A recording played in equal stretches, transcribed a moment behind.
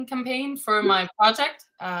campaign for my project.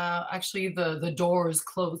 Actually, the doors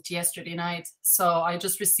closed yesterday night, so I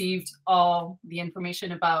just received all the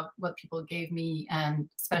information about what people gave me and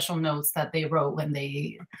special notes that they wrote when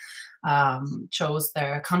they chose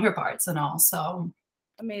their counterparts and all. So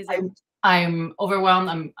amazing. I'm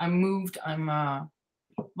overwhelmed. I'm moved.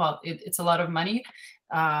 Well, it's a lot of money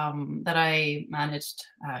that I managed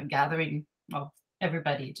gathering. Well,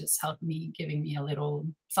 everybody just helped me, giving me a little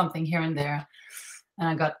something here and there. And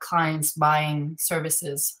I got clients buying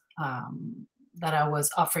services that I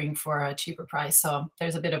was offering for a cheaper price. So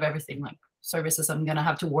there's a bit of everything, like services I'm gonna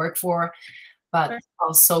have to work for, but Sure.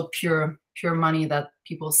 also pure money that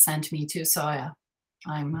people sent me to. So yeah,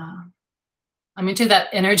 I'm into that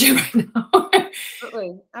energy right now.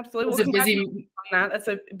 Absolutely. Absolutely. It was Well, a busy. congratulations on that. That's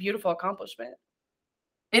a beautiful accomplishment.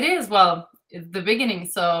 It is, well, it's the beginning,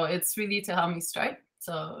 so it's really to help me start.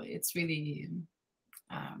 So it's really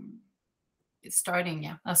it's starting.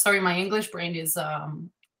 Yeah. Sorry, my English brain is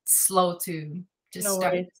slow to just No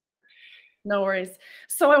start. worries. No worries.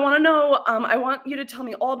 So I want to know, I want you to tell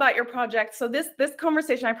me all about your project. So this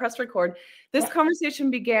conversation, I pressed record. This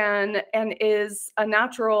conversation began and is a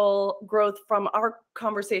natural growth from our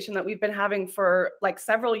conversation that we've been having for like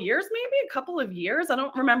several years, maybe a couple of years. I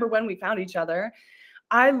don't remember when we found each other.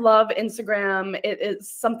 I love Instagram. It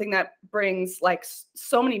is something that brings like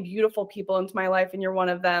so many beautiful people into my life, and you're one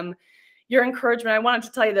of them. Your encouragement, I wanted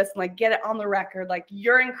to tell you this and like get it on the record, like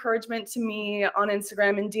your encouragement to me on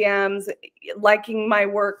Instagram and DMs, liking my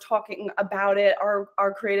work, talking about it,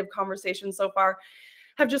 our creative conversations so far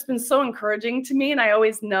have just been so encouraging to me. And I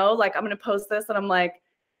always know, like, I'm going to post this and I'm like,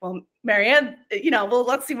 well, Marianne, well,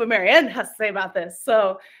 let's see what Marianne has to say about this.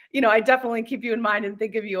 So, I definitely keep you in mind and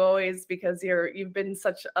think of you always because you've been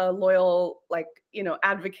such a loyal, like,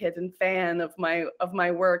 advocate and fan of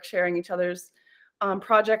my work, sharing each other's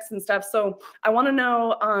projects and stuff. So I want to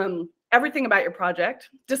know everything about your project.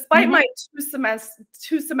 Despite my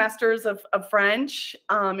two semesters of French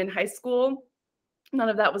in high school, none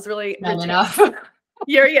of that was really Not enough.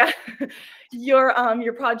 Your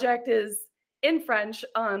project is in French.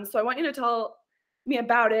 So I want you to tell me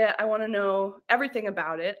about it. I want to know everything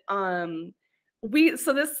about it.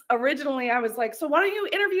 So this originally I was like, so why don't you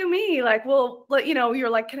interview me? Like, well, you're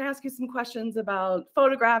like, can I ask you some questions about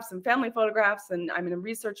photographs and family photographs? And I'm in a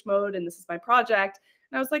research mode and this is my project.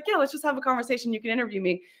 And I was like, yeah, let's just have a conversation. You can interview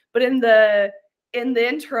me. But in the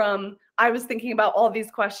interim, I was thinking about all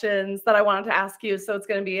these questions that I wanted to ask you. So it's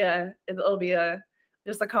going to be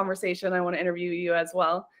just a conversation. I want to interview you as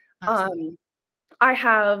well. I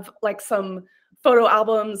have like some photo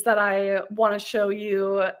albums that I want to show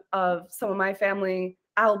you of some of my family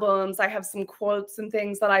albums. I have some quotes and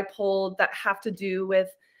things that I pulled that have to do with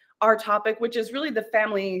our topic, which is really the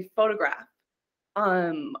family photograph.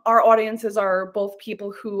 Our audiences are both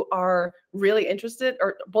people who are really interested,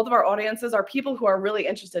 or both of our audiences are people who are really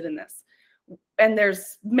interested in this. And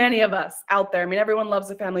there's many of us out there. I mean, everyone loves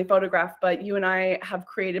a family photograph, but you and I have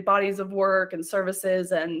created bodies of work and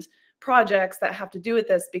services and projects that have to do with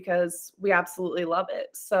this because we absolutely love it.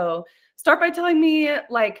 So start by telling me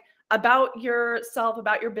like about yourself,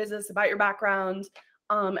 about your business, about your background,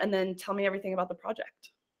 and then tell me everything about the project.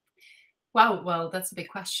 Wow, well, that's a big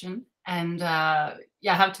question. And I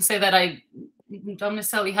have to say that I don't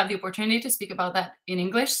necessarily have the opportunity to speak about that in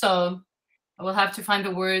English. So I will have to find the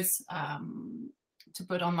words to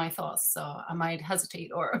put on my thoughts. So I might hesitate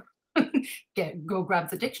or go grab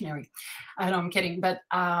the dictionary. I know, I'm kidding. But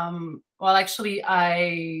well, actually,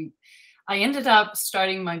 I ended up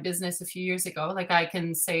starting my business a few years ago. Like I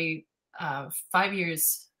can say 5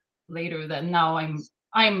 years later that now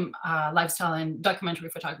I'm a lifestyle and documentary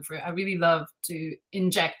photographer. I really love to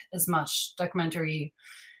inject as much documentary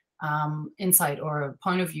insight or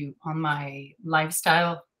point of view on my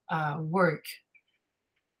lifestyle work.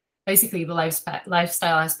 Basically, the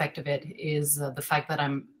lifestyle aspect of it is the fact that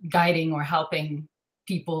I'm guiding or helping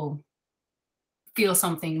people feel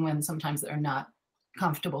something when sometimes they're not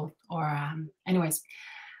comfortable. Or anyways,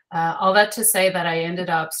 all that to say that I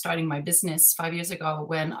ended up starting my business 5 years ago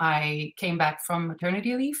when I came back from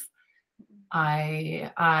maternity leave.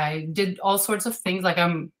 I did all sorts of things. Like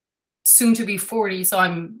I'm soon to be 40, so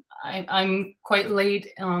I'm quite late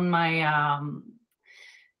on my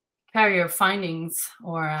career findings,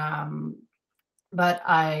 or but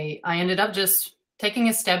I ended up just taking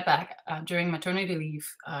a step back during maternity leave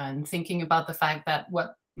and thinking about the fact that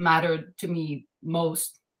what mattered to me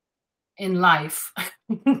most in life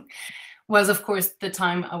was, of course, the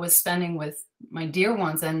time I was spending with my dear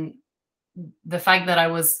ones, and the fact that I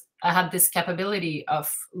had this capability of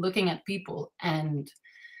looking at people and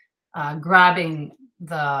grabbing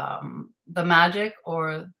the magic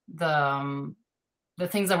or the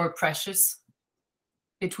things that were precious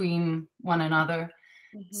between one another.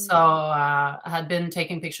 So I had been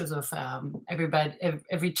taking pictures of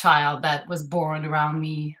every child that was born around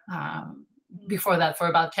me before that for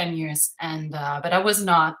about 10 years. And but I was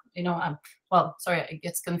not, well, sorry, it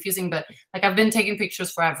gets confusing, but like I've been taking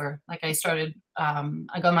pictures forever. Like I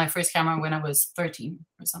got my first camera when I was 13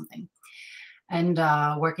 or something. And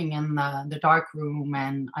working in the dark room,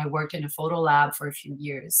 and I worked in a photo lab for a few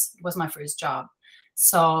years. It was my first job.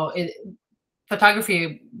 So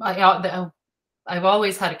photography, I've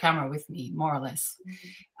always had a camera with me, more or less.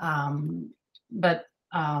 But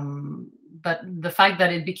the fact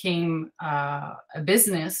that it became a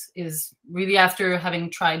business is really after having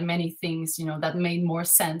tried many things, that made more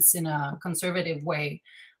sense in a conservative way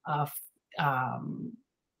of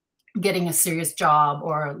getting a serious job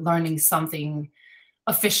or learning something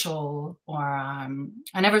official. Or I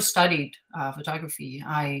never studied photography.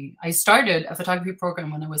 I started a photography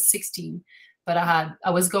program when I was 16, but I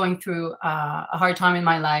was going through a hard time in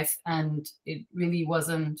my life, and it really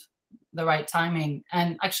wasn't the right timing.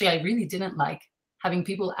 And actually, I really didn't like having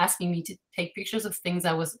people asking me to take pictures of things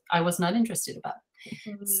I was not interested about,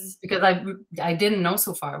 because I didn't know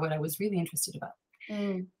so far what I was really interested about.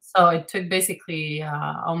 So it took basically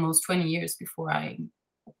almost 20 years before I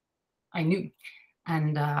knew.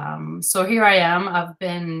 And so here I am. I've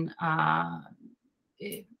been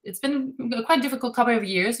it's been a quite difficult couple of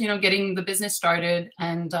years, getting the business started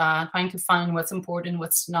and trying to find what's important,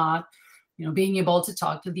 what's not, being able to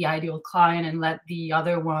talk to the ideal client and let the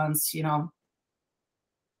other ones,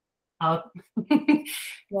 out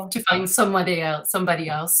to find somebody else.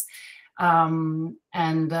 And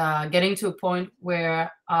getting to a point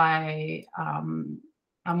where I'm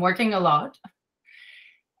working a lot,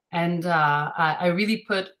 and I really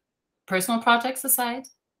put personal projects aside.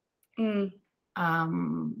 I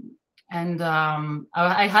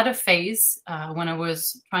had a phase when I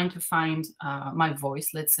was trying to find my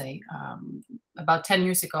voice, let's say, about 10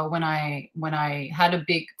 years ago, when I had a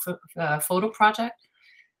big photo project.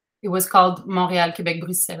 It was called Montréal, Québec,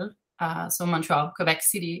 Bruxelles. So Montreal, Quebec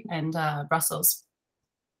City, and Brussels.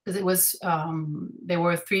 Because it was, there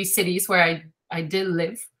were 3 cities where I did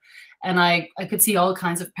live, and I could see all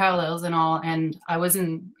kinds of parallels and all. And I was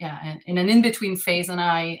in an in-between phase, and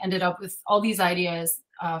I ended up with all these ideas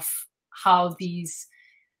of how these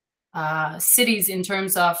cities, in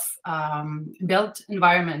terms of built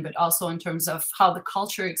environment, but also in terms of how the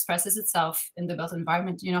culture expresses itself in the built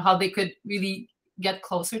environment, how they could really get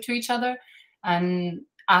closer to each other and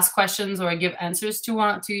ask questions or give answers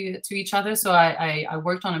to each other. So I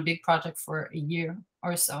worked on a big project for a year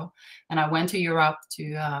or so, and I went to Europe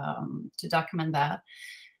to document that.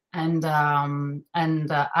 And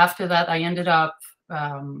after that, I ended up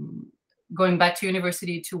going back to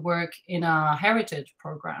university to work in a heritage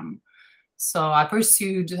program. So I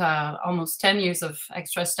pursued almost 10 years of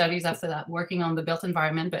extra studies after that, working on the built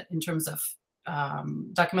environment, but in terms of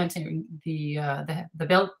documenting the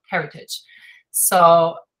built heritage.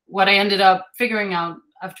 So what I ended up figuring out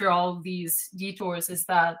after all these detours is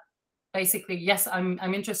that basically, yes, I'm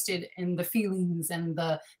interested in the feelings and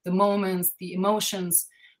the moments, the emotions,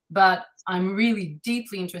 but I'm really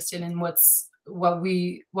deeply interested in what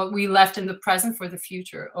we left in the present for the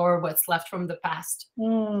future, or what's left from the past.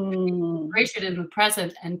 Created in the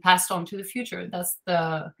present and passed on to the future. That's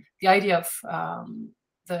the idea of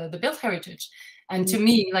the built heritage. And to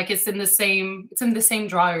me, like, it's in the same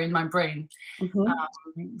drawer in my brain.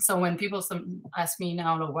 So when people ask me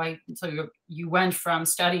now, why, so you went from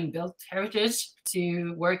studying built heritage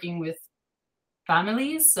to working with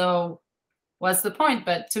families, so what's the point?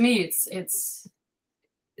 But to me, it's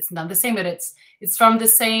not the same, but it's from the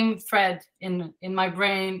same thread in my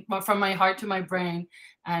brain, well, from my heart to my brain,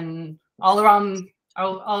 and all around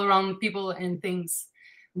people and things.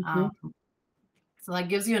 So that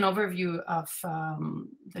gives you an overview of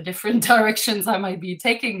the different directions I might be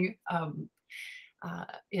taking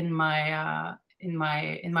in my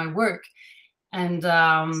work. And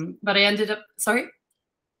but I ended up, sorry,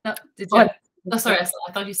 no, did you? Oh, sorry, I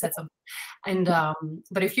thought you said something. And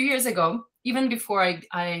but a few years ago, even before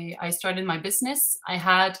I started my business, I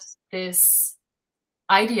had this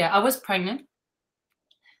idea. I was pregnant,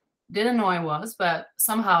 didn't know I was, but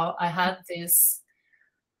somehow I had this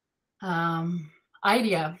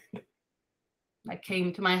idea that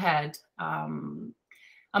came to my head. I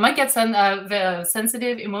might get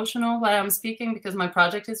sensitive, emotional while I'm speaking, because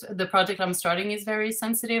the project I'm starting is very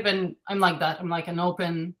sensitive, and I'm like that. I'm like an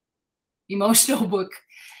open, emotional book.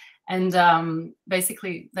 And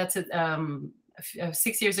basically, that's it. A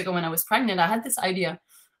 6 years ago when I was pregnant, I had this idea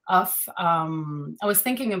of I was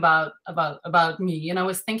thinking about me, and I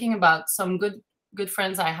was thinking about some good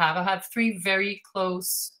friends I have. I have 3 very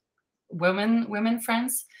close women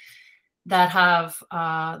friends that have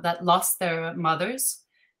that lost their mothers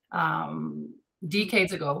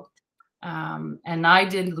decades ago, and I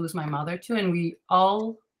did lose my mother too, and we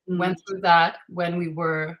all went through that when we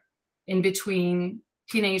were in between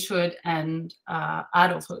teenagehood and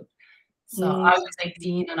adulthood. So I was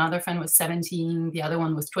 18, another friend was 17, the other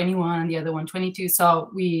one was 21, the other one 22. So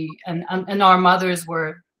we, and our mothers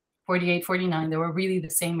were 48, 49. They were really the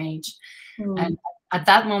same age. And at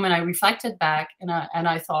that moment, I reflected back and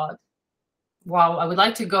I thought, wow, I would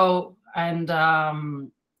like to go and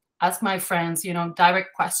ask my friends,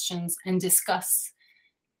 direct questions and discuss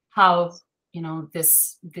how,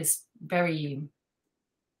 this very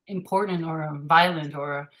important or violent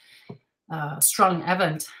or strong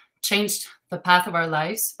event changed the path of our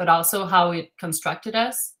lives, but also how it constructed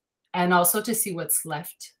us, and also to see what's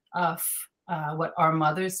left of what our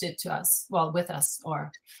mothers did to us, well, with us,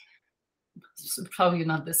 or probably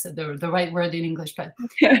not the right word in English, but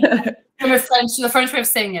the French way of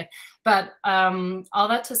saying it. But all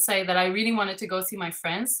that to say that I really wanted to go see my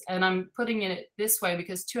friends, and I'm putting it this way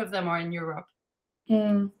because 2 of them are in Europe.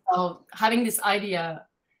 So having this idea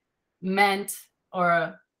meant,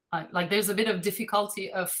 or like there's a bit of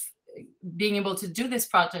difficulty of being able to do this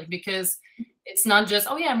project, because it's not just,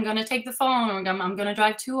 oh yeah, I'm going to take the phone, or I'm going to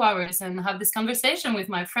drive 2 hours and have this conversation with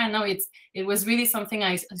my friend. No, it was really something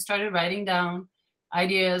I started writing down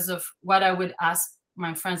ideas of what I would ask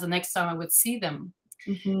my friends the next time I would see them.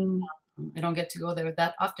 I don't get to go there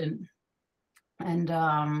that often. And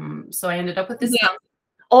so I ended up with this.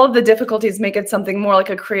 All of the difficulties make it something more like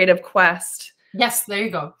a creative quest. Yes, there you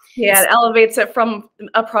go. Yeah, it elevates it from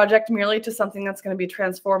a project merely to something that's going to be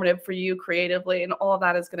transformative for you creatively. And all of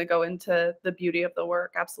that is going to go into the beauty of the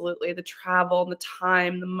work. Absolutely. The travel, the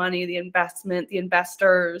time, the money, the investment, the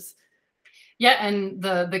investors. Yeah, and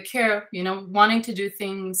the care, wanting to do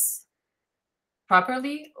things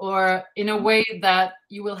properly, or in a way that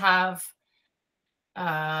you will have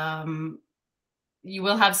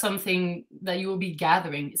something that you will be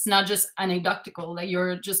gathering. It's not just anecdotal, that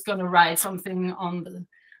you're just going to write something on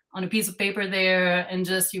a piece of paper there, and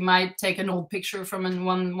just you might take an old picture from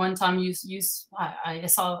one time I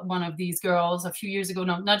saw one of these girls a few years ago.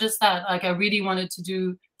 No, not just that. Like, I really wanted to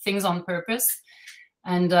do things on purpose,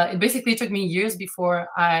 and it basically took me years before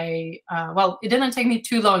well, it didn't take me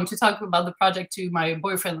too long to talk about the project to my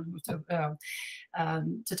boyfriend,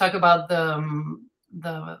 to talk about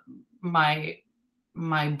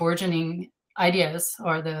my burgeoning ideas,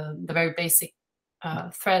 or the very basic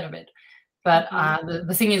thread of it. But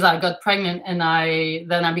the thing is, I got pregnant, and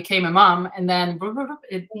then I became a mom, and then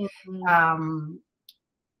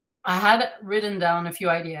I had written down a few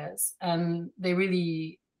ideas, and they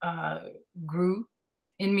really grew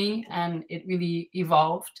in me, and it really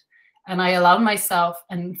evolved, and I allowed myself,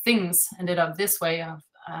 and things ended up this way of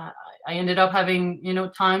I ended up having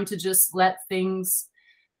time to just let things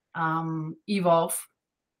evolve,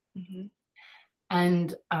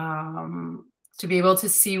 and to be able to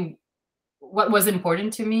see what was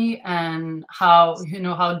important to me, and how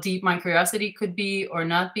deep my curiosity could be or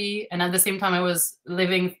not be. And at the same time, I was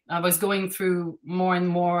going through more and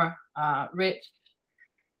more rich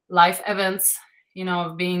life events,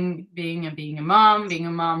 of being a mom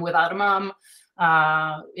without a mom,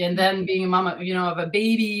 and then being a mom of a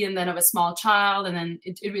baby, and then of a small child. And then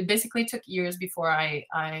it basically took years before I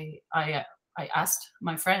asked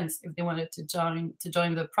my friends if they wanted to join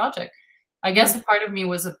the project. I guess a part of me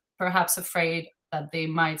was perhaps afraid that they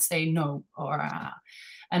might say no, or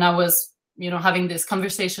and I was having this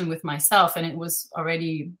conversation with myself, and it was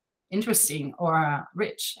already interesting or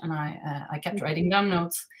rich, and I kept writing down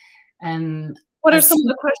notes. And what are some of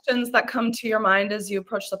the questions that come to your mind as you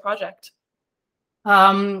approach the project?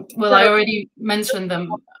 Well, I already mentioned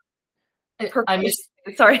them.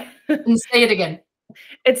 Sorry. Say it again.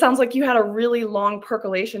 It sounds like you had a really long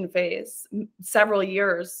percolation phase, several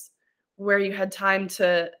years, where you had time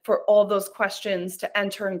for all those questions to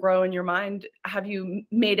enter and grow in your mind. Have you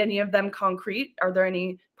made any of them concrete? Are there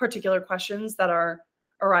any particular questions that are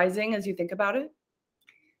arising as you think about it?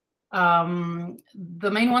 The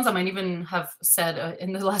main ones I might even have said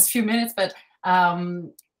in the last few minutes, but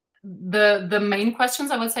the main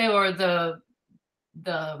questions I would say, or the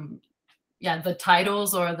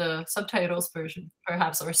titles or the subtitles version,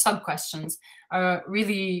 perhaps, or sub questions, are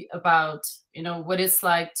really about what it's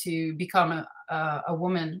like to become a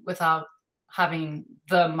woman without having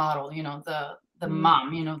the model, the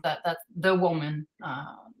mom, that the woman,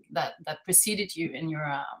 that preceded you in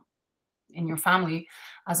your family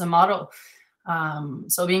as a model.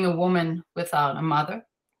 So being a woman without a mother,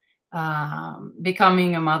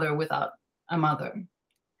 becoming a mother without a mother,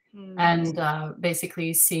 and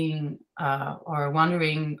basically seeing or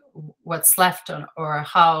wondering what's left or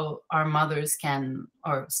how our mothers can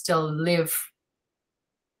or still live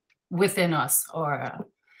within us or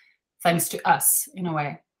thanks to us in a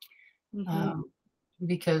way.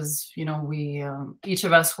 Because we each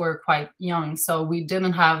of us were quite young, so we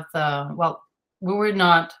didn't have we were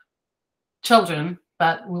not children,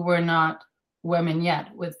 but we were not women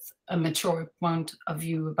yet with a mature point of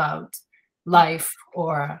view about life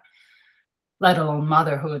or let alone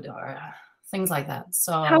motherhood or things like that.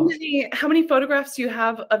 So how many photographs do you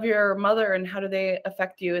have of your mother, and how do they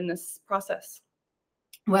affect you in this process?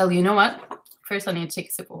 Well, you know what? First, I need to take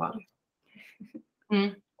a sip of water.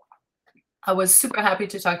 I was super happy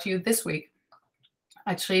to talk to you this week,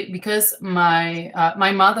 actually, because my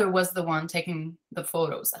mother was the one taking the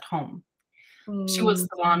photos at home. She was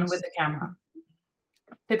the one with the camera.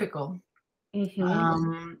 Typical.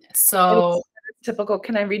 So it's typical.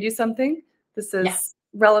 Can I read you something? This is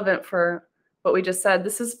relevant for what we just said.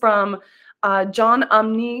 This is from John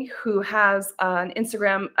Umney, who has an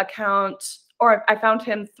Instagram account, or I found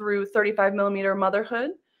him through 35mm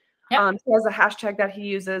Motherhood. He has a hashtag that he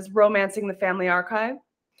uses, romancing the family archive.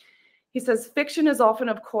 He says, fiction is often,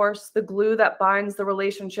 of course, the glue that binds the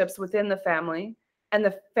relationships within the family, and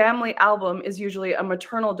the family album is usually a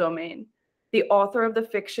maternal domain. The author of the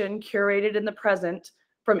fiction curated in the present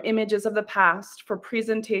from images of the past for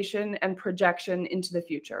presentation and projection into the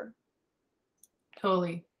future.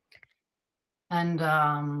 Totally. And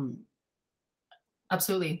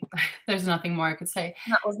absolutely. There's nothing more I could say.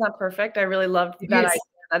 That was not perfect. I really loved that idea,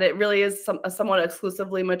 that it really is a somewhat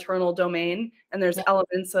exclusively maternal domain, and there's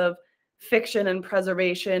elements of fiction and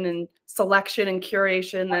preservation and selection and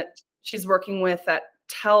curation that she's working with that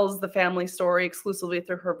tells the family story exclusively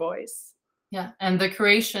through her voice. Yeah, and the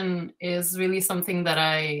curation is really something that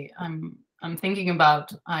I'm thinking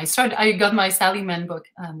about. I got my Sally Mann book,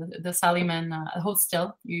 the Sally Mann Hold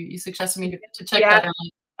Still. You suggested me to check that,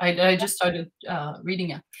 and I just started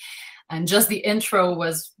reading it, and just the intro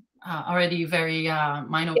was already very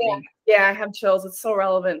mind-opening. Yeah, I have chills. It's so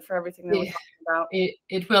relevant for everything that we're talking about.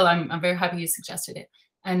 It will. I'm very happy you suggested it,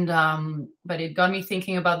 and but it got me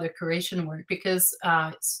thinking about the curation work, because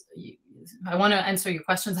I want to answer your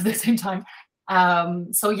questions at the same time.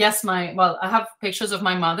 So yes, I have pictures of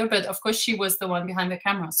my mother, but of course she was the one behind the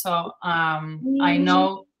camera. So I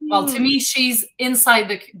know, well, to me, she's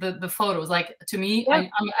inside the photos. Like, to me,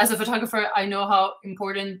 as a photographer, I know how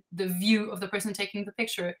important the view of the person taking the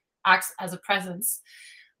picture acts as a presence.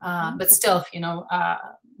 But still,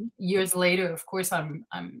 years later, of course, I'm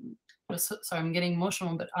getting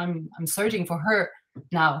emotional, but I'm searching for her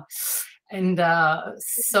now. And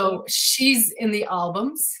so she's in the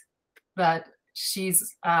albums, but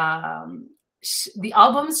she's the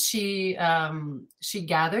albums she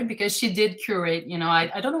gathered, because she did curate.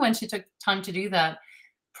 I don't know when she took time to do that.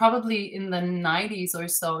 Probably in the 90s or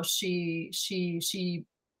so. She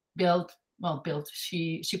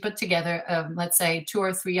put together let's say 2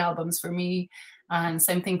 or 3 albums for me, and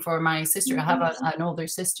same thing for my sister. I have an older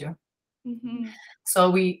sister.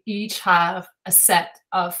 So we each have a set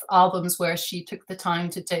of albums where she took the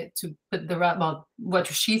time to put what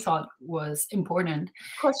she thought was important.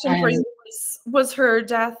 Question for you: was her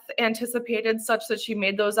death anticipated such that she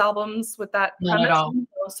made those albums with that premise? Not at all.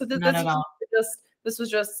 So this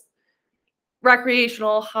was just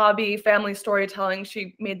recreational hobby, family storytelling.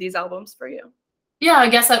 She made these albums for you. Yeah, I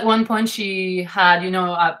guess at one point she had,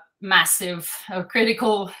 a massive,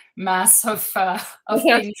 critical mass of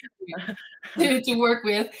things to work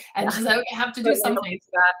with, and she's like, okay, I have to do something.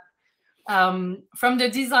 From the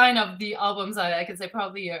design of the albums, I could say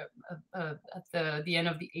probably at the end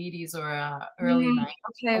of the 80s or early 90s.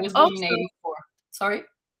 Okay. I was born in 84. Sorry?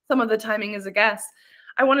 Some of the timing is a guess.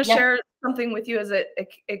 I want to share something with you as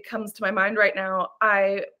it comes to my mind right now.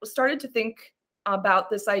 I started to think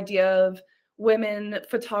about this idea of women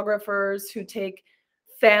photographers who take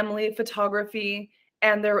family photography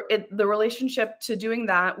and the relationship to doing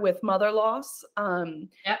that with mother loss,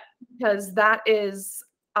 because that is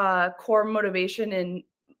a core motivation in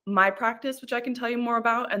my practice, which I can tell you more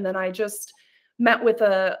about. And then I just met with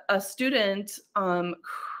a student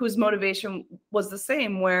whose motivation was the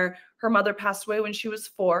same, where her mother passed away when she was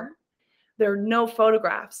 4. There are no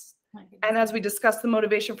photographs. And as we discussed the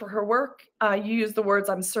motivation for her work, you used the words,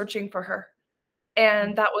 I'm searching for her.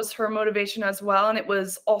 And that was her motivation as well. And it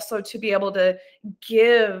was also to be able to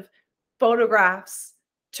give photographs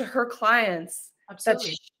to her clients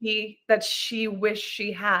Absolutely. that she wished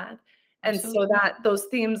she had. And Absolutely. so that those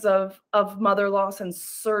themes of mother loss and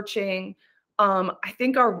searching, I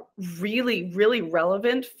think are really, really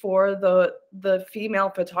relevant for the female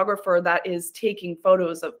photographer that is taking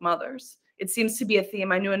photos of mothers. It seems to be a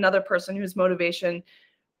theme. I knew another person whose motivation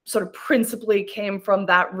sort of principally came from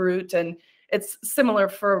that root. And it's similar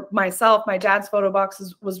for myself. My dad's photo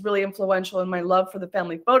box was really influential in my love for the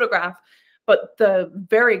family photograph. But the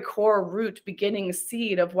very core root beginning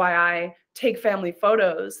seed of why I take family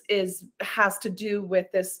photos has to do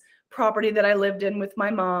with this property that I lived in with my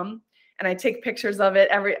mom. And I take pictures of it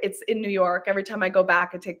it's in New York. Every time I go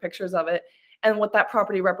back, I take pictures of it. And what that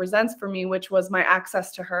property represents for me, which was my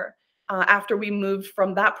access to her. After we moved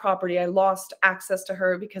from that property, I lost access to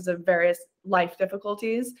her because of various life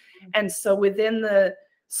difficulties. And so within the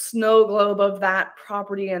snow globe of that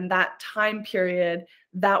property and that time period,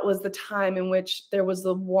 that was the time in which there was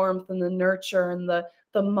the warmth and the nurture and the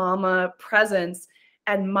mama presence.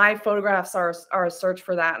 And my photographs are a search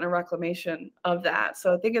for that and a reclamation of that.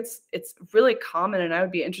 So I think it's really common, and I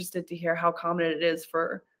would be interested to hear how common it is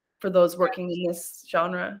for those working in this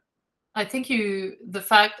genre. I think the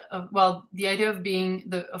fact of, well, the idea of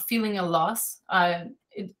of feeling a loss,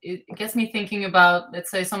 it gets me thinking about,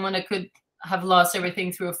 let's say, someone that could have lost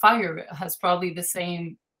everything through a fire has probably the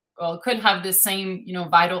same, well, could have the same,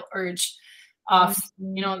 vital urge of,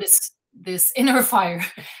 this inner fire,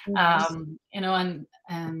 but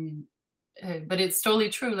it's totally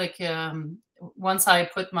true. Like, once I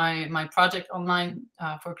put my project online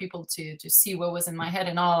for people to see what was in my head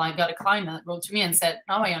and all, I got a client that wrote to me and said,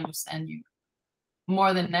 now I understand you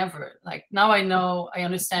more than ever. Like, now I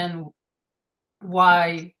understand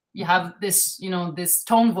why you have this, this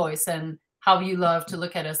tone voice and how you love to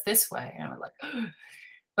look at us this way. And I'm like,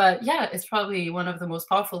 but yeah, it's probably one of the most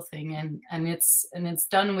powerful thing. And it's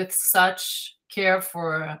done with such care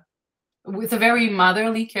with a very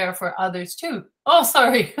motherly care for others too. Oh,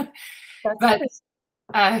 sorry. But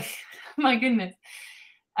my goodness,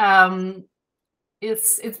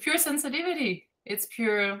 it's pure sensitivity. It's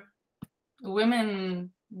pure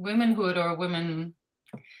womanhood, or women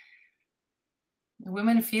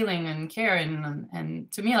feeling and care,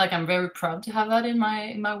 and to me, like, I'm very proud to have that in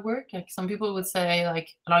my work. Like, some people would say,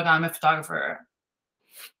 like I'm a photographer,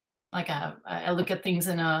 like I look at things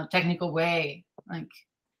in a technical way, like.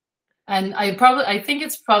 And I think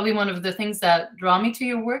it's probably one of the things that draw me to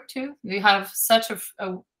your work too. You have such have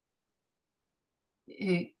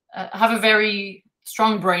a very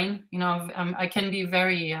strong brain. I can be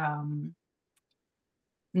very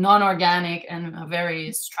non-organic and a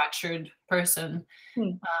very structured person,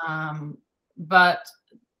 but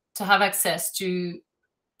to have access to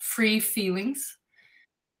free feelings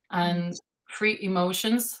and free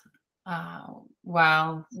emotions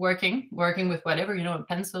while working with whatever, a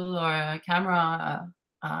pencil or a camera,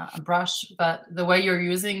 a brush, but the way you're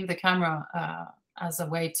using the camera as a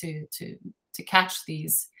way to catch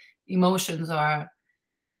these emotions or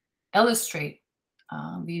illustrate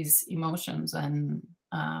these emotions and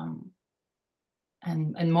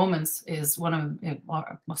moments is one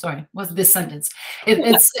of sorry, what's this sentence?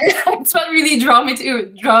 It's what really draw me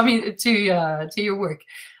to your work.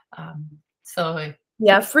 So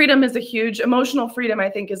yeah, freedom is emotional freedom, I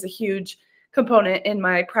think, is a huge component in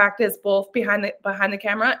my practice, both behind the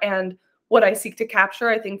camera and what I seek to capture.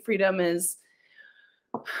 I think freedom is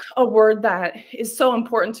a word that is so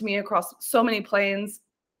important to me across so many planes.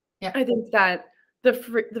 Yeah. I think that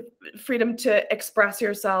the freedom to express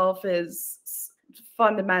yourself is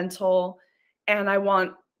fundamental. And I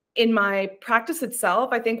want, in my practice itself,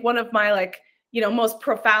 I think one of my most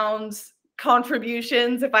profound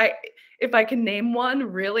contributions, if I can name one,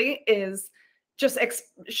 really, is just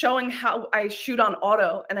showing how I shoot on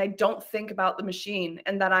auto and I don't think about the machine,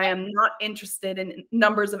 and that I am not interested in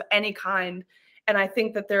numbers of any kind. And I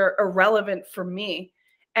think that they're irrelevant for me.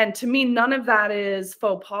 And to me, none of that is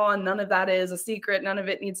faux pas, and none of that is a secret. None of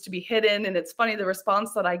it needs to be hidden. And it's funny, the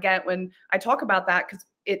response that I get when I talk about that, because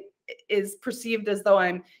it is perceived as though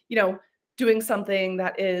I'm, doing something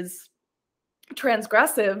that is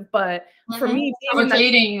transgressive. But for me,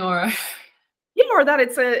 provocating, or that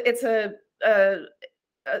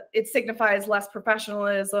it signifies less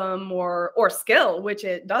professionalism or skill, which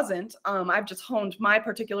it doesn't. I've just honed my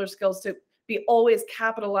particular skills to be always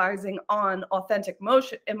capitalizing on authentic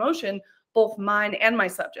emotion, both mine and my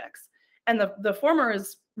subjects. And the former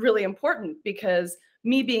is really important, because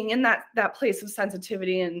me being in that place of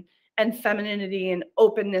sensitivity and femininity and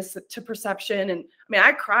openness to perception. And I mean,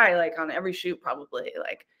 I cry like on every shoot, probably.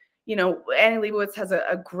 Like, Annie Leibovitz has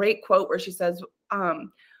a great quote where she says,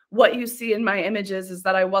 what you see in my images is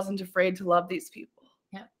that I wasn't afraid to love these people.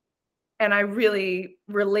 Yeah. And I really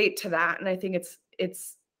relate to that. And I think it's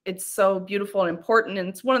so beautiful and important. And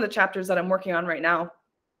it's one of the chapters that I'm working on right now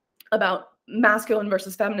about masculine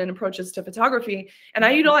versus feminine approaches to photography. And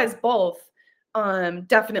I utilize both,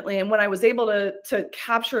 definitely. And when I was able to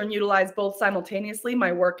capture and utilize both simultaneously,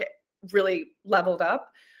 my work really leveled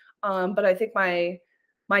up. But I think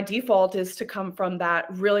my default is to come from that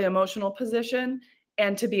really emotional position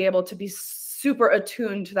and to be able to be super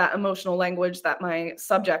attuned to that emotional language that my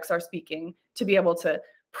subjects are speaking, to be able to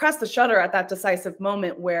press the shutter at that decisive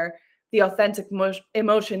moment where the authentic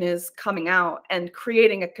emotion is coming out, and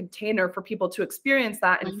creating a container for people to experience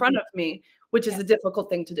that in front of me, which is a difficult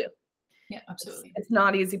thing to do. Yeah, absolutely. It's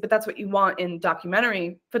not easy, but that's what you want in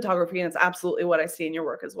documentary photography, and it's absolutely what I see in your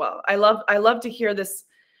work as well. I love to hear this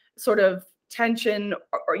sort of tension,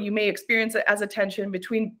 or you may experience it as a tension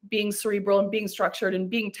between being cerebral and being structured and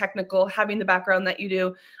being technical, having the background that you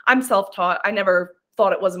do. I'm self-taught. I never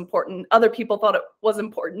thought it was important. Other people thought it was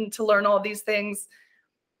important to learn all these things.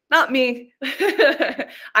 Not me.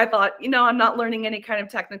 I thought, I'm not learning any kind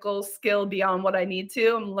of technical skill beyond what I need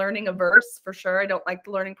to. I'm learning a verse for sure. I don't like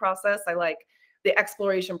the learning process. I like the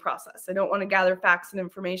exploration process. I don't want to gather facts and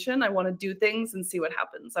information. I want to do things and see what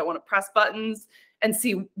happens. I want to press buttons and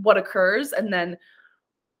see what occurs, and then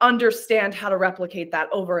understand how to replicate that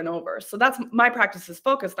over and over. So that's my practice is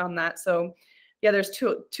focused on that. So yeah, there's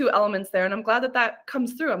two elements there, and I'm glad that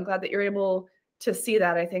comes through. I'm glad that you're able to see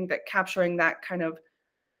that. I think that capturing that kind of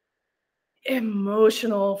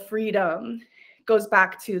emotional freedom goes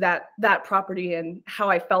back to that property and how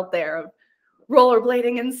I felt there, of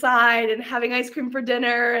rollerblading inside and having ice cream for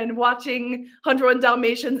dinner and watching 101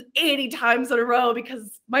 Dalmatians 80 times in a row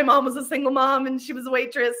because my mom was a single mom and she was a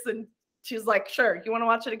waitress, and she was like, sure, you want to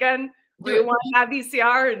watch it again? Do you want to have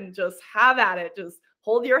VCR? And just have at it. Just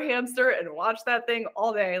hold your hamster and watch that thing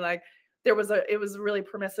all day. Like it was a really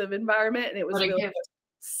permissive environment, and it was really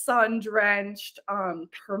sun-drenched,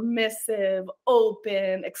 permissive,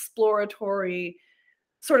 open, exploratory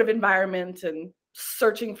sort of environment, and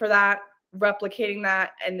searching for that, replicating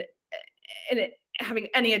that, and having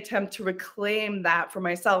any attempt to reclaim that for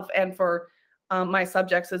myself and for my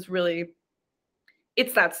subjects is really,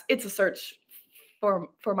 it's a search for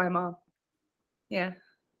my mom. Yeah.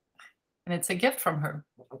 And it's a gift from her.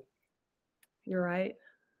 You're right.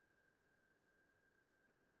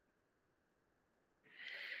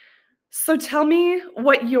 So tell me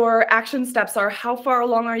what your action steps are. How far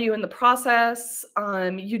along are you in the process?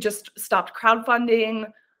 You just stopped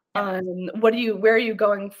crowdfunding. Where are you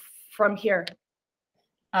going from here?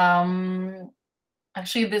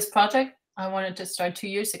 Actually, this project I wanted to start 2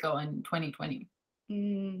 years ago in 2020.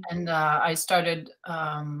 And I started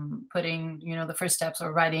putting, the first steps,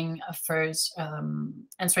 or writing a first,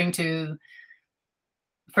 answering to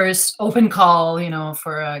first open call,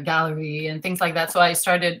 for a gallery and things like that. So I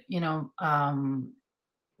started,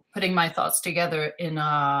 putting my thoughts together in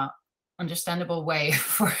a understandable way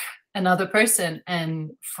for another person,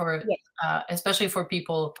 and for especially for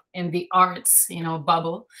people in the arts,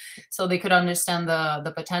 bubble, so they could understand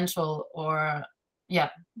the potential, or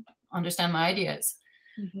understand my ideas.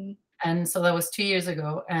 And so that was 2 years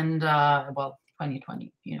ago, and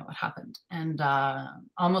 2020, what happened, and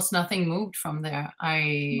almost nothing moved from there.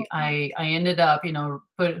 I ended up,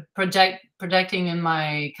 projecting in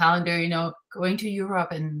my calendar, going to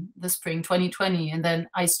Europe in the spring 2020, and then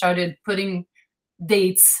I started putting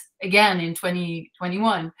dates again in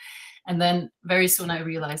 2021, and then very soon I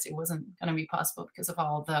realized it wasn't going to be possible because of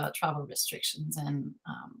all the travel restrictions, and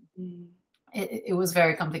it was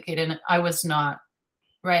very complicated, and I was not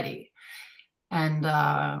ready. And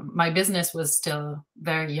my business was still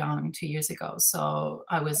very young 2 years ago, so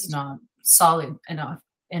I was not solid enough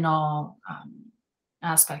in all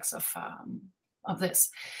aspects of this.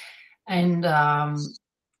 And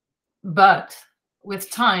but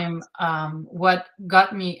with time, what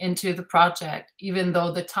got me into the project, even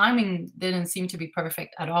though the timing didn't seem to be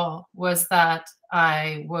perfect at all, was that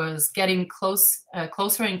I was getting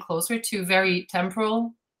closer and closer to very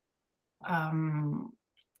temporal.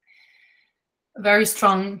 Very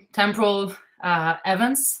strong temporal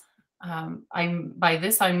events. By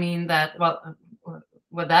this I mean that,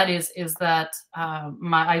 what that is that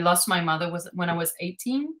I lost my mother when I was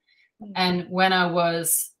 18, and when I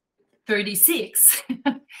was 36,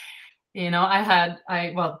 that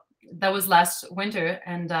was last winter,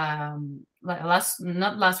 and not last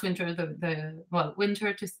winter,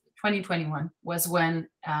 winter to 2021 was when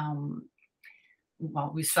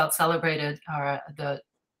we celebrated the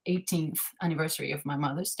 18th anniversary of my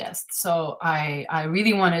mother's death. So I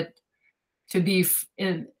really wanted to be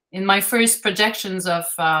in my first projections of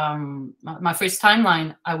my first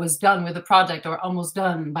timeline, I was done with the project or almost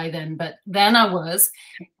done by then. But then I was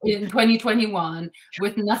in 2021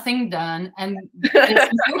 with nothing done, and this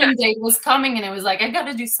important date was coming, and it was like, I got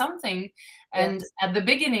to do something. And at the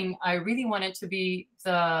beginning, I really wanted to be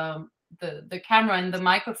the camera and the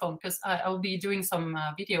microphone, because I'll be doing some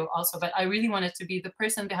video also. But I really wanted to be the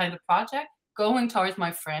person behind the project, going towards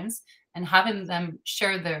my friends and having them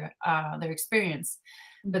share their experience.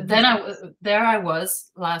 But then I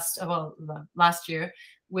was last year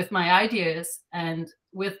with my ideas and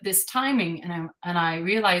with this timing, and I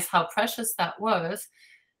realized how precious that was.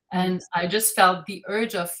 And I just felt the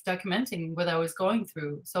urge of documenting what I was going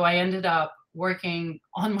through. So I ended up working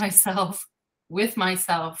on myself, with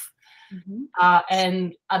myself,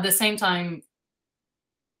 and at the same time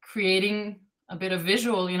creating a bit of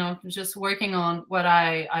visual, just working on what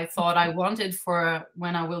I thought I wanted for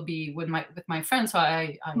when I will be with my friends. So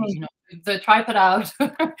I the tripod out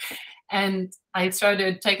and I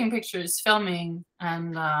started taking pictures, filming,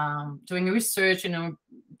 and doing research,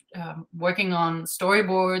 working on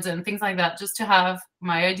storyboards and things like that, just to have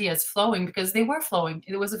my ideas flowing, because they were flowing.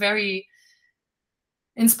 It was a very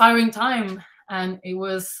inspiring time, and it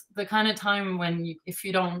was the kind of time when if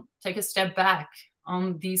you don't take a step back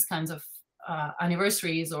on these kinds of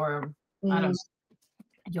anniversaries, or I don't know,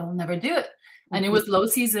 you'll never do it. And it was low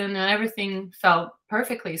season and everything felt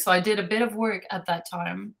perfectly. So I did a bit of work at that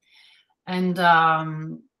time, and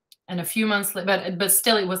a few months later, but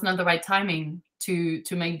still it was not the right timing to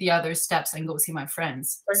make the other steps and go see my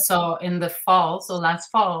friends. So in the fall, so last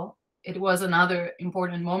fall, it was another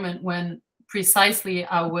important moment when precisely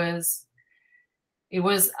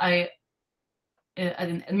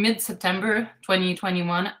in mid-September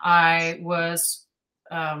 2021, it was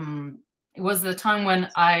the time when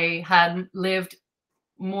I had lived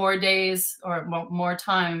more days or more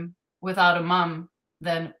time without a mom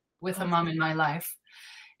than with a mom in my life.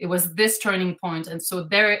 It was this turning point. And so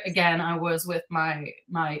there again, I was with my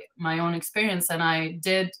own experience, and I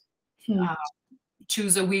did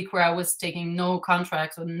choose a week where I was taking no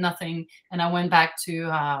contracts or nothing. And I went back to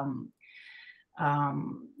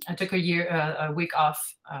I took a week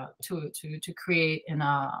off to create in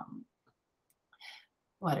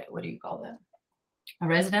what do you call that? A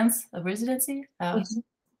residency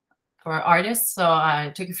for artists. So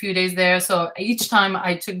I took a few days there. So each time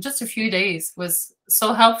I took just a few days was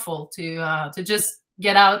so helpful to just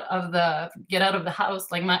get out of the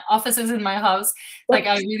house. Like my office is in my house. Like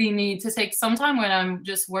I really need to take some time when I'm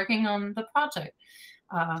just working on the project.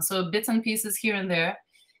 So bits and pieces here and there.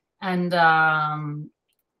 And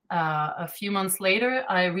a few months later,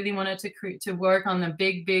 I really wanted to work on a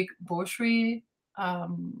big brochure. How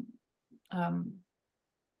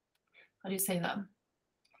do you say that?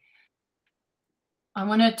 I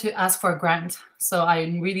wanted to ask for a grant, so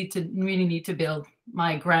I really need to build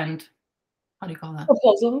my grant. How do you call that?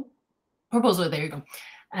 Proposal. There you go.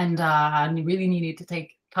 And I really needed to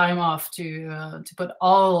take time off to put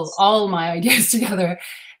all my ideas together,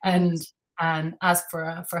 and ask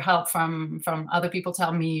for help from other people.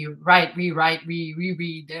 Tell me, write, rewrite,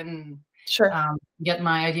 reread, and get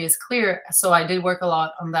my ideas clear. So I did work a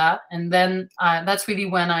lot on that, and then that's really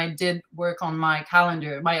when I did work on my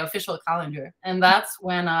calendar, my official calendar, and that's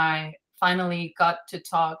when I finally got to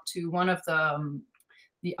talk to one of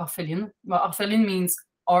the orphelines. Well, orpheline means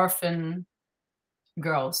orphan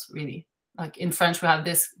girls, really. Like in French, we have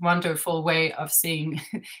this wonderful way of saying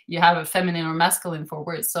you have a feminine or masculine for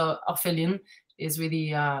words. So orpheline is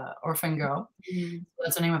really orphan girl.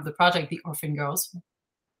 That's the name of the project, the Orphan Girls.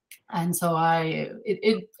 And so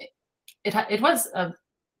it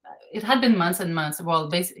had been months and months. Well,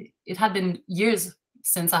 basically, it had been years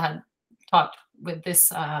since I had talked with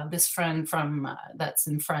this friend from that's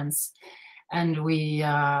in France, and we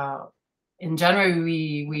in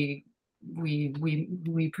January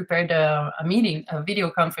we prepared a meeting, a video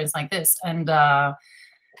conference like this, and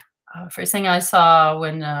first thing I saw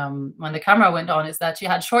when the camera went on is that she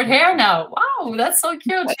had short hair now. Wow, that's so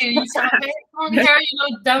cute. She had very long hair,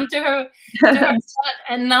 down to her butt,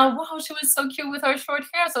 and now wow, she was so cute with her short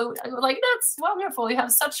hair. So I was like, that's wonderful. You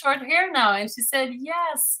have such short hair now. And she said,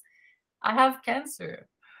 yes, I have cancer.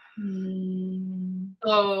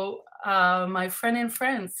 So my friend in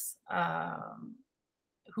France,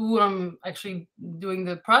 who I'm actually doing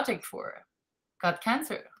the project for, got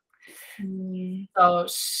cancer. So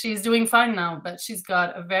she's doing fine now, but she's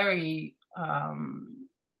got a very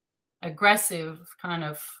aggressive kind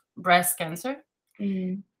of breast cancer.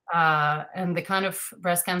 And the kind of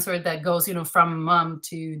breast cancer that goes, from mom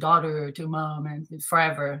to daughter to mom and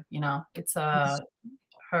forever, it's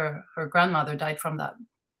her grandmother died from that.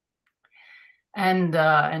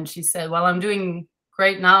 And she said, well, I'm doing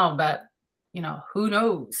great now, but who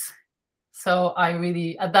knows? So I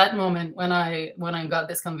really, at that moment when I got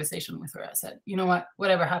this conversation with her, I said, you know what,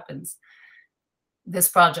 whatever happens, this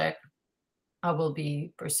project I will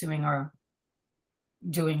be pursuing or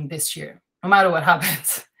doing this year, no matter what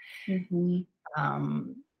happens. Mhm.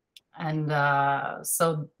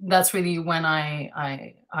 So that's really when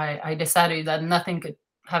I decided that nothing could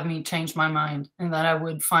have me change my mind, and that I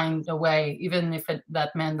would find a way, even if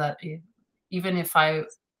that meant that even if I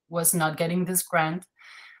was not getting this grant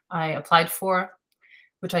I applied for,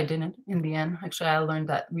 which I didn't in the end. Actually, I learned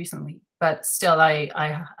that recently. But still, I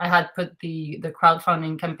had put the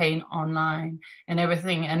crowdfunding campaign online and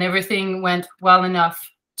everything went well enough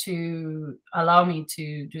to allow me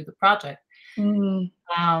to do the project. Mm.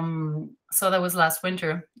 So that was last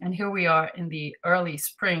winter, and here we are in the early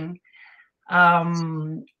spring.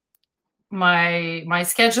 Um, my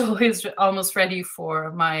schedule is almost ready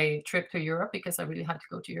for my trip to Europe, because I really had to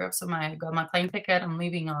go to Europe. So I got my plane ticket. I'm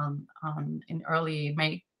leaving on in early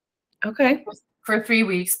May. Okay. For 3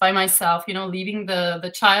 weeks by myself, leaving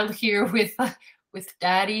the child here with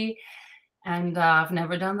daddy, and I've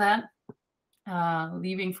never done that.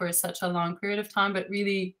 Leaving for such a long period of time, but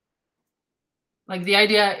really, like, the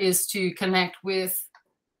idea is to connect with,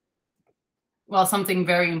 well, something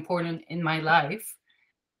very important in my life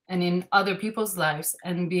and in other people's lives,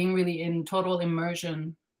 and being really in total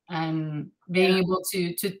immersion, and being Yeah. able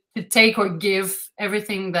to take or give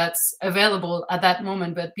everything that's available at that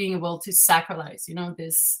moment, but being able to sacralize,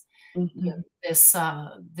 this Mhm.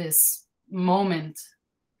 this moment,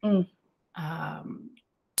 Mm. um,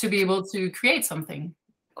 to be able to create something.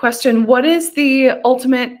 Question, what is the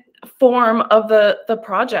ultimate form of the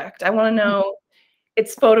project? I wanna know.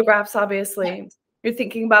 It's photographs, obviously. You're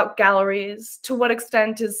thinking about galleries. To what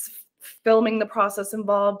extent is filming the process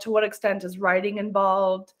involved? To what extent is writing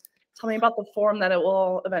involved? Tell me about the form that it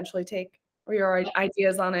will eventually take, or your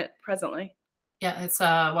ideas on it presently. Yeah, it's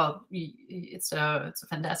a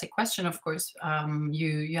fantastic question. Of course,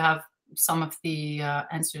 you have some of the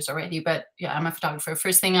answers already, but yeah, I'm a photographer.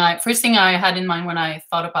 First thing I had in mind when I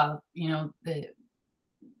thought about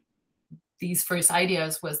these first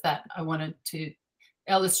ideas was that I wanted to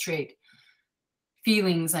illustrate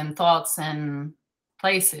feelings and thoughts and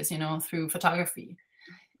places, through photography.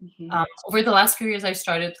 Mhm. Over the last few years, I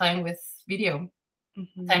started playing with video,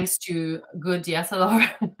 Mhm. thanks to good DSLR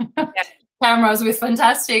Yeah. cameras with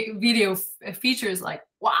fantastic video features. Like,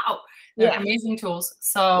 wow, they're Yeah. amazing tools.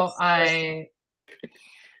 So Yes.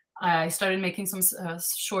 I started making some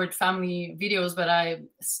short family videos, but I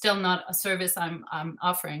still not a service I'm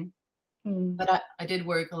offering. Mm. But I did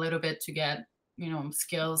work a little bit to get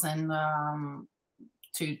skills, and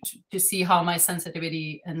to see how my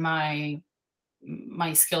sensitivity and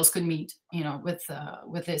my skills could meet, with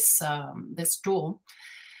this tool.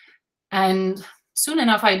 And soon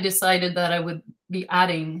enough, I decided that I would be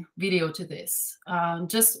adding video to this.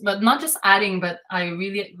 But not just adding, but I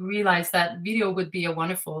really realized that video would be a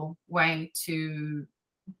wonderful way to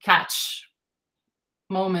catch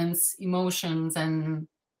moments, emotions, and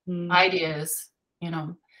Mm. ideas. You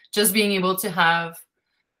know, just being able to have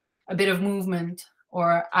a bit of movement,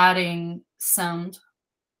 or adding sound,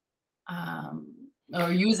 um,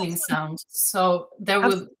 or using sound. So there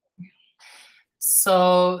would, Absolutely.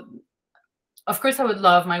 so of course I would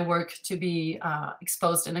love my work to be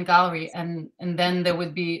exposed in a gallery, and then there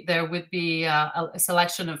would be a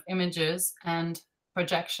selection of images and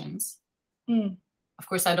projections. Mm. Of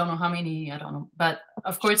course, I don't know how many, I don't know, but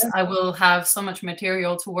of course Sure. I will have so much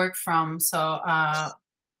material to work from. So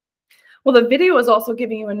Well, the video is also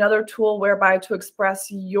giving you another tool whereby to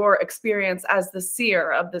express your experience as the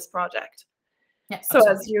seer of this project. yeah, So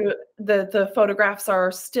as absolutely. the photographs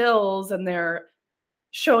are stills and they're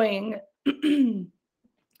showing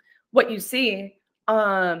what you see,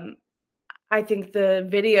 I think the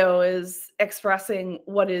video is expressing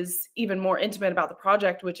what is even more intimate about the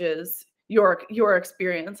project, which is your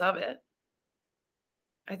experience of it.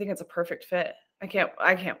 I think it's a perfect fit. I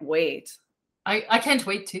can't wait. I can't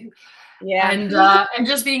wait to. Yeah. And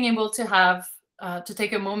just being able to have to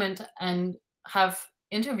take a moment and have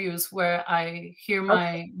interviews where I hear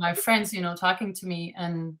my friends, talking to me,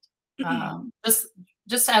 and Okay.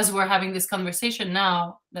 just as we're having this conversation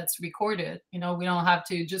now that's recorded, we don't have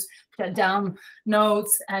to just put down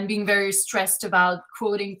notes and being very stressed about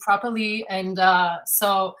quoting properly. And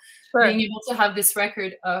so being Sure. able to have this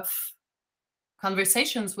record of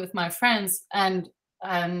conversations with my friends, and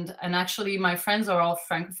actually my friends are all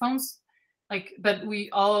francophones, like, but we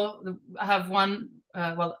all have one,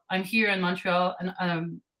 well, I'm here in Montreal,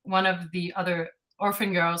 and one of the other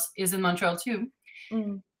orphan girls is in Montreal too.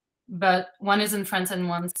 Mm. But one is in France and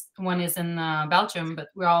one is in Belgium, but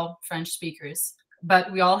we're all French speakers.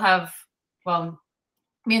 But we all have, well,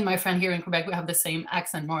 me and my friend here in Quebec, we have the same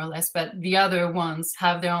accent more or less, but the other ones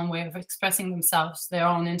have their own way of expressing themselves, their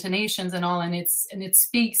own intonations and all, and it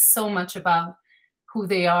speaks so much about who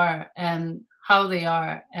they are and how they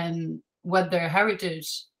are and what their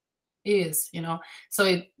heritage is, you know.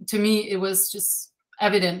 So to me, it was just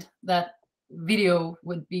evident that video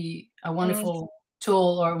would be a wonderful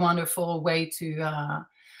tool or a wonderful way to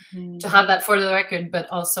have that for the record, but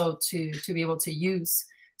also to be able to use.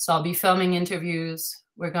 So I'll be filming interviews.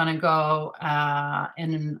 We're gonna go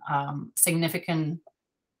in significant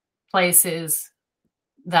places,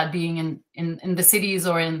 that being in the cities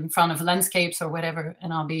or in front of landscapes or whatever,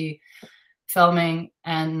 and I'll be filming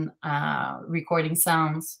and recording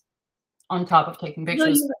sounds on top of taking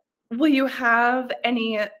pictures. Will you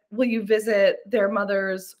visit their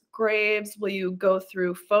mother's graves? Will you go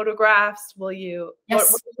through photographs? Yes. What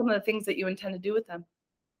are some of the things that you intend to do with them?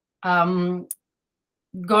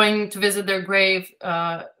 Going to visit their grave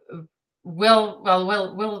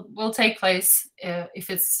will take place if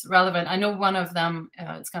it's relevant. I know one of them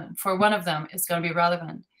for one of them it's gonna be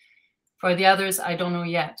relevant. For the others, I don't know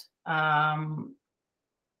yet.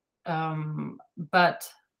 But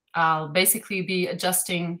I'll basically be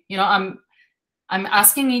adjusting. You know, I'm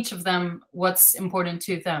asking each of them what's important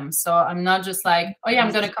to them. So I'm not just like, oh yeah,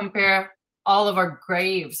 I'm gonna compare all of our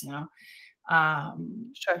graves. You know.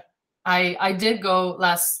 Sure. I did go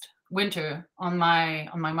last winter on my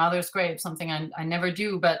mother's grave, something I never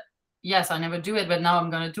do, but yes, I never do it, but now I'm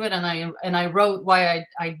gonna do it, and I wrote why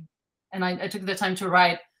I took the time to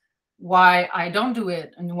write why I don't do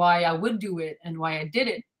it and why I would do it and why I did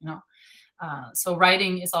it, you know. So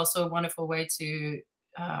writing is also a wonderful way to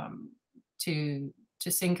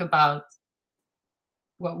think about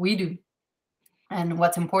what we do and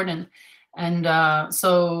what's important. And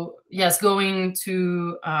so yes, going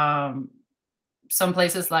to some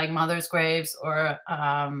places like Mother's Graves or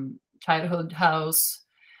Childhood House,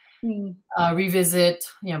 revisit,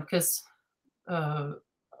 you know, because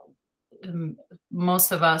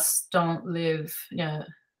most of us don't live. Yeah,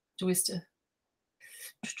 do we still?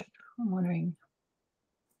 I'm wondering.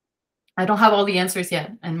 I don't have all the answers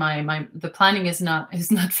yet, and the planning is not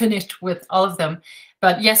finished with all of them.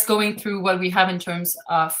 But yes, going through what we have in terms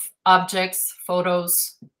of objects,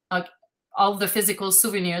 photos, like all the physical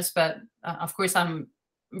souvenirs. But of course, I'm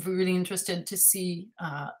really interested to see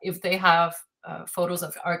if they have photos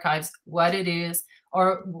of archives, what it is,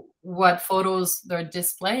 or what photos they're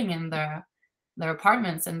displaying in their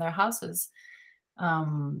apartments and their houses.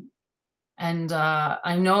 And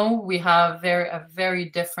I know we have a very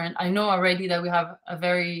different. I know already that we have a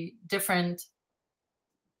very different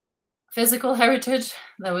physical heritage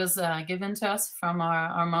that was given to us from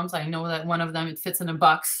our moms. I know that one of them, it fits in a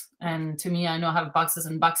box, and to me, I know I have boxes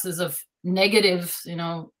and boxes of negatives, you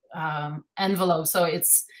know, envelopes. So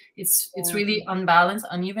it's really unbalanced,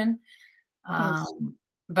 uneven.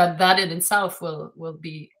 But that in itself will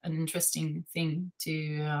be an interesting thing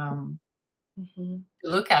to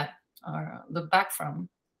look at or look back from.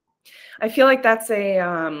 I feel like that's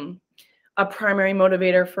a primary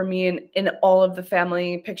motivator for me in all of the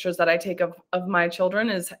family pictures that I take of my children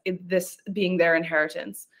is this being their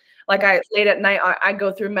inheritance. Like late at night, I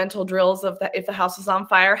go through mental drills of if the house is on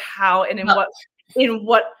fire, how and in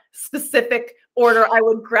what specific order I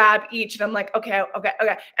would grab each. And I'm like, okay.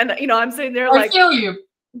 And you know, I'm sitting there like, I feel you.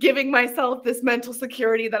 Giving myself this mental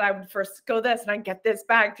security that I would first go this and I get this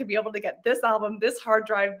bag to be able to get this album, this hard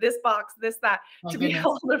drive, this box, this, that, to be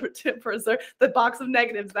able to preserve the box of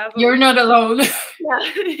negatives. You're not alone.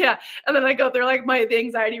 Yeah. And then I go through like the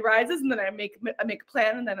anxiety rises, and then I make a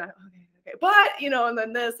plan, and then okay. But you know, and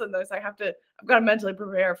then this and this, I've got to mentally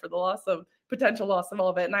prepare for the potential loss of all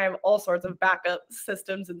of it. And I have all sorts of backup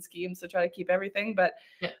systems and schemes to try to keep everything. But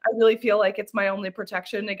I really feel like it's my only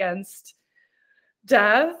protection against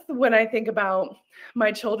death when I think about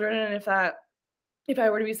my children, and if I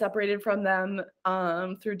were to be separated from them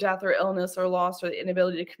through death or illness or loss or the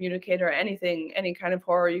inability to communicate or anything, any kind of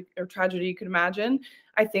horror or tragedy you could imagine,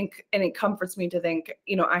 I think, and it comforts me to think,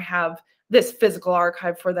 you know, I have this physical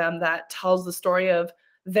archive for them that tells the story of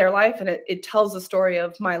their life, and it tells the story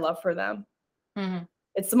of my love for them.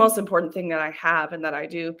 It's the most important thing that I have and that I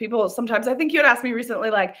do. People sometimes, I think you had asked me recently,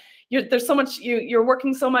 like, there's so much, you're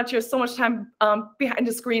working so much, you have so much time behind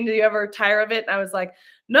a screen. Do you ever tire of it? And I was like,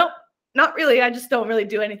 nope, not really. I just don't really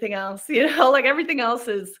do anything else. You know, like everything else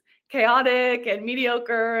is chaotic and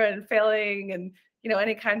mediocre and failing, and, you know,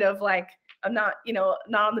 any kind of like I'm not, you know,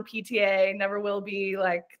 not on the PTA, never will be,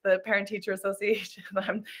 like the Parent Teacher Association.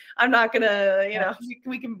 I'm not gonna, you know,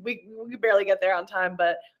 we can barely get there on time,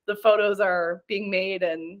 but the photos are being made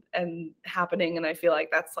and happening. And I feel like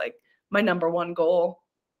that's like my #1 goal.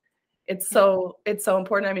 It's so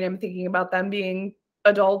important. I mean, I'm thinking about them being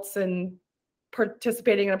adults and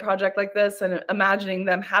participating in a project like this and imagining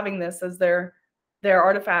them having this as their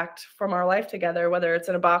artifact from our life together, whether it's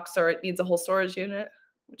in a box or it needs a whole storage unit,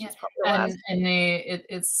 which is probably the last. And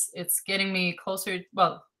it's getting me closer.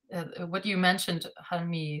 Well, what you mentioned had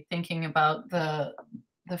me thinking about the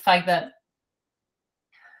fact that,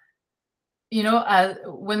 you know,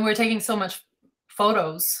 when we're taking so much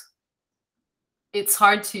photos, it's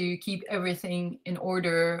hard to keep everything in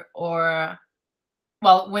order. Or,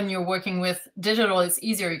 well, when you're working with digital, it's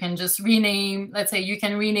easier. You can just rename, let's say you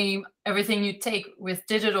can rename everything you take with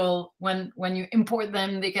digital. When you import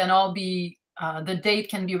them, they can all be, the date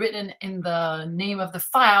can be written in the name of the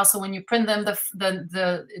file. So when you print them,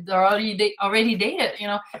 they're already dated, you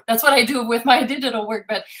know. That's what I do with my digital work.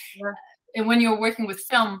 But and when you're working with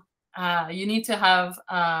film, you need to have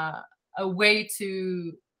a way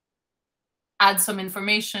to add some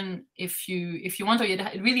information if you want to.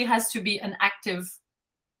 It really has to be an active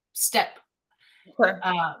step. Sure.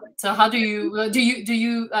 So how do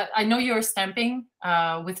you I know you're stamping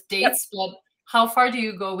with dates, but how far do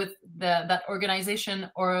you go with that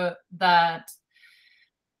organization or that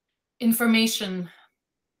information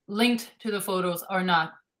linked to the photos or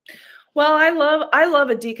not? Well, I love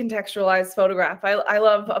a decontextualized photograph. I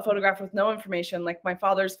love a photograph with no information, like my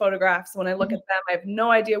father's photographs. When I look at them, I have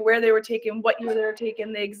no idea where they were taken, what year they were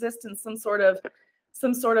taken. They exist in some sort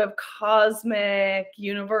of cosmic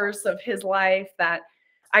universe of his life that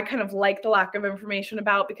I kind of like the lack of information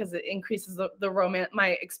about, because it increases the romance,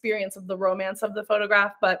 my experience of the romance of the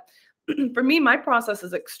photograph. But for me, my process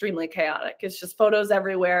is extremely chaotic. It's just photos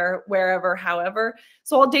everywhere, wherever, however.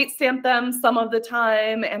 So I'll date stamp them some of the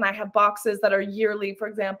time, and I have boxes that are yearly, for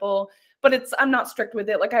example, but I'm not strict with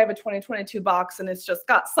it. Like I have a 2022 box and it's just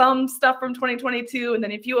got some stuff from 2022. And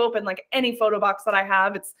then if you open like any photo box that I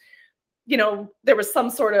have, it's, you know, there was some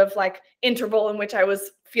sort of like interval in which I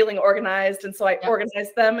was feeling organized. And so I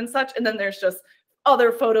organized them and such. And then there's just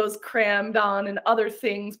other photos crammed on and other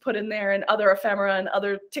things put in there and other ephemera and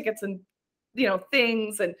other tickets and, you know,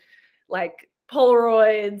 things and like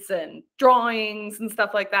Polaroids and drawings and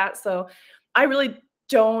stuff like that. So I really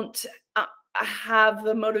don't have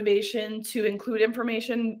the motivation to include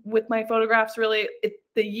information with my photographs. Really,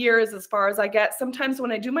 the year is as far as I get. Sometimes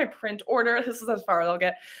when I do my print order, this is as far as I'll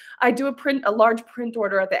get. I do a large print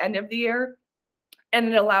order at the end of the year, and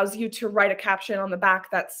it allows you to write a caption on the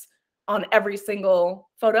back that's on every single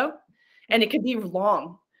photo, and it could be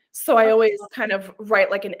long. So I always kind of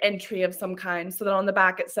write like an entry of some kind, so that on the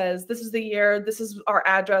back it says, this is the year, this is our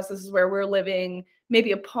address, this is where we're living,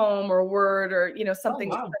 maybe a poem or a word or, you know, something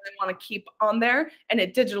that I want to keep on there, and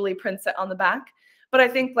it digitally prints it on the back. But I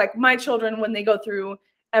think like my children, when they go through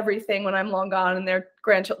everything, when I'm long gone and their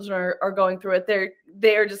grandchildren are going through it,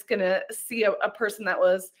 they're just going to see a person that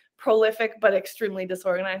was prolific but extremely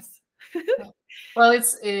disorganized. Well,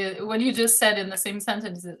 it's what you just said in the same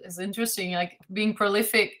sentence is interesting. Like being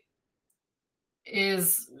prolific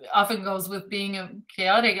is often goes with being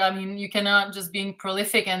chaotic. I mean, you cannot just being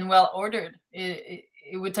prolific and well ordered. It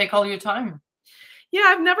would take all your time. Yeah,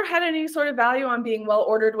 I've never had any sort of value on being well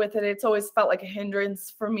ordered with it. It's always felt like a hindrance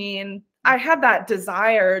for me, and I had that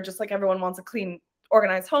desire, just like everyone wants a clean,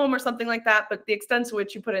 organized home or something like that. But the extent to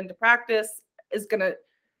which you put it into practice is going to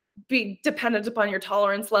be dependent upon your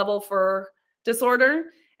tolerance level for disorder.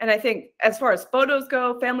 And I think as far as photos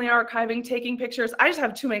go, family archiving, taking pictures, I just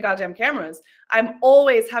have too many goddamn cameras. I'm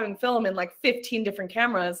always having film in like 15 different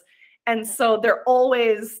cameras. And so they're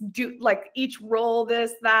always like each roll,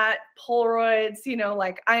 this, that, Polaroids, you know,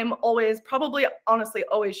 like I'm always probably honestly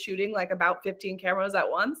always shooting like about 15 cameras at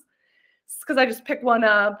once, because I just pick one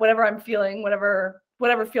up, whatever I'm feeling, whatever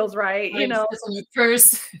feels right, you know.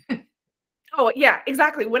 First. Oh, yeah,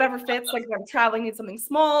 exactly. Whatever fits. Like if I'm traveling, need something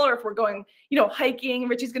small, or if we're going, you know, hiking,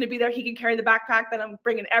 Richie's going to be there. He can carry the backpack, then I'm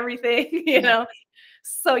bringing everything, you know?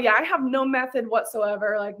 So yeah, I have no method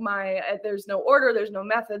whatsoever. Like there's no order, there's no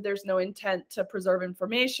method, there's no intent to preserve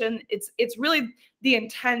information. It's really the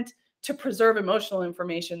intent to preserve emotional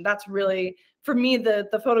information. That's really, for me,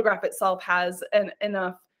 the photograph itself has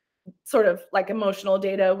enough sort of like emotional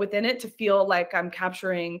data within it to feel like I'm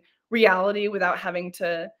capturing reality without having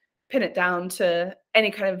to pin it down to any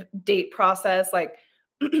kind of date process. Like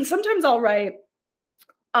sometimes I'll write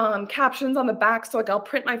captions on the back. So like I'll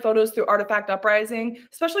print my photos through Artifact Uprising,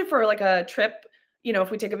 especially for like a trip, you know, if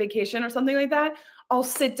we take a vacation or something like that, I'll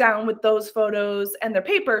sit down with those photos and their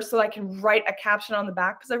paper so I can write a caption on the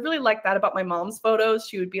back, because I really like that about my mom's photos.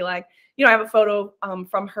 She would be like, you know, I have a photo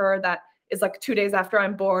from her that is like 2 days after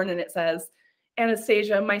I'm born, and it says,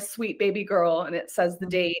 Anastasia, my sweet baby girl, and it says the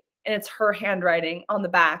date, and it's her handwriting on the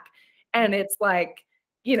back. And it's like,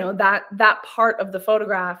 you know, that part of the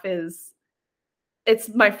photograph is, it's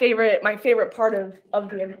my favorite part of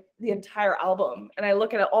the entire album. And I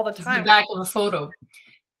look at it all the time. It's the back of the photo.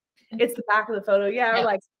 It's the back of the photo. Yeah. Yeah.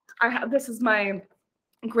 Like this is my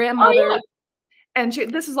grandmother. Oh, yeah. And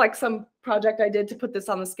this is like some project I did to put this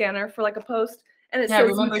on the scanner for like a post. And it Yeah, says,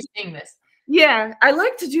 I remember seeing this. yeah, I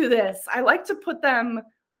like to do this. I like to put them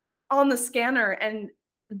on the scanner, and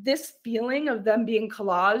this feeling of them being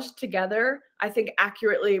collaged together, I think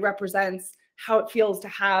accurately represents how it feels to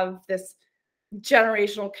have this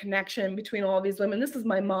generational connection between all these women. This is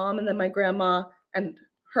my mom, and then my grandma and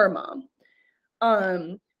her mom.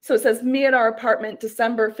 So it says, me at our apartment,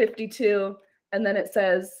 December 52, and then it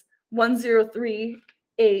says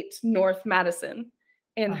 1038 North Madison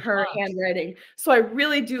in her handwriting. So I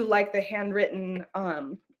really do like the handwritten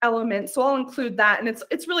element. So I'll include that. And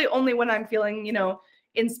it's really only when I'm feeling, you know,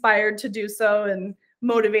 inspired to do so and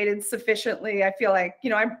motivated sufficiently. I feel like, you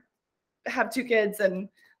know, I have 2 kids and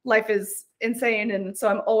life is insane. And so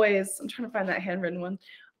I'm trying to find that handwritten one.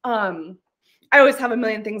 I always have a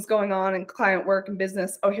million things going on in client work and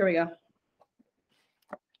business. Oh, here we go.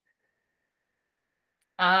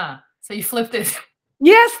 So you flipped it.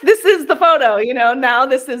 Yes, this is the photo, you know, now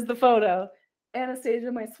this is the photo.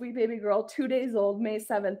 Anastasia, my sweet baby girl, 2 days old, May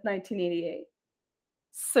 7th, 1988.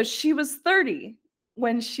 So she was 30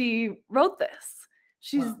 when she wrote this.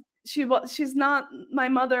 She's not my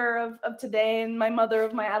mother of today and my mother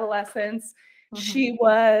of my adolescence. She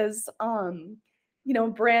was, you know,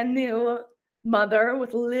 brand new mother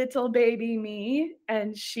with little baby me,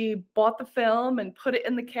 and she bought the film and put it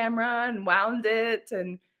in the camera and wound it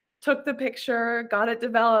and took the picture, got it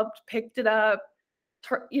developed, picked it up,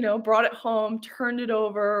 you know, brought it home, turned it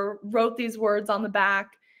over, wrote these words on the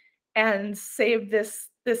back, and saved this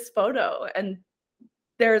photo. And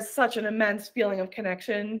there's such an immense feeling of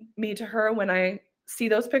connection, me to her, when I see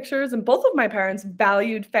those pictures. And both of my parents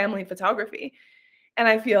valued family photography. And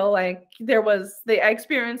I feel like I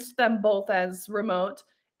experienced them both as remote,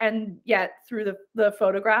 and yet through the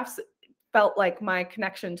photographs, it felt like my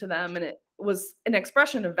connection to them, and it was an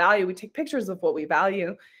expression of value. We take pictures of what we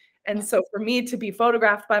value. And so for me to be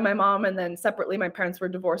photographed by my mom, and then separately, my parents were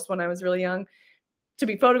divorced when I was really young, to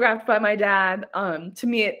be photographed by my dad, to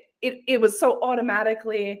me, it was so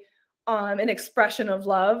automatically an expression of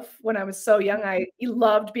love. When I was so young, I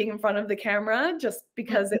loved being in front of the camera just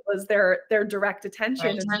because it was their direct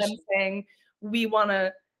attention, and them saying, we want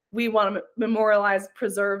to memorialize,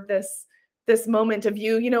 preserve this moment of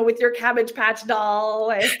you, you know, with your Cabbage Patch doll,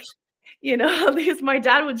 like, you know, my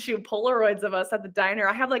dad would shoot Polaroids of us at the diner.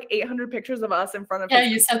 I have like 800 pictures of us in front of Yeah,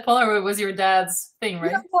 you said Polaroid was your dad's thing,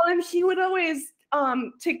 right? Yeah, well, and he would always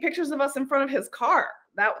take pictures of us in front of his car.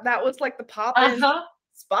 That was like the pop-in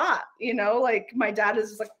spot, you know, like my dad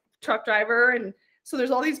is like a truck driver, and so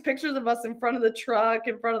there's all these pictures of us in front of the truck,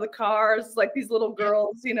 in front of the cars, like these little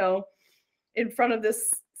girls, you know, in front of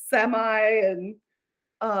this semi, and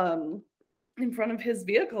in front of his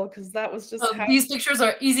vehicle, because that was just how these pictures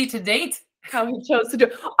are easy to date. How he chose to do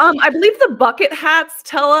it. I believe the bucket hats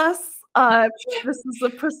tell us this is a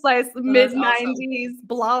precise mid-90s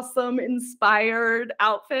Blossom inspired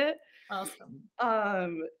outfit. Awesome.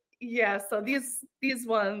 Yeah, so these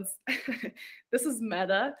ones, this is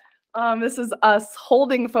meta. This is us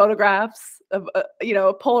holding photographs of, you know,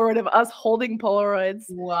 a Polaroid of us holding Polaroids.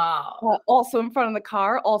 Wow. Also in front of the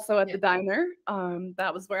car, also at the diner.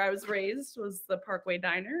 That was where I was raised, was the Parkway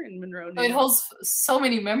Diner in Monroe, New York. It holds so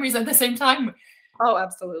many memories at the same time. Oh,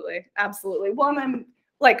 absolutely. Absolutely. Well,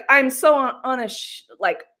 I'm so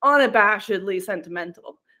unabashedly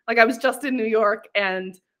sentimental. Like, I was just in New York,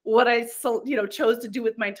 and what I chose to do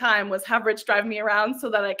with my time was have Rich drive me around so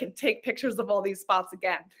that I could take pictures of all these spots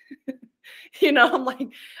again. You know,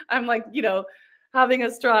 I'm like, you know, having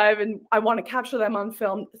us drive, and I want to capture them on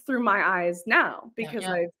film through my eyes now, because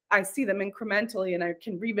I see them incrementally, and I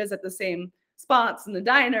can revisit the same spots in the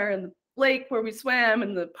diner and the lake where we swam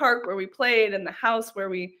and the park where we played and the house where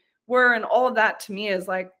we were. And all of that to me is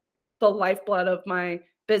like the lifeblood of my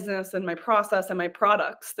business and my process and my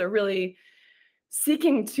products. They're really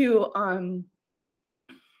seeking to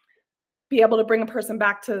be able to bring a person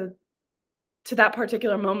back to that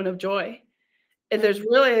particular moment of joy. And there's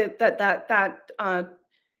really they're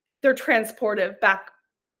transportive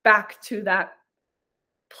back to that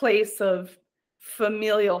place of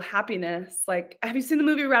familial happiness. Like, have you seen the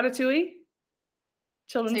movie Ratatouille?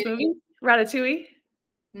 children's movie, Ratatouille.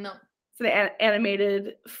 No. It's an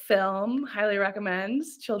animated film. Highly recommend.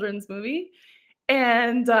 Children's movie.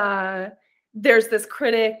 And there's this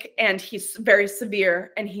critic, and he's very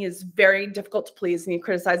severe, and he is very difficult to please, and he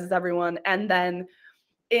criticizes everyone. And then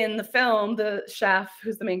in the film, the chef,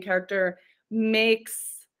 who's the main character,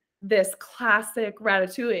 makes this classic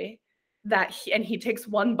ratatouille that he takes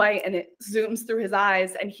one bite and it zooms through his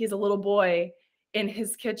eyes, and he's a little boy in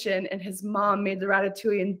his kitchen, and his mom made the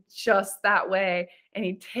ratatouille in just that way, and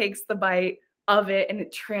he takes the bite of it, and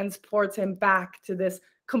it transports him back to this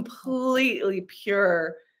completely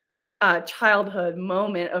pure childhood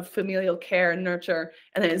moment of familial care and nurture.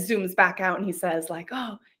 And then it zooms back out, and he says, like,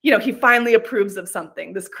 oh, you know, he finally approves of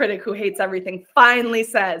something. This critic who hates everything finally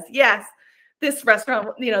says, yes, this restaurant,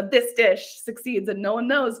 you know, this dish succeeds, and no one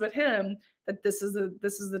knows but him that this is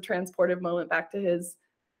the transportive moment back to his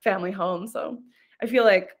family home. So I feel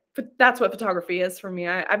like that's what photography is for me.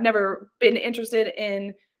 I've never been interested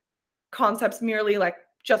in concepts merely like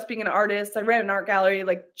just being an artist. I ran an art gallery,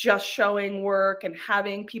 like just showing work and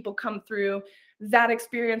having people come through. That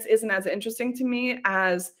experience isn't as interesting to me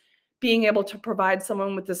as being able to provide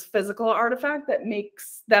someone with this physical artifact that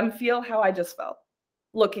makes them feel how I just felt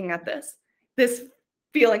looking at this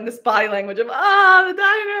feeling, this body language of, the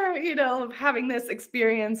diner, you know, of having this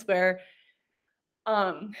experience where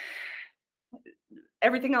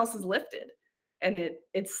everything else is lifted, and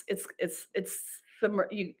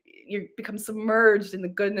you become submerged in the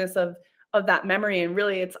goodness of that memory, and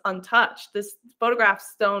really it's untouched. This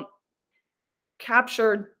photographs don't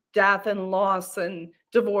capture death and loss and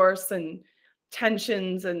divorce and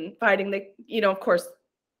tensions and fighting. They, you know, of course,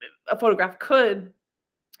 a photograph could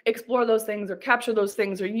explore those things or capture those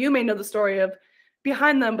things, or you may know the story of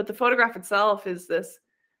behind them, but the photograph itself is this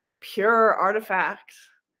pure artifact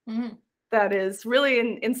that is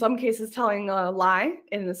really in some cases telling a lie,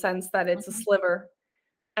 in the sense that it's a sliver.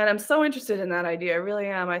 And I'm so interested in that idea. I really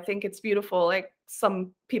am. I think it's beautiful. Like,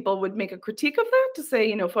 some people would make a critique of that to say,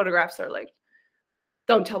 you know, photographs are like,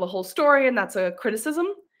 don't tell the whole story, and that's a criticism.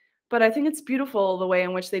 But I think it's beautiful the way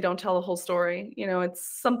in which they don't tell the whole story. You know,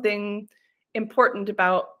 it's something important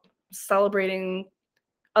about celebrating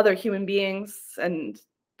other human beings, and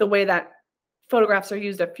the way that photographs are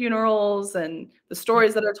used at funerals, and the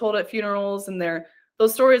stories that are told at funerals, and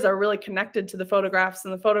those stories are really connected to the photographs,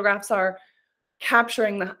 and the photographs are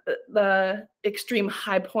capturing the extreme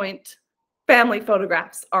high point. Family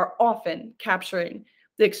photographs are often capturing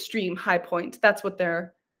the extreme high point. That's what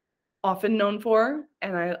they're often known for,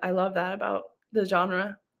 and I love that about the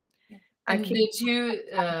genre. And did you?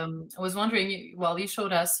 I was wondering, while you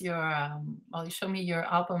showed me your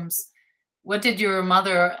albums, what did your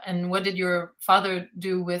mother and what did your father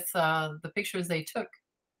do with the pictures they took?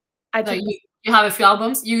 You have a few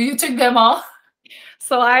albums. You took them all.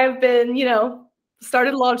 So I've been, you know,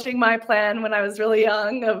 started launching my plan when I was really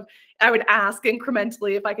young. I would ask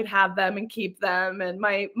incrementally if I could have them and keep them, and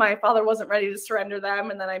my father wasn't ready to surrender them.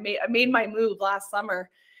 And then I made my move last summer.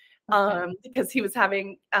 Because he was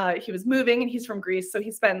moving, and he's from Greece, so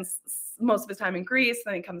he spends most of his time in Greece,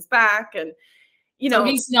 and then he comes back, and you know, so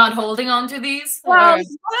he's not holding on to these. Well, he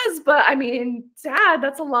was, but I mean, Dad,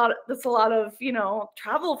 that's a lot of, you know,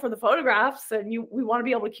 travel for the photographs, and we want to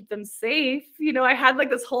be able to keep them safe. You know, I had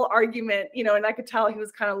like this whole argument, you know, and I could tell he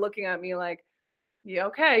was kind of looking at me like, yeah,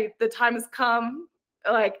 okay, the time has come,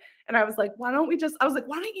 like, and I was like, why don't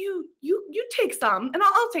you take some, and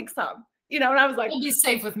I'll take some. You know, and I was like, you'll be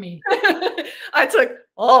safe with me. I took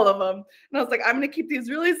all of them, and I was like, I'm gonna keep these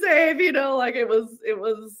really safe. You know, like it was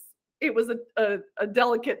a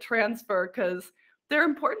delicate transfer because they're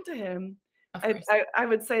important to him. I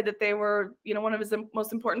would say that they were, you know, one of his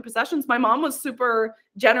most important possessions. My mom was super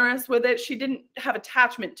generous with it. She didn't have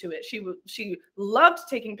attachment to it. She loved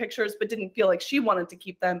taking pictures, but didn't feel like she wanted to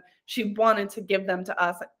keep them. She wanted to give them to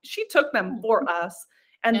us. She took them for us.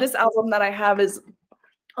 And this album that I have is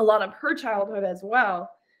a lot of her childhood as well.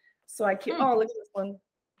 So I keep, oh, look at this one.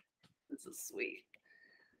 This is sweet.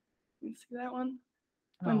 You see that one?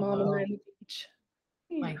 My mom and I on the beach.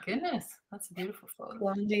 Yeah. My goodness, that's a beautiful photo.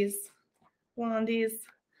 Blondies.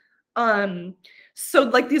 So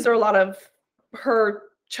like these are a lot of her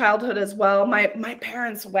childhood as well. My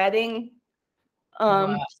parents' wedding.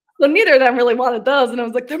 Wow. So neither of them really wanted those, and I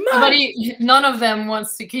was like, they're mine. None of them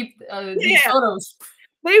wants to keep these photos.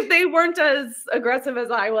 They weren't as aggressive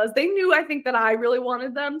as I was. They knew, I think, that I really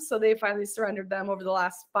wanted them, so they finally surrendered them over the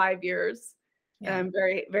last 5 years. Yeah. And I'm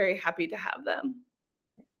very, very happy to have them.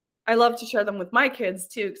 I love to share them with my kids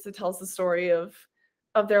too, because it tells the story of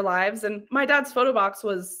their lives. And my dad's photo box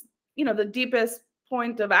was, you know, the deepest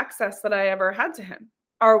point of access that I ever had to him.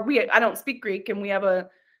 I don't speak Greek, and we have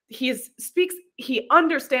he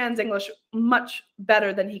understands English much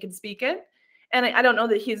better than he can speak it. And I don't know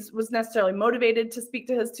that was necessarily motivated to speak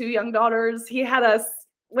to his two young daughters. He had us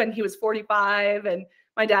when he was 45, and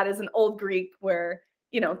my dad is an old Greek where,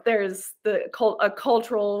 there's a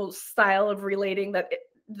cultural style of relating that it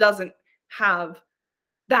doesn't have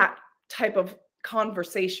that type of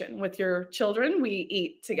conversation with your children. We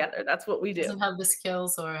eat together. That's what we do. Doesn't have the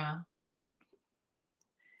skills or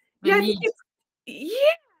yeah, I think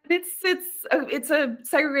it's a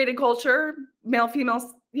segregated culture. Male,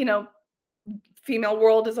 female, female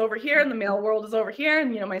world is over here and the male world is over here.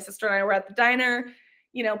 And, my sister and I were at the diner,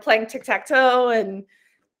 playing tic-tac-toe and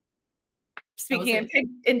speaking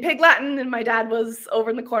in pig Latin. And my dad was over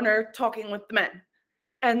in the corner talking with the men.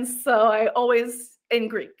 And so I always in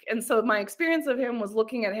Greek. And so my experience of him was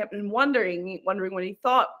looking at him and wondering what he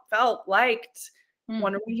thought, felt, liked,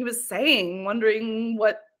 wondering what he was saying, wondering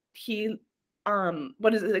what his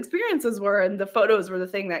experiences were. And the photos were the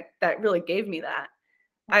thing that really gave me that.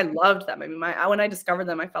 I loved them. I mean, when I discovered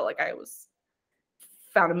them, I felt like I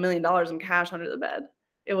found $1 million in cash under the bed.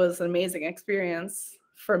 It was an amazing experience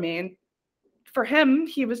for me. And for him,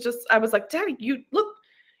 I was like, Daddy, you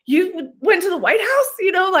went to the White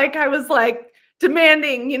House, like I was like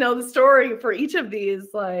demanding, the story for each of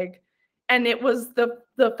these, like, and it was the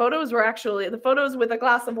photos were actually the photos with a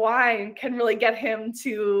glass of wine can really get him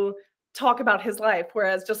to talk about his life.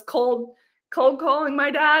 Whereas just cold calling my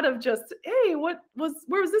dad of just, hey, where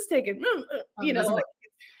was this taken? Like,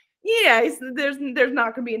 yeah, there's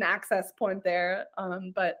not going to be an access point there.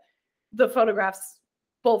 But the photographs,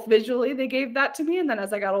 both visually, they gave that to me. And then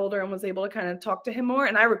as I got older and was able to kind of talk to him more,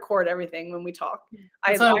 and I record everything when we talk.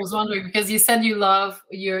 I was wondering, because you said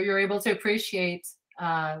you're able to appreciate,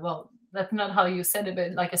 well, that's not how you said it,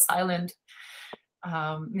 but like a silent,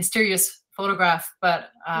 mysterious photograph,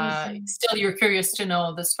 but still you're curious to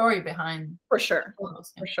know the story behind. For sure.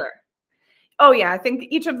 For sure. Oh yeah, I think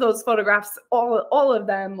each of those photographs, all of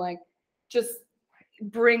them, like, just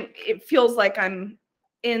it feels like I'm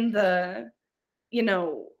in the,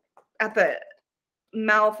 at the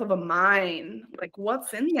mouth of a mine, like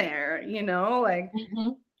what's in there, like.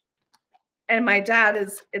 And my dad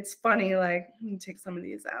it's funny, like, let me take some of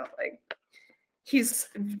these out, like, he's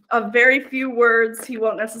a very few words. He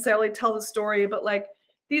won't necessarily tell the story, but like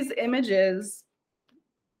these images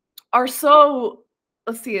are so,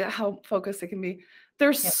 let's see how focused it can be.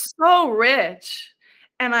 They're so rich.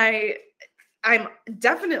 And I'm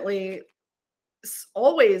definitely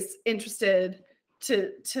always interested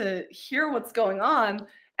to hear what's going on.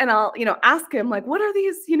 And I'll, ask him, like, what are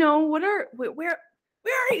these, where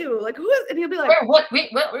are you? Like, who is, and he'll be like, what? Yeah.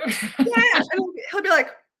 And he'll be like,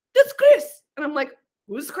 that's Chris. And I'm like,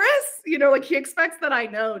 who's Chris? Like, he expects that I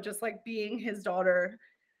know, just like being his daughter.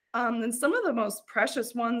 And some of the most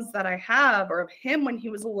precious ones that I have are of him when he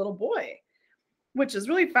was a little boy, which is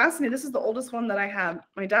really fascinating. This is the oldest one that I have.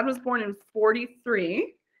 My dad was born in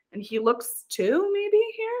 1943, and he looks 2 maybe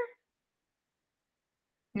here.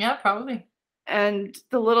 Yeah, probably. And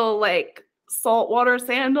the little, like, saltwater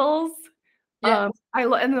sandals. Yeah.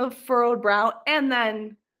 And the furrowed brow. And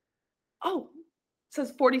then, it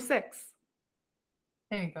says 1946.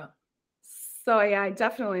 There you go. So yeah, I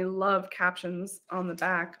definitely love captions on the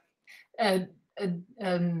back.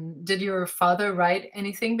 Did your father write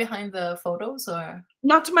anything behind the photos, or?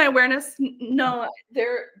 Not to my awareness. No,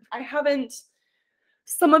 I haven't.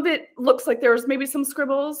 Some of it looks like there was maybe some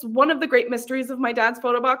scribbles. One of the great mysteries of my dad's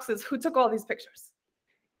photo box is who took all these pictures.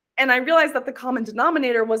 And I realized that the common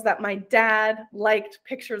denominator was that my dad liked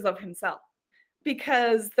pictures of himself,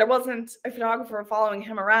 because there wasn't a photographer following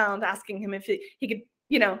him around asking him if he could,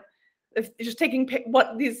 if just taking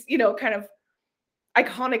these, kind of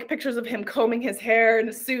iconic pictures of him combing his hair in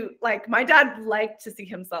a suit. Like, my dad liked to see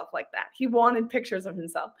himself like that. He wanted pictures of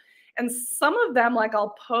himself. And some of them, like,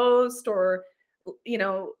 I'll post or,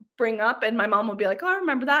 bring up, and my mom will be like, oh, I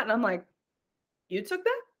remember that. And I'm like, you took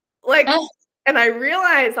that? Like, and I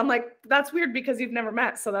realized, I'm like, that's weird because you've never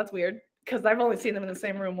met. So that's weird because I've only seen them in the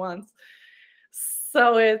same room once.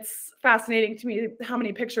 So it's fascinating to me how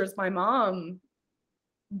many pictures my mom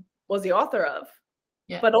was the author of.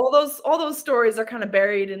 Yeah. But all those stories are kind of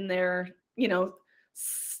buried in their,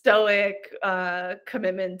 stoic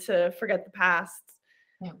commitment to forget the past.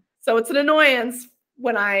 Yeah. So it's an annoyance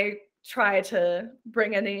when I try to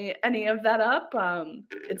bring any of that up.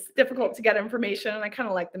 It's difficult to get information, and I kind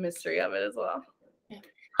of like the mystery of it as well. Yeah.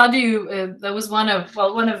 How do you? That was one of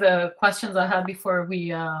the questions I had before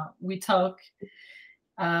we talk.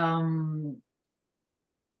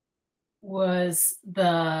 Was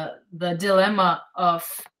the dilemma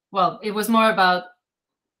of, well, it was more about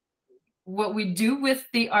what we do with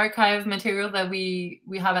the archive material that we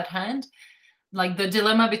have at hand, like the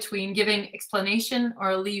dilemma between giving explanation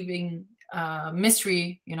or leaving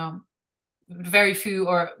mystery, you know, very few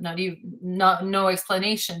or no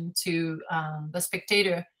explanation to the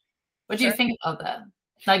spectator. What do you Sure. think about that?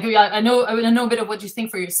 Like, I know a bit of what you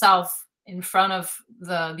think for yourself in front of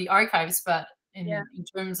the archives, but Yeah. in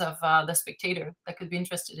terms of the spectator that could be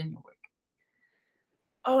interested in your work.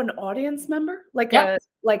 Oh, an audience member? Like Yeah.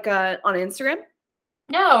 on Instagram?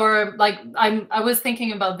 Yeah, or like I was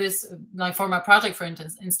thinking about this like for my project, for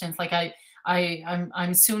instance, like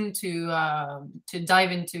I'm soon to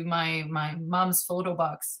dive into my mom's photo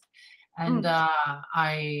box, and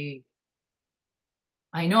Mm,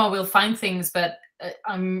 I know I will find things, but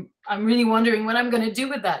I'm really wondering what I'm gonna do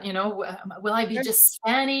with that. You know, will I be sure. just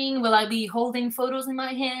scanning? Will I be holding photos in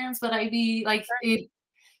my hands? Will I be like it?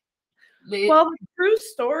 Well, the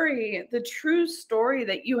true story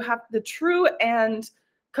that you have, the true and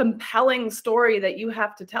compelling story that you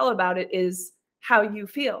have to tell about it is how you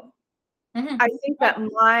feel. Mhm. I think that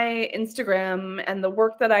my Instagram and the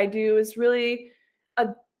work that I do is really a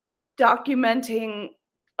documenting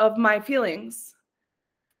of my feelings.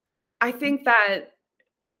 I think that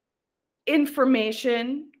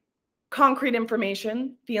information, concrete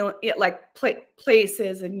information, feel it like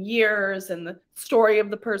places and years and the story of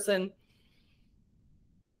the person,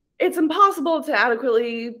 it's impossible to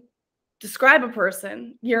adequately describe a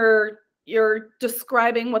person. You're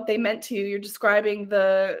describing what they meant to you. You're describing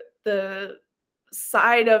the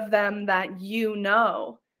side of them that you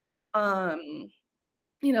know. Um,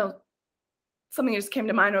 you know, something just came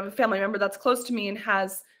to mind of a family member that's close to me and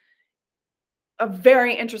has a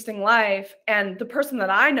very interesting life. And the person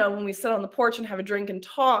that I know, when we sit on the porch and have a drink and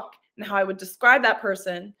talk, and how I would describe that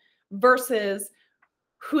person versus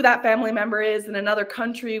who that family member is in another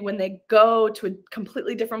country when they go to a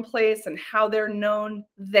completely different place and how they're known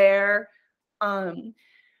there. Um,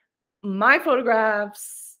 my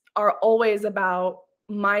photographs are always about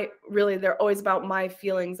they're always about my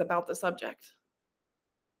feelings about the subject.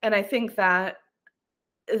 And I think that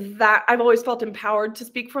I've always felt empowered to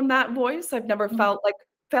speak from that voice. I've never Mhm. felt like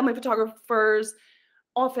family photographers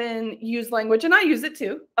often use language, and I use it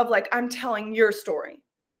too, of like, I'm telling your story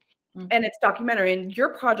Mhm. and it's documentary, and your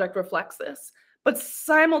project reflects this. But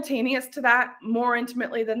simultaneous to that, more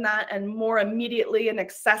intimately than that, and more immediately and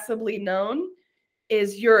accessibly known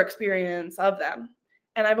is your experience of them.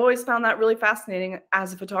 And I've always found that really fascinating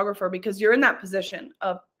as a photographer because you're in that position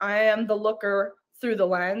of I am the looker through the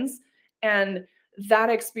lens. And that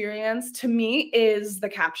experience to me is the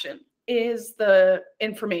caption, is the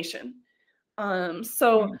information.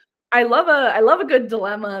 So Mhm. I love a good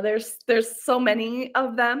dilemma. There's so many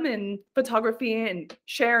of them in photography and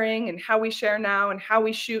sharing and how we share now and how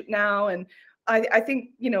we shoot now. And I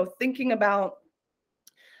think, thinking about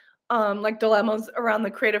like dilemmas around the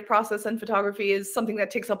creative process and photography is something that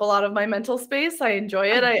takes up a lot of my mental space. I enjoy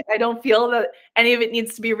it. I don't feel that any of it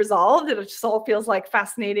needs to be resolved. It just all feels like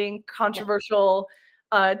fascinating, Yeah. controversial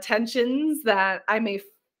tensions that I may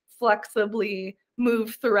flexibly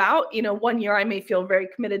move throughout. One year I may feel very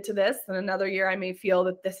committed to this, and another year I may feel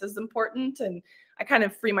that this is important. And I kind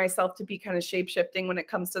of free myself to be kind of shape shifting when it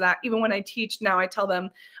comes to that. Even when I teach now, I tell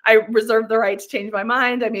them I reserve the right to change my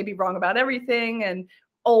mind. I may be wrong about everything, and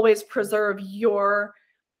always preserve your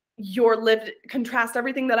lived, contrast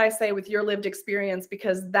everything that I say with your lived experience,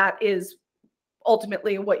 because that is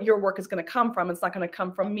ultimately what your work is going to come from. It's not going to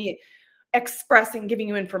come from me expressing, giving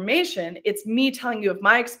you information. It's me telling you of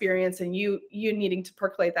my experience, and you needing to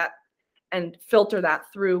percolate that and filter that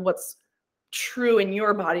through what's true in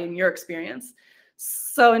your body and your experience.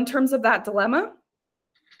 So in terms of that dilemma,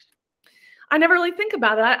 I never really think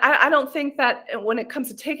about it. I don't think that when it comes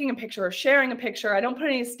to taking a picture or sharing a picture, I don't put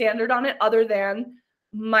any standard on it other than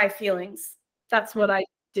my feelings. That's what Mhm. I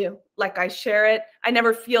do. Like, I share it. I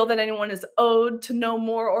never feel that anyone is owed to know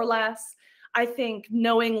more or less. I think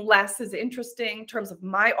knowing less is interesting in terms of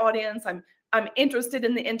my audience. I'm interested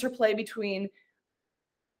in the interplay between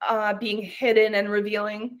being hidden and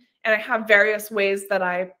revealing, and I have various ways that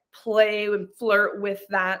I play and flirt with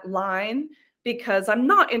that line, because I'm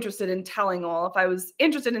not interested in telling all. If I was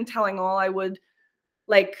interested in telling all, I would,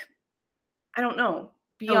 like, I don't know,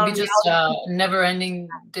 It be would on be just reality. a never-ending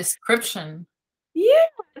description. Yeah,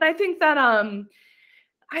 and I think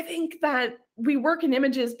that we work in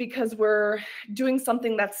images because we're doing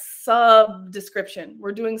something that's sub description.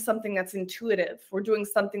 We're doing something that's intuitive. We're doing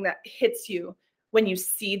something that hits you when you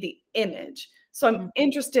see the image. So I'm Mhm.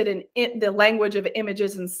 interested in the language of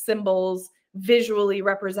images and symbols, visually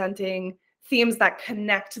representing themes that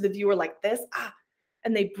connect to the viewer like this,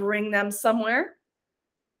 and they bring them somewhere.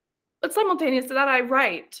 But simultaneous to that, I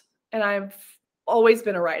write, and I've always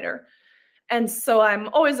been a writer. And so I'm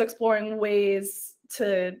always exploring ways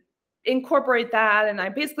to incorporate that. And I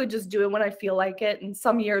basically just do it when I feel like it. And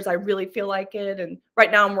some years I really feel like it. And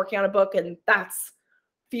right now I'm working on a book, and that's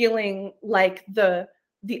feeling like the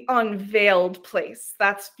unveiled place.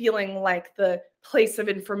 That's feeling like the place of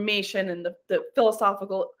information and the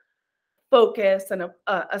philosophical focus and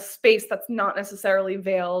a space that's not necessarily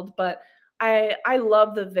veiled. But I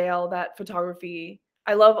love the veil that photography,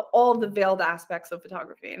 I love all the veiled aspects of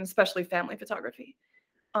photography, and especially family photography.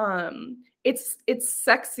 It's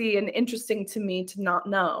sexy and interesting to me to not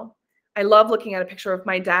know. I love looking at a picture of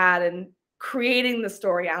my dad and creating the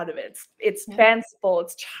story out of it. It's fanciful,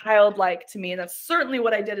 it's childlike to me. And that's certainly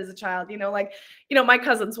what I did as a child. Like, my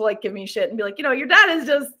cousins will like give me shit and be like, your dad is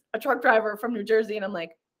just a truck driver from New Jersey. And I'm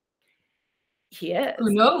like, he is.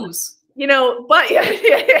 Who knows? But yeah.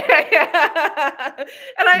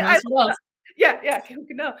 And I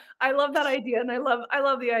no, I love that idea, and I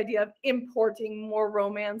love the idea of importing more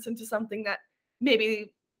romance into something that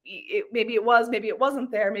maybe it was, maybe it wasn't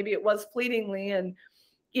there, maybe it was fleetingly. And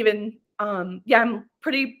even I'm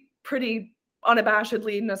pretty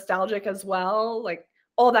unabashedly nostalgic as well. Like,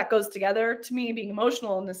 all that goes together to me, being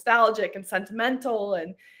emotional and nostalgic and sentimental.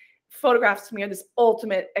 And photographs to me are this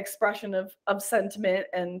ultimate expression of sentiment.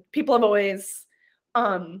 And people have always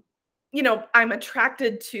I'm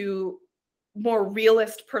attracted to more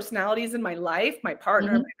realist personalities in my life. My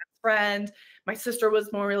partner, my best friend, my sister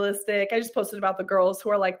was more realistic. I just posted about the girls who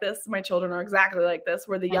are like this. My children are exactly like this,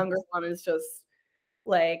 where the younger one is just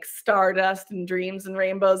like stardust and dreams and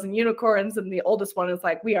rainbows and unicorns, and the oldest one is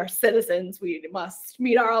like, we are citizens, we must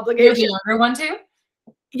meet our obligations. You're the younger one too?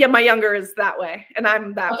 Yeah, my younger is that way, and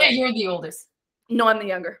I'm that way. Okay, you're the oldest. No, I'm the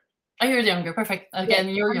younger. Oh, you're the younger. Perfect. Again,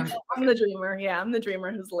 you're younger. I'm the dreamer. Yeah, I'm the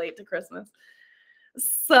dreamer who's late to Christmas.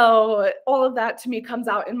 So all of that to me comes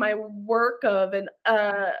out in my work of, and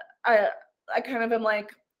I kind of am like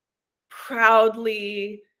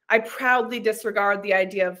I proudly disregard the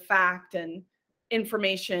idea of fact and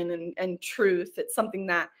information and truth. It's something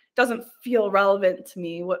that doesn't feel relevant to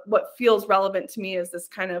me. What feels relevant to me is this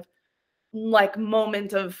kind of like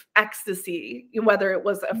moment of ecstasy, whether it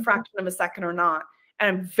was a fraction of a second or not.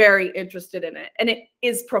 And I'm very interested in it. And it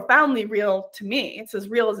is profoundly real to me. It's as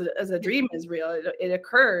real as a dream is real. It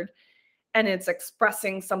occurred, and it's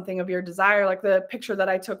expressing something of your desire. Like the picture that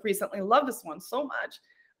I took recently, love this one so much.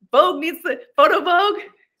 Vogue needs the Photo Vogue.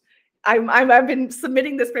 I've been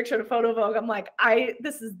submitting this picture to Photo Vogue. I'm like,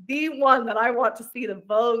 this is the one that I want to see the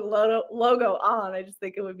Vogue logo on. I just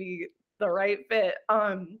think it would be the right fit.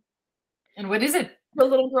 And what is it? The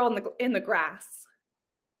little girl in the grass.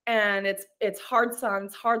 And it's hard sun,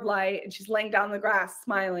 it's hard light, and she's laying down in the grass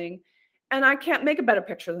smiling. And I can't make a better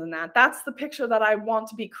picture than that. That's the picture that I want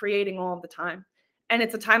to be creating all the time. And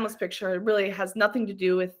it's a timeless picture. It really has nothing to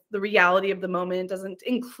do with the reality of the moment. It doesn't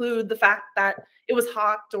include the fact that it was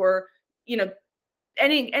hot or,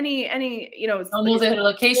 any, almost at a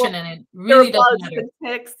location, and it really doesn't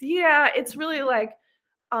matter. Yeah, it's really like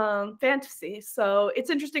fantasy. So it's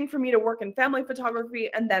interesting for me to work in family photography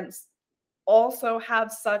and then also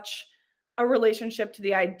have such a relationship to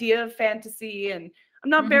the idea of fantasy. And I'm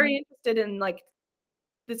not very interested in like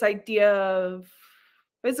this idea of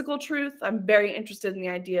physical truth. I'm very interested in the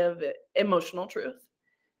idea of emotional truth,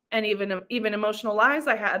 and even emotional lies.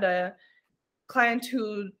 I had a client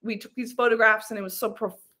who we took these photographs, and it was so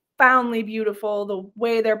profoundly beautiful the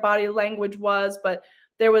way their body language was, but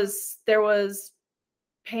there was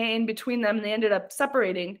pain between them, and they ended up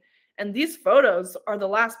separating. And these photos are the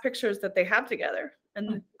last pictures that they have together.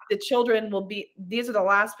 And the children these are the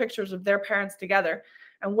last pictures of their parents together.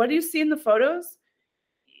 And what do you see in the photos?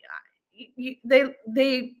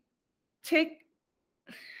 They take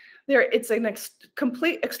it's a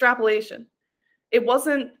complete extrapolation. It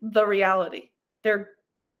wasn't the reality. They're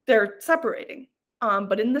separating.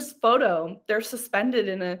 But in this photo, they're suspended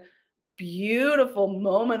in a beautiful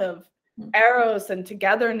moment of eros and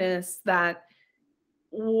togetherness that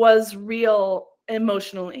was real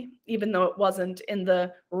emotionally, even though it wasn't in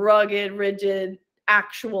the rugged, rigid,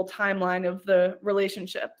 actual timeline of the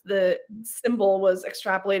relationship. The symbol was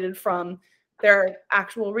extrapolated from their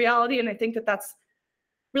actual reality. And I think that that's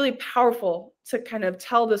really powerful to kind of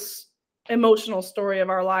tell this emotional story of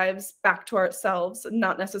our lives back to ourselves,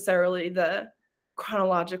 not necessarily the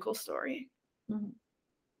chronological story.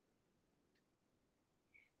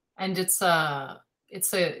 And it's a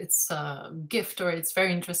gift, or it's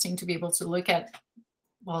very interesting to be able to look at,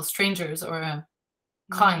 strangers or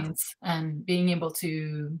clients, and being able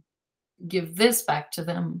to give this back to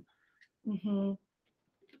them.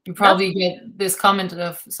 You probably get this comment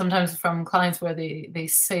of sometimes from clients where they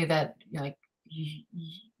say that, like,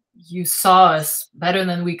 you saw us better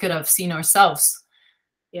than we could have seen ourselves.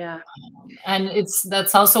 Yeah. And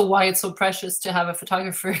that's also why it's so precious to have a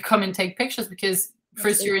photographer come and take pictures, because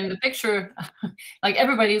first you're in the picture, like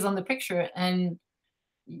everybody is on the picture, and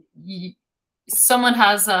someone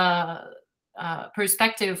has a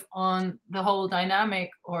perspective on the whole dynamic,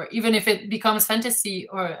 or even if it becomes fantasy,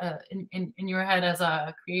 or in your head as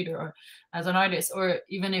a creator or as an artist, or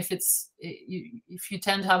even if if you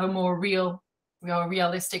tend to have a more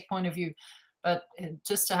realistic point of view, but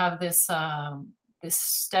just to have this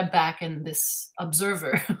step back and this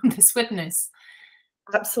observer, this witness.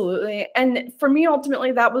 Absolutely. And for me,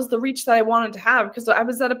 ultimately, that was the reach that I wanted to have, because I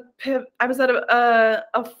was at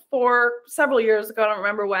several years ago, I don't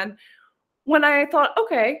remember when I thought,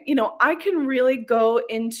 okay, I can really go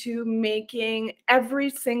into making every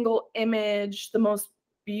single image the most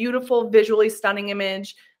beautiful, visually stunning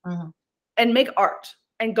image, and make art,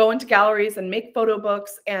 and go into galleries and make photo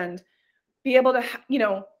books, and be able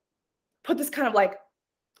to, put this kind of like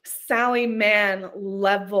Sally Mann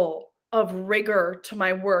level of rigor to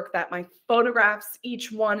my work, that my photographs,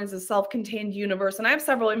 each one is a self-contained universe. And I have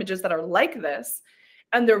several images that are like this,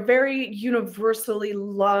 and they're very universally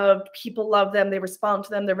loved. People love them. They respond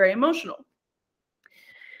to them. They're very emotional.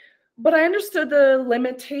 But I understood the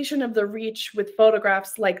limitation of the reach with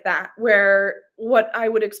photographs like that, where what I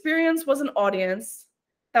would experience was an audience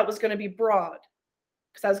that was going to be broad,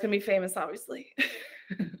 because I was going to be famous, obviously.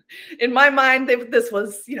 In my mind, this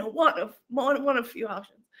was, one of few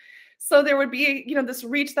options. So there would be, this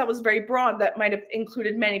reach that was very broad, that might have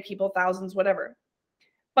included many people, thousands, whatever.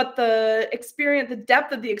 But the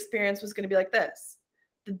depth of the experience was going to be like this.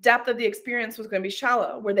 The depth of the experience was going to be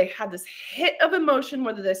shallow, where they had this hit of emotion,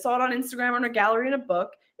 whether they saw it on Instagram or in a gallery, in a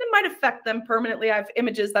book. It might affect them permanently. I have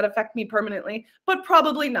images that affect me permanently, but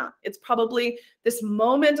probably not. It's probably this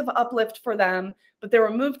moment of uplift for them, but they're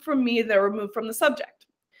removed from me. They're removed from the subject.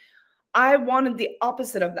 I wanted the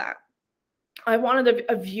opposite of that. I wanted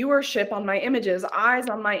a viewership on my images, eyes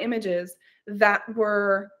on my images, that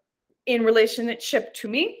were in relationship to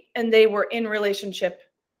me, and they were in relationship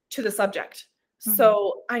to the subject.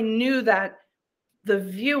 So I knew that the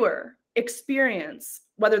viewer experience,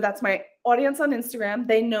 whether that's my audience on Instagram,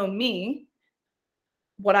 they know me,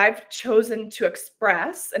 what I've chosen to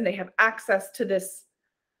express, and they have access to this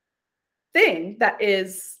thing that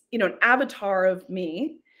is, an avatar of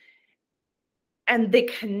me, and they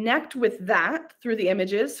connect with that through the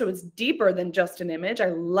images. So it's deeper than just an image. I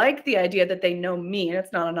like the idea that they know me and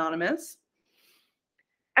it's not anonymous.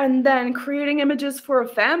 And then creating images for a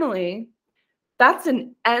family, that's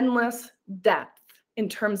an endless depth in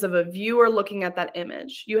terms of a viewer looking at that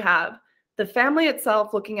image. You have the family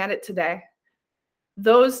itself looking at it today,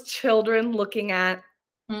 those children looking at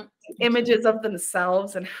images of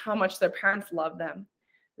themselves and how much their parents love them,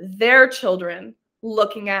 their children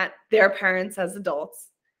looking at their parents as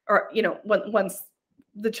adults, or, once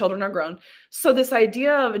the children are grown. So this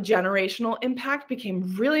idea of a generational impact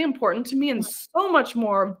became really important to me, and so much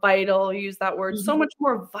more vital, use that word, so much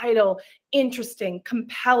more vital, interesting,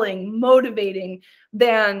 compelling, motivating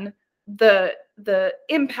than the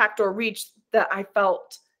impact or reach that I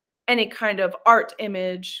felt any kind of art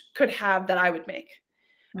image could have that I would make.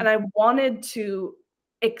 And I wanted to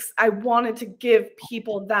give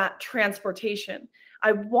people that transportation.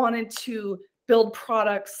 I wanted to build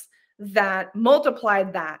products that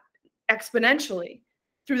multiplied that exponentially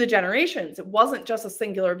through the generations. It wasn't just a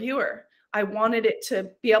singular viewer. I wanted it to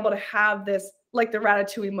be able to have this, like the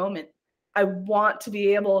Ratatouille moment. I want to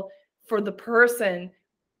be able for the person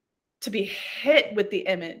to be hit with the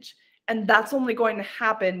image. And that's only going to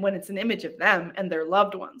happen when it's an image of them and their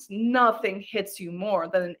loved ones. Nothing hits you more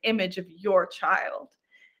than an image of your child.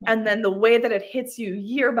 And then the way that it hits you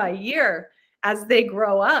year by year as they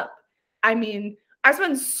grow up. I mean, I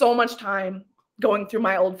spend so much time going through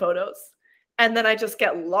my old photos, and then I just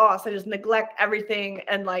get lost. I just neglect everything.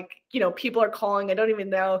 And people are calling, I don't even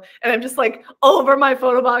know. And I'm just like over my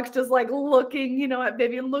photo box, just like looking, at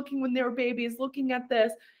Vivian, looking when they were babies, looking at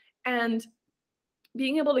this. And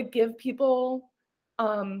being able to give people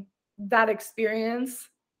that experience,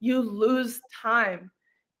 you lose time.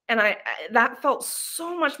 And that felt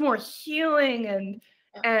so much more healing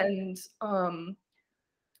and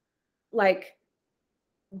like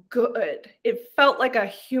good. It felt like a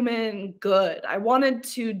human good. I wanted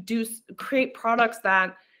to create products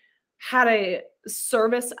that had a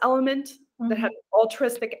service element, that had an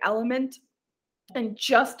altruistic element, and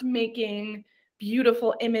just making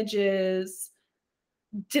beautiful images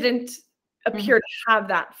didn't appear to have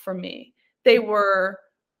that for me. They were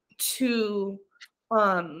too,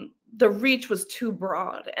 the reach was too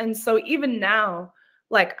broad. And so even now,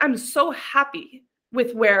 like, I'm so happy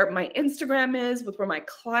with where my Instagram is, with where my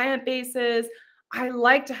client base is. I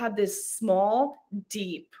like to have this small,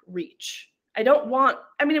 deep reach. I don't want,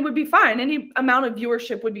 I mean, it would be fine. Any amount of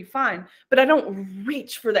viewership would be fine, but I don't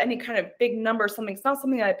reach for any kind of big number, something. It's not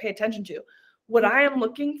something I pay attention to. What I am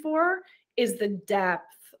looking for is the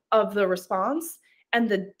depth of the response, and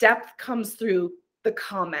the depth comes through the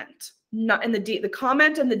comment, not in the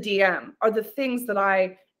comment and the DM are the things that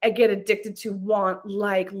I get addicted to, want,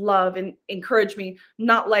 like, love, and encourage me,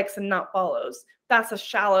 not likes and not follows. That's a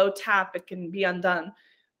shallow tap. It can be undone.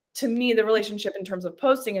 To me, the relationship in terms of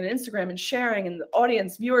posting and Instagram and sharing and the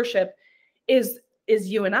audience viewership is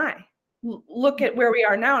you and I. Look at where we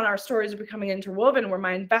are now, and our stories are becoming interwoven, where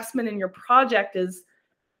my investment in your project is,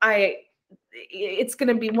 it's going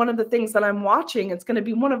to be one of the things that I'm watching. It's going to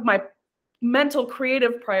be one of my mental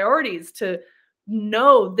creative priorities to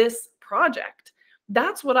know this project.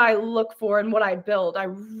 That's what I look for and what I build. I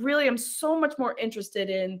really am so much more interested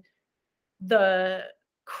in the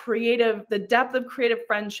depth of creative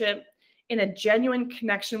friendship, in a genuine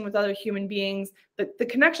connection with other human beings, the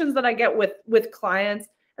connections that I get with clients.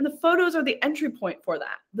 And the photos are the entry point for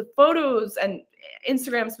that. The photos, and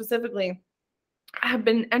Instagram specifically, have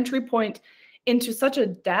been entry point into such a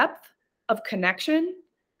depth of connection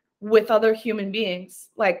with other human beings.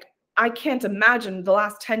 Like, I can't imagine the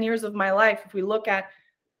last 10 years of my life, if we look at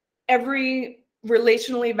every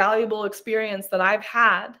relationally valuable experience that I've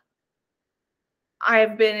had,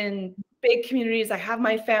 I've been in big communities. I have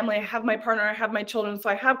my family, I have my partner, I have my children. So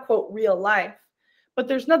I have, quote, real life. But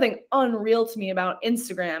there's nothing unreal to me about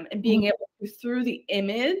Instagram and being able to, through the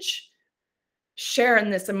image, share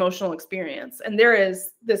in this emotional experience. And there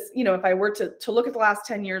is this, if I were to look at the last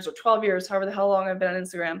 10 years or 12 years, however the hell long I've been on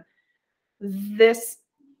Instagram, this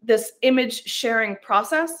image sharing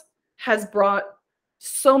process has brought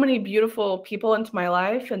so many beautiful people into my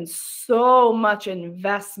life, and so much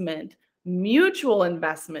investment, mutual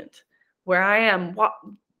investment, where I am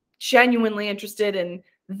genuinely interested in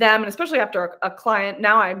them. And especially after a client,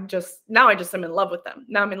 now I just am in love with them.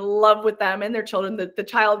 Now I'm in love with them and their children. The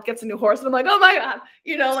child gets a new horse and I'm like, oh my God,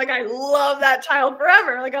 like, I love that child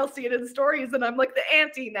forever. Like, I'll see it in stories and I'm like the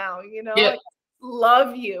auntie now, Yeah. like,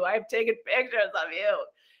 love you. I've taken pictures of you.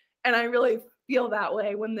 And I really feel that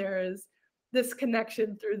way when there is this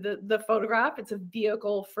connection through the photograph. It's a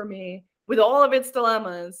vehicle for me with all of its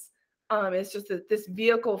dilemmas. It's just this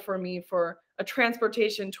vehicle for me for a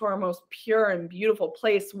transportation to our most pure and beautiful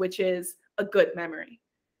place, which is a good memory.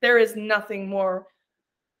 There is nothing more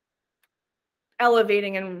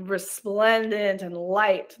elevating and resplendent and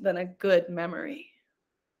light than a good memory.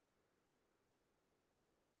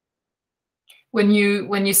 When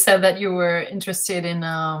you said that you were interested in,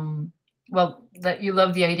 that you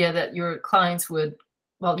love the idea that your clients'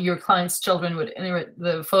 children would inherit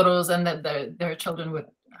the photos, and that their children would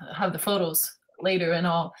have the photos later and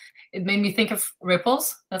all, it made me think of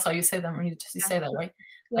ripples. That's how you say them, or you say that, right?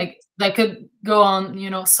 Yeah. Like, that could go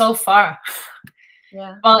on, so far.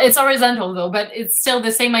 Yeah. Well, it's horizontal though, but it's still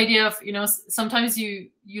the same idea of, sometimes you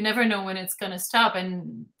never know when it's going to stop,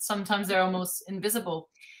 and sometimes they're almost invisible.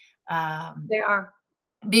 They are.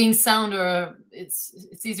 Being sound, or it's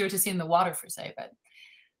easier to see in the water, for say, but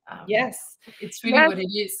yes, it's really what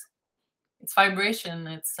it is. It's vibration.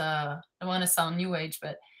 It's I don't want to sound new age,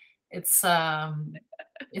 but it's I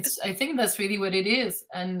think that's really what it is.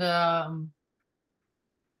 And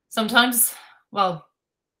sometimes,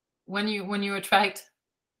 when you attract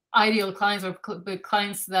ideal clients, or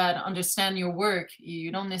clients that understand your work,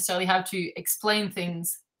 you don't necessarily have to explain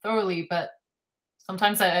things thoroughly, but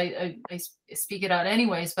sometimes I speak it out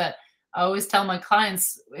anyways. But I always tell my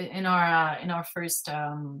clients in our first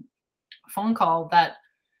phone call that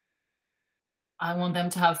I want them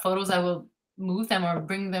to have photos that will move them or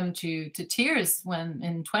bring them to tears when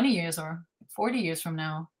in 20 years or 40 years from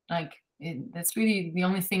now. Like, that's really the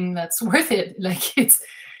only thing that's worth it. Like,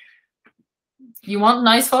 you want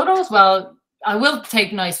nice photos? Well, I will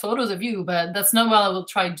take nice photos of you, but that's not what I will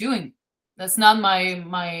try doing. That's not my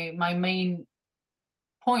main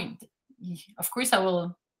point. Of course, I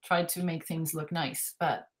will try to make things look nice,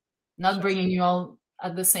 but not bringing you all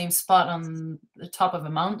at the same spot on the top of a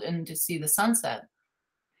mountain to see the sunset.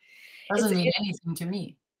 Doesn't mean anything to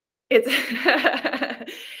me. It's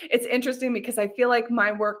it's interesting because I feel like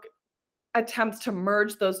my work attempts to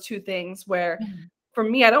merge those two things, where for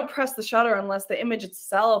me, I don't press the shutter unless the image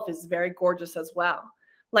itself is very gorgeous as well.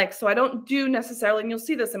 Like, so I don't do necessarily, and you'll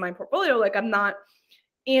see this in my portfolio, like, I'm not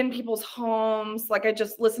in people's homes. Like I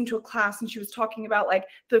just listened to a class and she was talking about like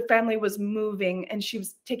the family was moving and she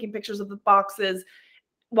was taking pictures of the boxes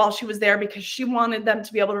while she was there because she wanted them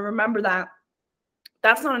to be able to remember that.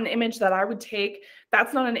 That's not an image that I would take.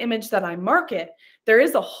 That's not an image that I market. There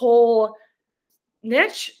is a whole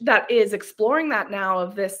niche that is exploring that now,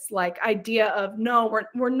 of this like idea of, no,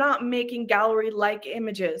 we're not making gallery like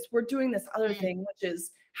images. We're doing this other thing, which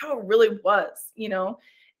is how it really was, you know?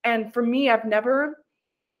 And for me, I've never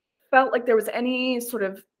felt like there was any sort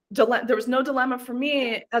of dilemma. There was no dilemma for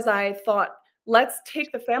me, as I thought, let's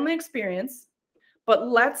take the family experience, but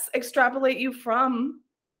let's extrapolate you from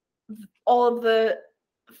all of the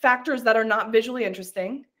factors that are not visually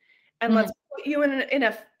interesting, and let's put you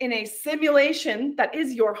in a simulation that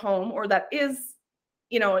is your home, or that is,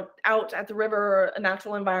 you know, out at the river or a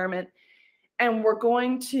natural environment, and we're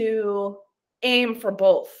going to aim for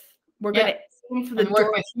both. We're going to aim for the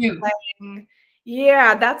work with you.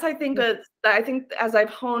 Yeah, that's, I think as I've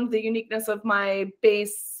honed the uniqueness of my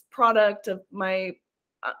base product, of my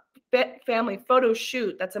family photo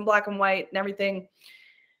shoot that's in black and white and everything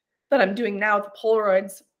that I'm doing now with the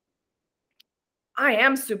Polaroids, I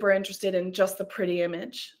am super interested in just the pretty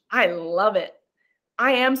image. I love it.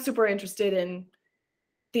 I am super interested in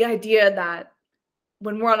the idea that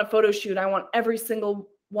when we're on a photo shoot, I want every single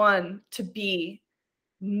one to be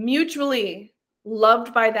mutually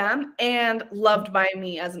loved by them and loved by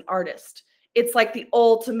me as an artist. It's like the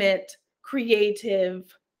ultimate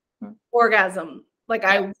creative orgasm. Like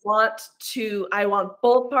I want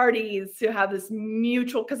both parties to have this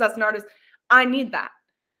mutual, because as an artist, I need that.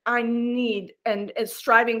 And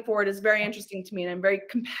striving for it is very interesting to me, and I'm very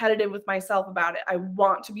competitive with myself about it. I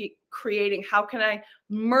want to be creating, how can I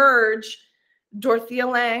merge Dorothea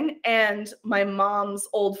Lange and my mom's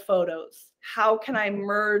old photos? How can I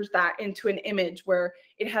merge that into an image where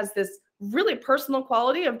it has this really personal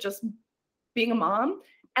quality of just being a mom,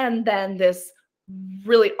 and then this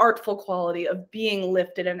really artful quality of being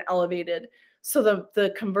lifted and elevated? So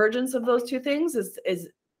the convergence of those two things is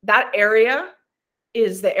that area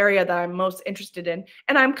is the area that I'm most interested in.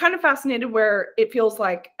 And I'm kind of fascinated where it feels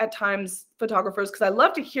like at times photographers, because I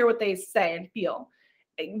love to hear what they say and feel,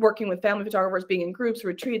 working with family photographers, being in groups,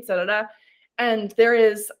 retreats, and there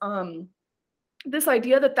is this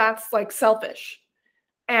idea that that's like selfish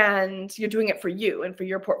and you're doing it for you and for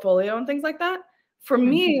your portfolio and things like that. For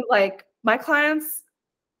me, like my clients,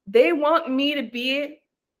 they need me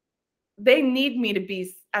to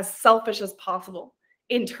be as selfish as possible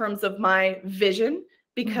in terms of my vision,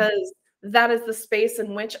 because that is the space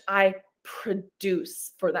in which I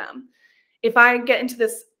produce for them. If I get into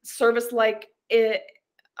this service-like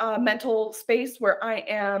mental space where I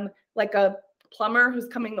am like a plumber who's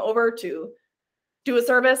coming over to do a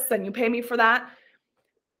service and you pay me for that,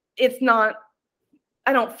 I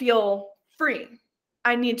don't feel free.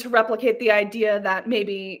 I need to replicate the idea that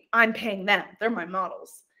maybe I'm paying them, they're my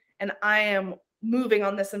models, and I am moving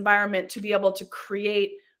on this environment to be able to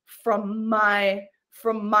create from my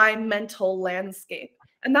mental landscape.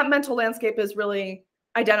 And that mental landscape is really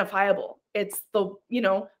identifiable. It's the, you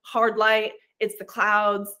know, hard light, it's the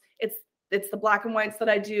clouds, it's the black and whites that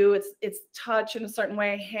I do, it's touch in a certain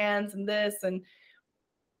way, hands and this, and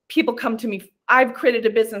people come to me. I've created a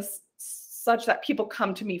business such that people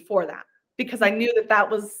come to me for that, because I knew that that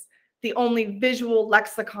was the only visual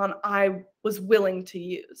lexicon I was willing to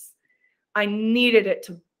use. I needed it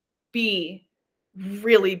to be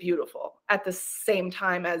really beautiful at the same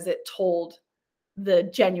time as it told the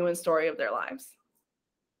genuine story of their lives.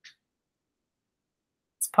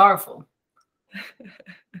 It's powerful. I've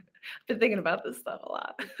been thinking about this stuff a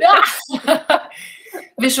lot.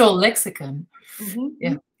 Visual lexicon.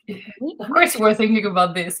 Yeah. Of course we're thinking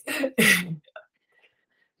about this.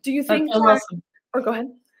 Do you think awesome. Or go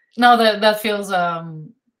ahead. No, that feels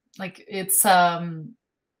like it's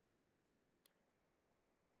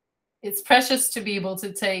precious to be able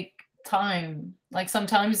to take time. Like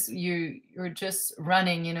sometimes you're just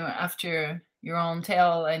running, you know, after your own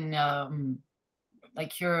tail, and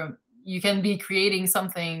like you can be creating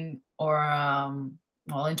something, or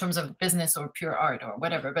well, in terms of business or pure art or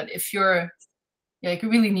whatever, but if you're like,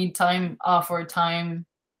 you really need time off, or time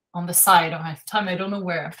on the side, or time I don't know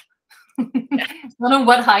where. I don't know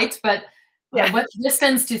what height, but what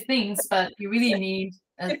distance to things, but you really need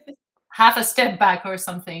half a step back or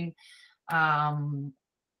something. And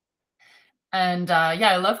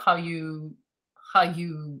I love how you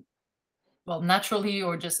well, naturally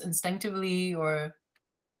or just instinctively or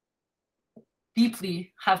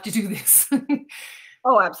deeply have to do this.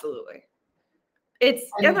 Oh, absolutely. And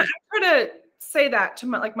I try to say that to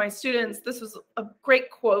my students. This was a great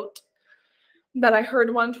quote that I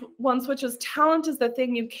heard once, which is talent is the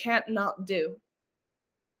thing you can't not do.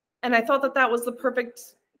 And I thought that that was the perfect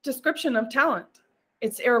description of talent.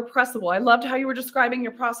 It's irrepressible. I loved how you were describing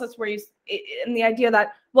your process where and the idea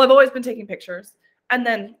that, well, I've always been taking pictures. And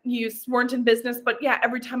then you weren't in business, but yeah,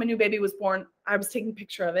 every time a new baby was born, I was taking a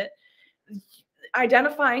picture of it.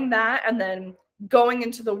 Identifying that and then going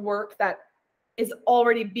into the work that is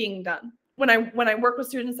already being done. When I work with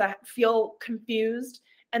students that feel confused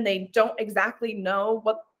and they don't exactly know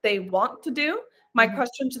what they want to do, my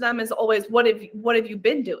question to them is always, what have you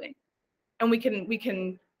been doing? And we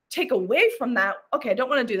can take away from that, okay, I don't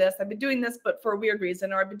want to do this. I've been doing this, but for a weird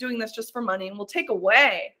reason, or I've been doing this just for money, and we'll take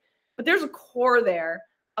away. But there's a core there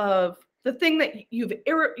of the thing that you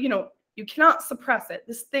cannot suppress it.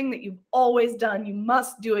 This thing that you've always done, you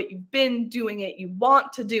must do it. You've been doing it. You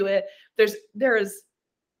want to do it. There is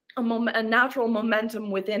a natural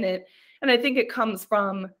momentum within it. And I think it comes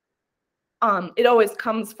from, it always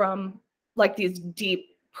comes from like these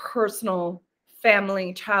deep personal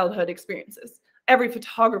family childhood experiences. Every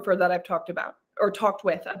photographer that I've talked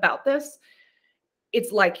with about this,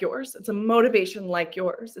 it's like yours. It's a motivation like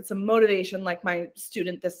yours. It's a motivation like my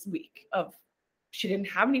student this week she didn't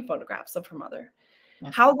have any photographs of her mother.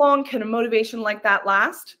 Yeah. How long can a motivation like that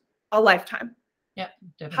last? A lifetime. Yeah,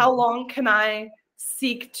 definitely. How long can I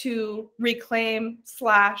seek to reclaim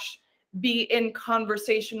 / be in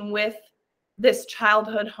conversation with this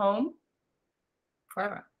childhood home?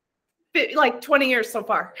 Forever. Like 20 years so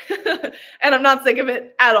far. And I'm not sick of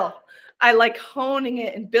it at all. I like honing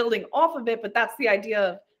it and building off of it, but that's the idea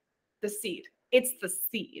of the seed. It's the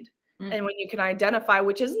seed. And when you can identify,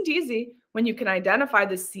 which isn't easy, when you can identify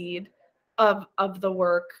the seed of the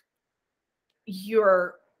work,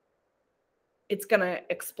 it's going to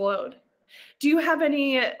explode. Do you have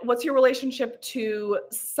what's your relationship to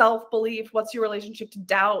self-belief? What's your relationship to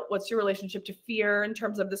doubt? What's your relationship to fear in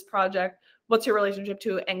terms of this project? What's your relationship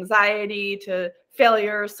to anxiety, to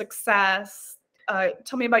failure, success?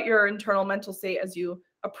 Tell me about your internal mental state as you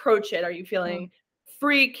approach it. Are you feeling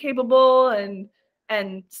free, capable, and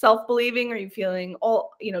self-believing? Are you feeling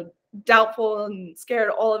all, doubtful and scared,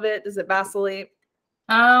 all of it? Does it vacillate?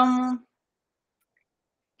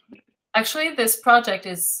 Actually, this project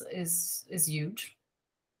is huge.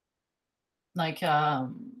 Like, it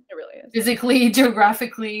really is. Physically,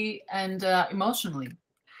 geographically, and emotionally.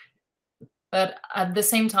 But at the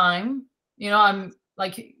same time, I'm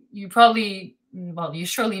like, you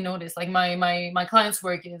surely noticed, like my client's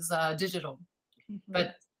work is digital,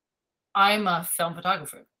 but I'm a film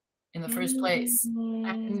photographer in the first place,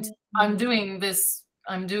 and I'm doing this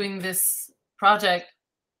project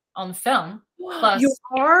on film plus you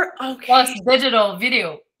are okay. Plus digital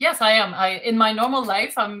video. Yes, I am. In my normal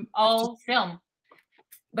life, I'm all film,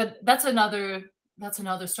 but that's another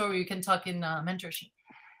story. You can talk in mentorship.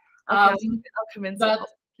 Okay, I'll come in. But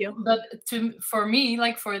for me,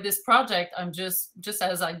 like for this project, I'm just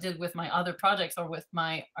as I did with my other projects or with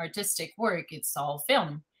my artistic work, it's all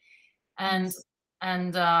film, and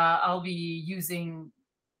I'll be using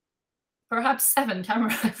perhaps 7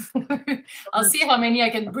 cameras. I'll see how many I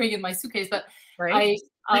can bring in my suitcase, but I'll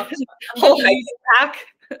back.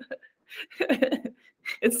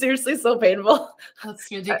 It's seriously so painful. That's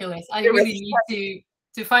ridiculous. I really need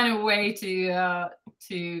to find a way to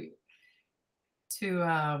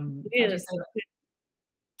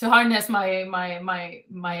harness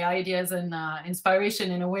my ideas and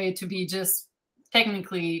inspiration in a way to be just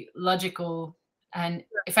technically logical and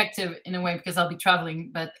effective in a way, because I'll be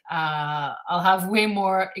traveling, but I'll have way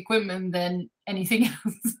more equipment than anything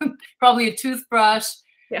else. Probably a toothbrush,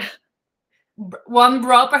 one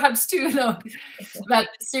bra, perhaps 2. No, but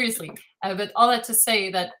seriously. But all that to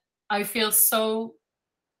say that I feel so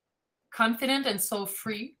confident and so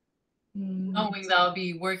free, knowing that I'll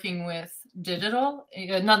be working with digital,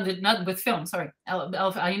 not with film. Sorry,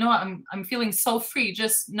 I'm feeling so free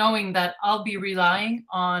just knowing that I'll be relying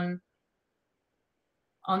on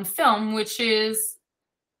film, which is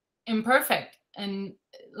imperfect, and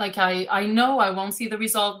like I know I won't see the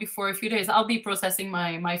result before a few days. I'll be processing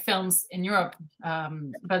my films in Europe,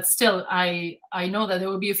 but still I know that there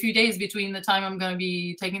will be a few days between the time I'm going to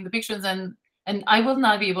be taking the pictures, and I will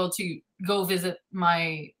not be able to go visit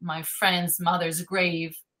my friend's mother's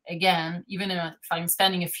grave again, even if I'm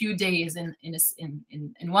spending a few days in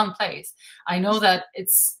one place. I know that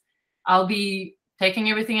I'll be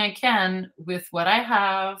taking everything I can with what I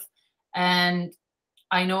have, and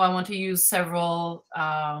I know I want to use several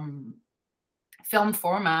film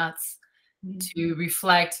formats to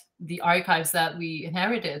reflect the archives that we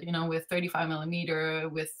inherited, with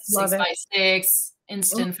 35mm, with 6x6,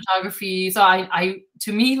 instant photography. So I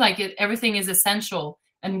to me, like everything is essential.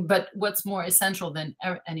 And but what's more essential than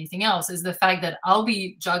anything else is the fact that I'll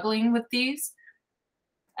be juggling with these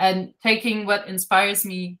and taking what inspires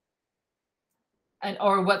me and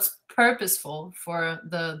or what's purposeful for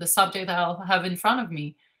the subject that I'll have in front of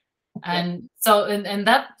me. And so and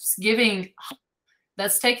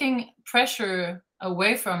that's taking pressure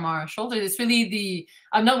away from our shoulders. It's really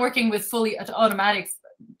I'm not working with fully automatic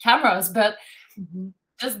cameras, but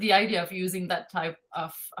just the idea of using that type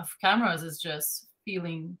of cameras is just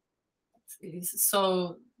feeling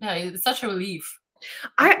so, yeah, it's such a relief.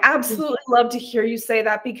 I absolutely love to hear you say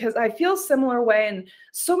that, because I feel similar way, and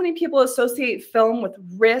so many people associate film with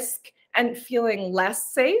risk and feeling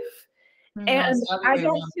less safe. And I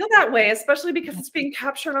don't feel that way, especially because it's being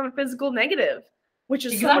captured on a physical negative, which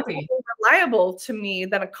is so much more reliable to me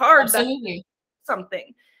than a card that's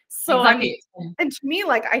something. So I mean, and to me,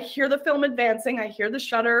 like, I hear the film advancing, I hear the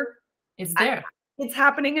shutter. It's there. It's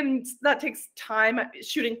happening, and that takes time,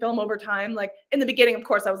 shooting film over time. Like in the beginning, of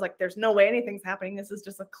course, I was like, there's no way anything's happening. This is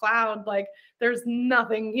just a cloud. Like there's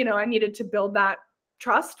nothing, you know, I needed to build that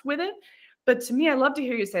trust with it. But to me, I love to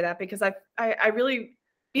hear you say that, because I really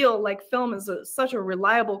feel like film is such a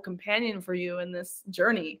reliable companion for you in this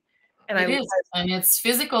journey. And it is, and it's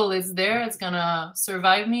physical. It's there. It's gonna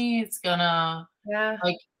survive me. It's gonna,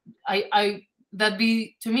 like, that'd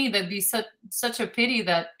be such a pity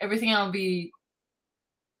that everything I'll be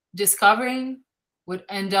discovering would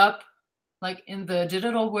end up like in the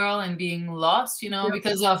digital world and being lost, you know,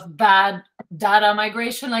 because of bad data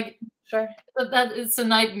migration. Like, that it's a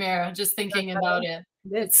nightmare just thinking about it.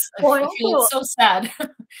 I feel it's so sad.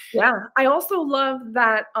 Yeah, I also love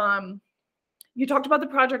that you talked about the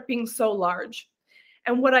project being so large,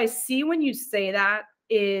 and what I see when you say that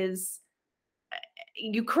is,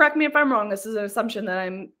 you correct me if I'm wrong, this is an assumption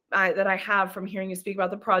that I have from hearing you speak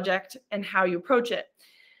about the project and how you approach it.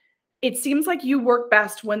 It seems like you work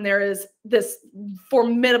best when there is this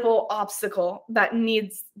formidable obstacle that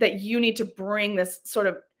you need to bring this sort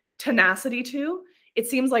of tenacity to. It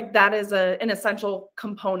seems like that is an essential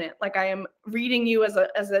component. Like, I am reading you as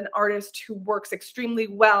an artist who works extremely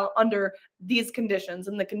well under these conditions,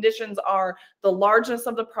 and the conditions are the largeness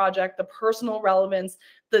of the project, the personal relevance,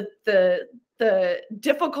 the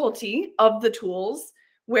difficulty of the tools,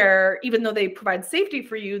 where even though they provide safety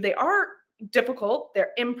for you, they are difficult,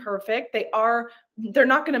 they're imperfect, they're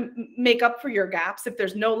not going to make up for your gaps. If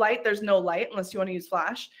there's no light, there's no light, unless you want to use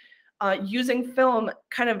flash. Using film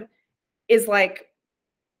kind of is like,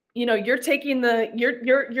 you know, you're heading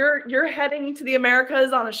to the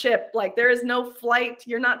Americas on a ship. Like, there is no flight.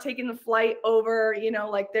 You're not taking the flight over, you know,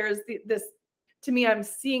 like there's this, to me, I'm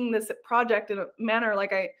seeing this project in a manner,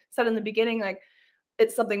 like I said in the beginning, like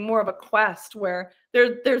it's something more of a quest where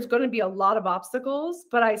there's going to be a lot of obstacles,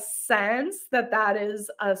 but I sense that is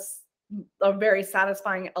a very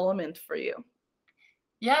satisfying element for you.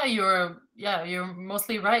 Yeah, you're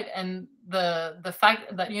mostly right. And the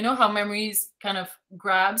fact that, you know, how memories kind of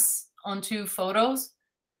grabs onto photos,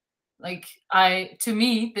 like to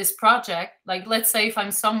me, this project, like, let's say if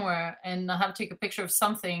I'm somewhere and I have to take a picture of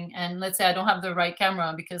something, and let's say I don't have the right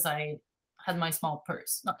camera because I had my small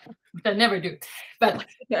purse, no, which I never do, but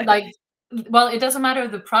like, well, it doesn't matter.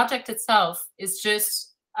 The project itself is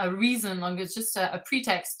just a reason, like it's just a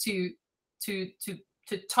pretext to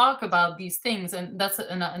talk about these things. And that's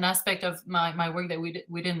an aspect of my work that we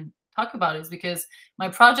didn't talk about, is because my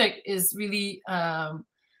project is really a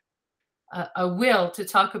will to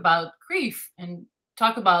talk about grief and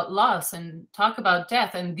talk about loss and talk about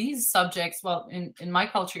death. And these subjects, well, in my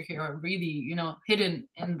culture here, are really, you know, hidden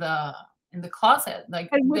in the closet. Like,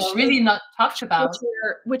 they're really not talked about.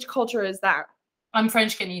 Which culture is that? I'm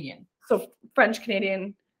French Canadian. So French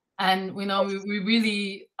Canadian. And we know we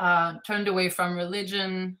really turned away from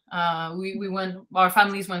religion. Our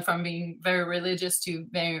families went from being very religious to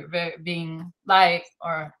very, very being laic,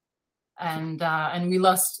 and we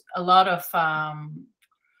lost a lot of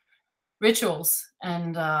rituals,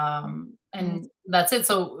 and that's it.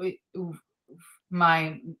 So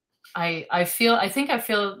I think I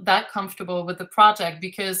feel that comfortable with the project,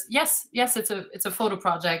 because yes, it's a photo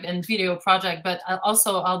project and video project, but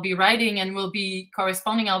I'll be writing and we'll be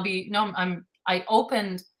corresponding. I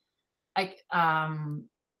opened a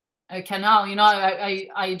canal, you know,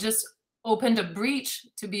 I just opened a breach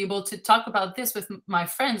to be able to talk about this with my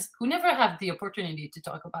friends who never have the opportunity to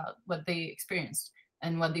talk about what they experienced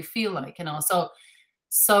and what they feel like, you know.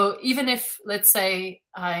 So even if, let's say,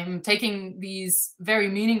 I'm taking these very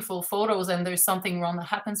meaningful photos and there's something wrong that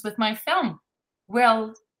happens with my film,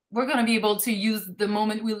 well, we're going to be able to use the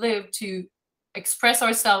moment we live to express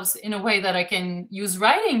ourselves in a way that I can use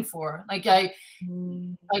writing for. Like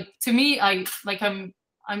to me, I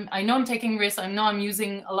know I'm taking risks. I know I'm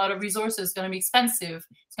using a lot of resources. It's going to be expensive.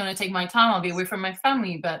 It's going to take my time. I'll be away from my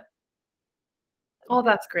family. But oh,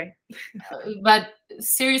 that's great. But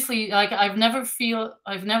seriously, like I've never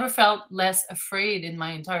felt less afraid in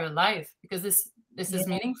my entire life, because this is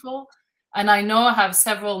meaningful, and I know I have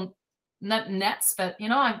several not nets, but you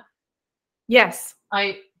know, I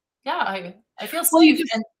feel safe,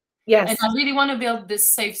 and I really want to build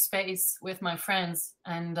this safe space with my friends,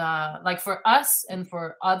 and like for us and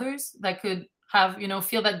for others that could have, you know,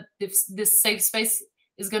 feel that this safe space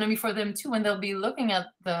is going to be for them too, when they'll be looking at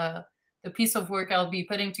the piece of work I'll be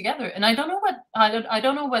putting together. And I don't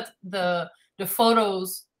know what the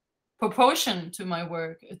photos proportion to my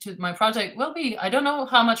work, to my project will be. I don't know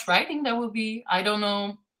how much writing there will be. I don't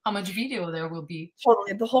know how much video there will be.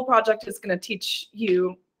 Totally. The whole project is going to teach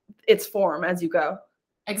you its form as you go.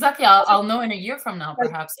 Exactly. I'll know in a year from now,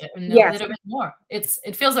 perhaps, and a little bit more.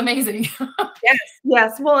 It feels amazing.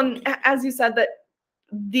 Yes. Well, and as you said, that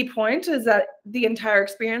the point is that the entire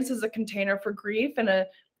experience is a container for grief and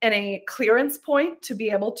a clearance point to be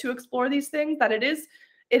able to explore these things, that it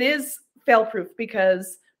is fail proof,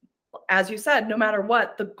 because as you said, no matter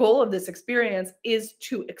what, the goal of this experience is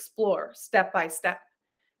to explore step by step.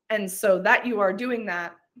 And so that you are doing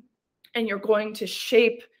that, and you're going to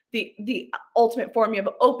shape the ultimate form. You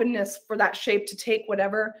have openness for that shape to take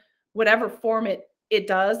whatever form it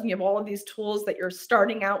does. And you have all of these tools that you're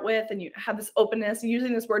starting out with, and you have this openness, and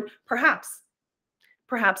using this word, perhaps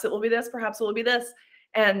it will be this, perhaps it will be this.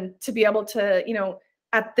 And to be able to, you know,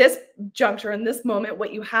 at this juncture, in this moment,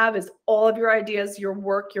 what you have is all of your ideas, your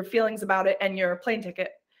work, your feelings about it, and your plane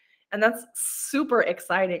ticket. And that's super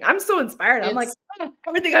exciting. I'm so inspired. I'm like, oh,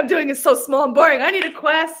 everything I'm doing is so small and boring. I need a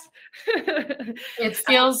quest. It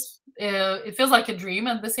feels like a dream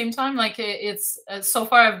at the same time. Like it's so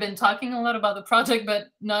far I've been talking a lot about the project, but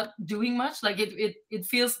not doing much. Like it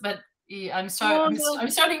feels, but I'm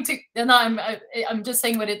starting to, and I'm just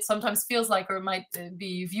saying what it sometimes feels like, or might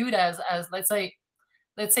be viewed as let's say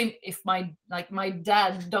if my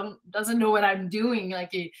dad doesn't know what I'm doing,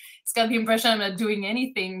 like he's got the impression I'm not doing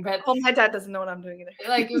anything. But my dad doesn't know what I'm doing either.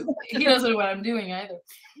 Like he doesn't know what I'm doing either.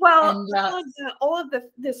 Well, and, all of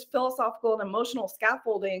this philosophical and emotional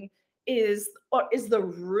scaffolding is the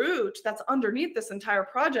root that's underneath this entire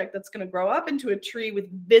project, that's going to grow up into a tree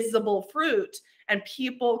with visible fruit, and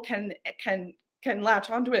people can latch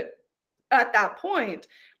onto it at that point.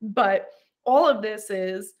 But all of this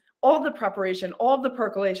is all the preparation, all the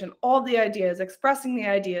percolation, all the ideas, expressing the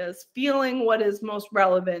ideas, feeling what is most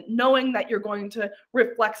relevant, knowing that you're going to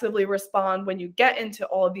reflexively respond when you get into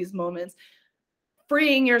all of these moments,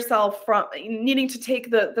 freeing yourself from needing to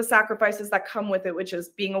take the sacrifices that come with it, which is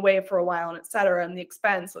being away for a while, and et cetera, and the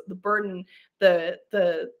expense, the burden, the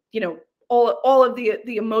you know, all of the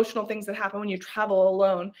emotional things that happen when you travel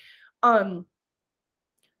alone. All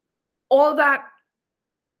of that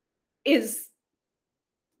is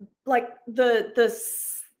like the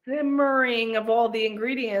simmering of all the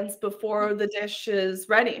ingredients before the dish is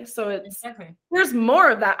ready. So there's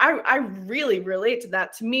more of that. I really relate to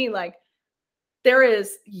that. To me, like, there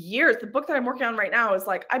is years. The book that I'm working on right now is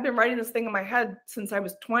like, I've been writing this thing in my head since I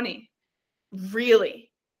was 20, really.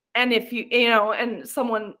 And if you know, and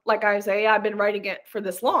someone like I say, I've been writing it for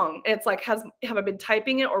this long. It's like, have I been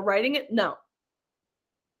typing it or writing it? No.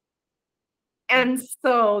 And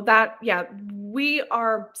so that, we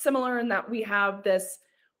are similar in that we have this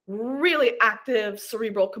really active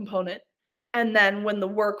cerebral component. And then when the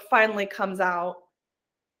work finally comes out,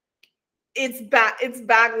 it's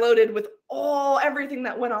bag loaded with everything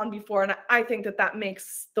that went on before. And I think that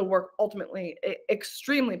makes the work ultimately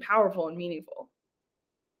extremely powerful and meaningful.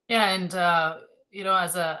 Yeah. And, you know,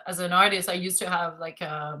 as an artist, I used to have like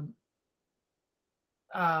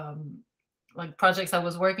projects I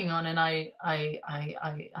was working on, and I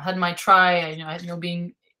had my try,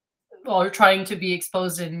 being or trying to be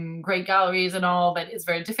exposed in great galleries and all, but it's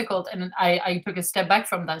very difficult. And I took a step back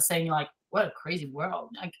from that, saying like, what a crazy world.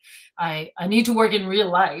 Like I need to work in real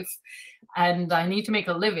life, and I need to make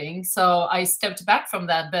a living. So I stepped back from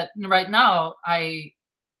that. But right now,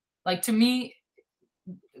 to me,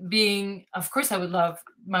 of course I would love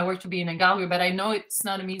my work to be in a gallery, but I know it's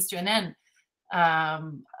not a means to an end. A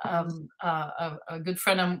good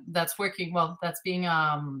friend that's being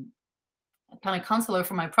kind of counselor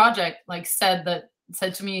for my project, like said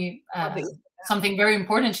to me something very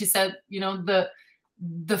important. She said, you know,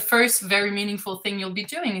 the first very meaningful thing you'll be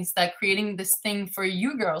doing is that creating this thing for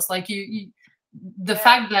you girls, like the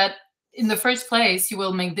fact that in the first place you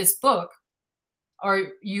will make this book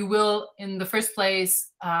or you will in the first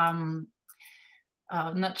place not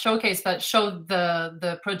showcase, but show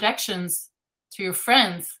the projections to your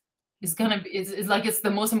friends is gonna be is like it's the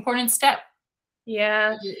most important step.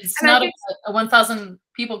 Yeah. It's And I not think a 1,000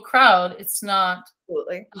 people crowd. It's not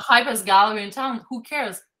absolutely. the hypest gallery in town. Who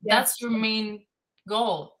cares? Yeah. That's your main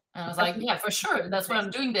goal. And I was like, yeah, for sure. That's why I'm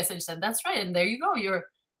doing this. And she said, that's right. And there you go. You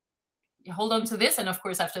hold on to this. And of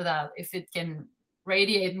course, after that, if it can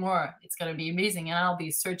radiate more, it's going to be amazing. And I'll be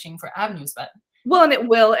searching for avenues. But Well, and it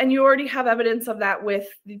will. And you already have evidence of that with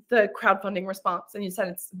the crowdfunding response. And you said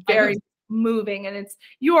it's very moving, and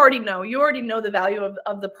you already know the value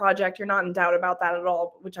of the project. You're not in doubt about that at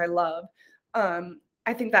all, which I love.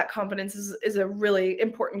 I think that confidence is a really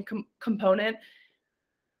important component.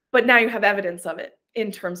 But now you have evidence of it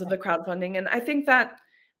in terms of the crowdfunding. And I think that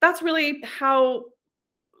that's really how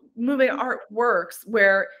moving art works,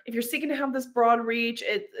 where if you're seeking to have this broad reach,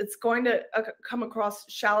 it's going to come across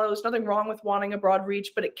shallow. There's nothing wrong with wanting a broad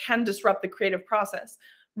reach, but it can disrupt the creative process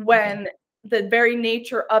when the very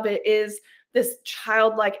nature of it is this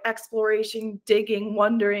childlike exploration, digging,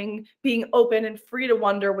 wondering, being open and free to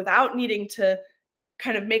wonder without needing to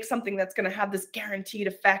kind of make something that's going to have this guaranteed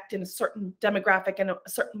effect in a certain demographic in a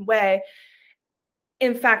certain way.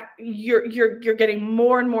 In fact, you're getting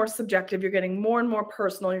more and more subjective. You're getting more and more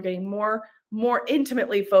personal. You're getting more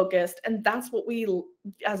intimately focused, and that's what we,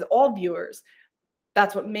 as all viewers,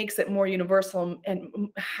 that's what makes it more universal and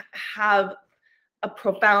have a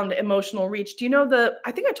profound emotional reach. Do you know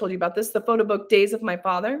I think I told you about this, the photo book Days of My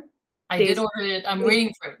Father? I did order it. I'm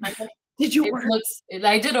waiting for it. Did you order it?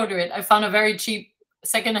 I did order it. I found a very cheap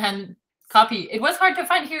secondhand copy. It was hard to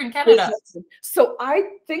find here in Canada. So I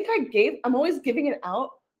think I'm always giving it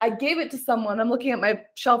out. I gave it to someone. I'm looking at my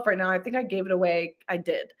shelf right now. I think I gave it away. I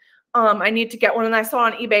did. I need to get one. And I saw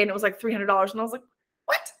it on eBay and it was like $300. And I was like,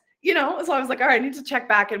 what? So I was like, all right, I need to check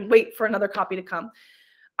back and wait for another copy to come.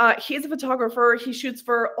 He's a photographer. He shoots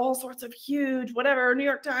for all sorts of huge, whatever, New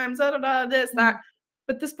York Times, this, that.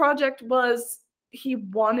 But this project he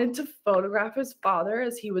wanted to photograph his father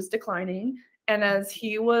as he was declining and as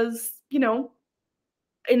he was, in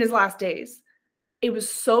his last days. It was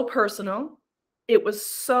so personal. It was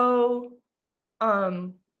so,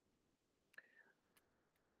 the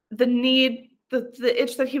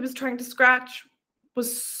itch that he was trying to scratch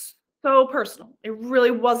was so personal. It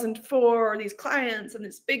really wasn't for these clients and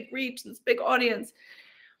this big reach and this big audience.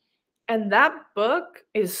 And that book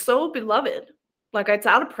is so beloved. Like, it's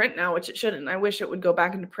out of print now, which it shouldn't. I wish it would go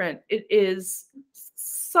back into print. It's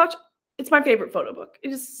my favorite photo book.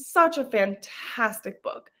 It is such a fantastic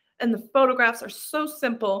book. And the photographs are so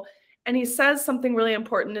simple. And he says something really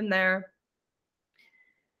important in there.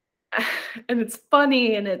 And it's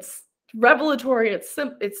funny and it's revelatory. It's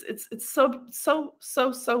so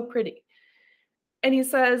pretty. And he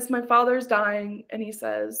says, my father's dying. And he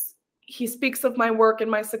says, he speaks of my work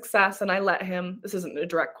and my success. And I let him, this isn't a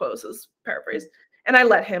direct quote, this is paraphrase. And I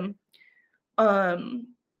let him,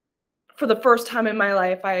 for the first time in my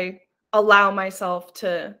life, I allow myself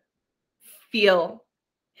to feel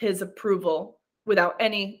his approval without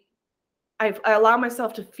any, I allow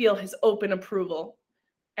myself to feel his open approval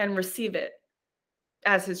and receive it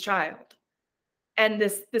as his child. And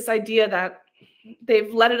this idea that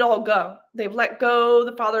they've let it all go. They've let go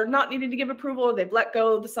the father not needing to give approval. They've let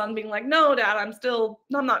go the son being like, no, Dad, I'm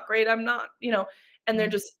not great. I'm not, and they're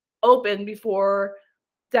just open before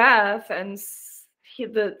death. And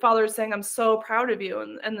the father is saying, I'm so proud of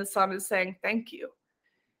you. And the son is saying, thank you.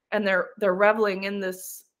 And they're reveling in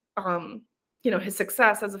this, his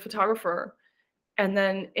success as a photographer. And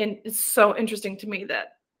then it's so interesting to me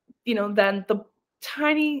that, then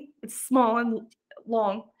it's small and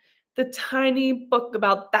long, the tiny book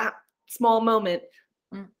about that small moment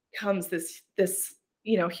becomes this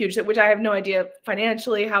huge, which I have no idea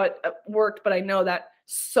financially how it worked, but I know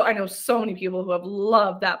so many people who have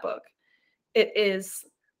loved that book. It is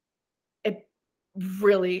a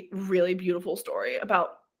really, really beautiful story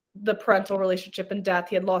about the parental relationship and death.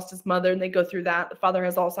 He had lost his mother and they go through that. The father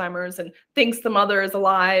has Alzheimer's and thinks the mother is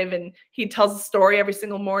alive. And he tells the story every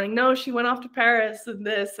single morning. No, she went off to Paris and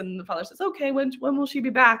this. And the father says, okay, when will she be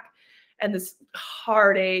back? And this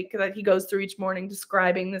heartache that he goes through each morning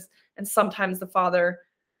describing this. And sometimes the father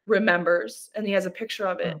remembers and he has a picture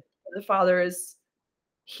of it. The father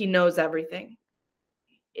he knows everything.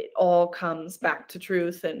 It all comes back to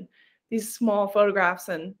truth. And these small photographs,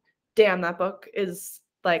 and damn, that book is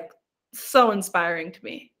like so inspiring to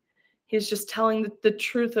me. He's just telling the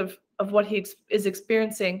truth of what he is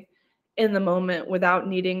experiencing in the moment without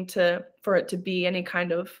needing for it to be any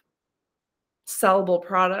kind of sellable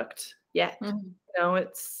product yet.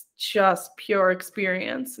 It's just pure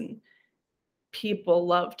experience, and people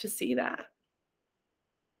love to see that.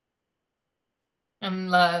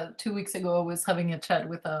 And 2 weeks ago, I was having a chat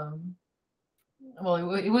with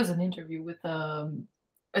well, it was an interview with a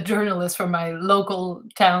journalist from my local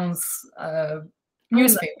town's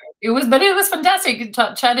newspaper. But it was fantastic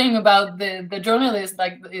chatting about the journalist,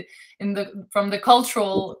 like in the from the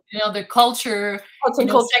cultural, the culture,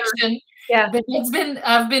 section. Yeah, But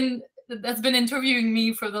that's been interviewing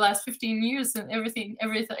me for the last 15 years, and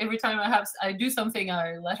every time I do something,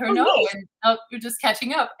 I let her know, nice. and now we're just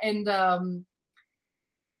catching up, and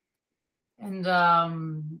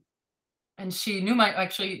she knew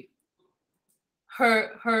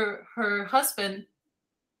her husband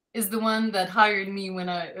is the one that hired me when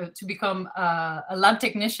to become a lab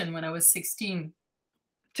technician when I was 16.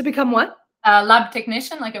 To become what? A lab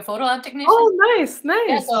technician, like a photo lab technician. Oh, nice.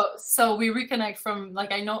 Yeah, so we reconnect from,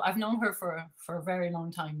 like, I've known her for a very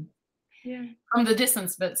long time. Yeah. From the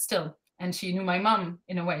distance, but still. And she knew my mom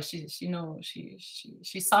in a way. She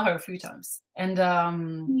saw her a few times. And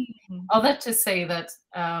all that to say that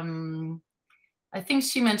I think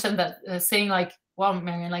she mentioned that, saying like, wow,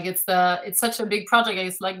 Marianne, like it's such a big project.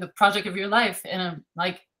 It's like the project of your life. And I'm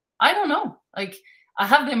like, I don't know. Like, I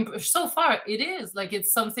have been so far. It is like,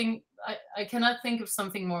 it's something I cannot think of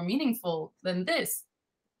something more meaningful than this.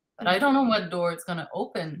 But I don't know what door it's gonna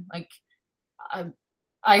open. Like,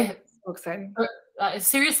 I so exciting.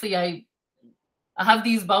 Seriously, I have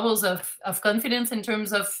these bubbles of confidence in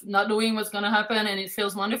terms of not knowing what's gonna happen, and it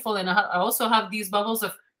feels wonderful. And I also have these bubbles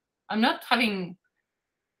of I'm not having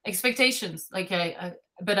expectations. Like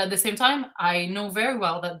but at the same time, I know very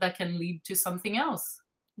well that can lead to something else.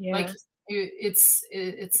 Yeah. Like it's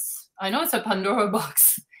I know it's a Pandora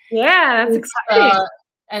box. Yeah, that's exciting.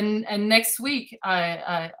 And next week,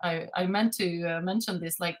 I meant to mention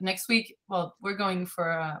this. Like next week, well, we're going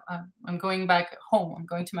for. I'm going back home. I'm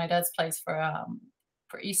going to my dad's place for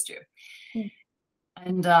Easter,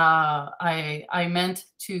 and I meant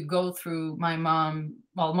to go through my mom.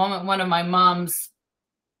 Well, one of my mom's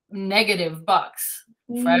negative box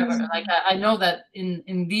forever. Like I know that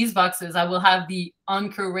in these boxes, I will have the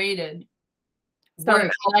uncurated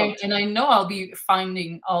work, and I know I'll be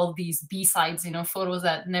finding all these B-sides, photos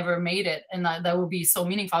that never made it, and that will be so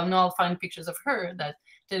meaningful. I know I'll find pictures of her that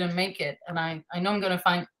didn't make it, and I know I'm gonna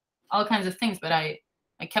find all kinds of things, but I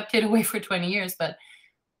kept it away for 20 years. But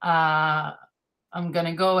I'm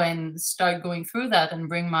gonna go and start going through that and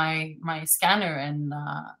bring my scanner and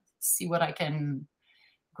see what I can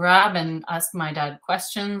grab and ask my dad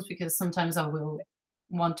questions, because sometimes I will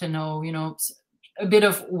want to know, a bit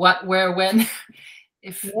of what, where, when,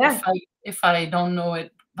 if I don't know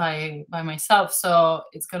it by myself. So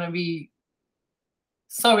it's gonna be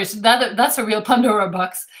so rich. That's a real Pandora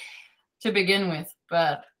box to begin with.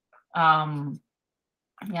 But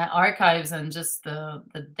yeah, archives and just the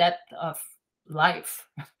depth of life.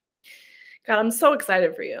 God, I'm so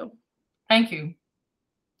excited for you. Thank you.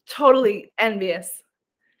 Totally envious.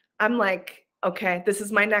 I'm like, okay, this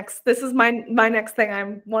is my next thing. I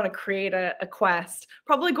want to create a quest.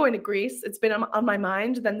 Probably going to Greece. It's been on my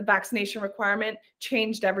mind. Then the vaccination requirement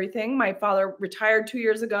changed everything. My father retired 2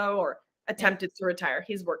 years ago, or attempted to retire.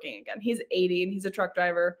 He's working again. He's 80 and he's a truck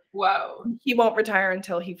driver. Wow. He won't retire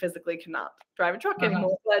until he physically cannot drive a truck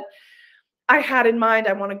anymore. But I had in mind,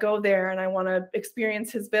 I want to go there and I want to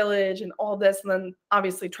experience his village and all this. And then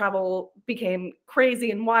obviously travel became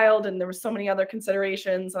crazy and wild, and there were so many other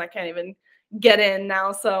considerations, and I can't even get in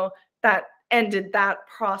now. So that ended that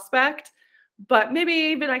prospect. But maybe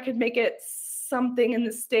even I could make it something in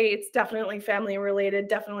the States, definitely family related,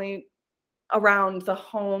 definitely around the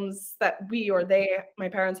homes that my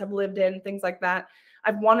parents have lived in, things like that.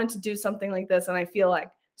 I've wanted to do something like this, and I feel like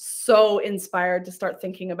so inspired to start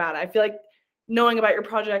thinking about it. I feel like knowing about your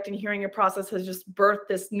project and hearing your process has just birthed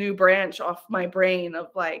this new branch off my brain of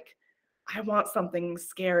like, I want something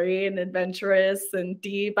scary and adventurous and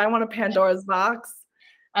deep. I want a Pandora's box.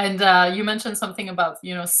 And you mentioned something about,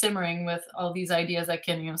 simmering with all these ideas that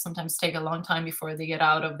can, sometimes take a long time before they get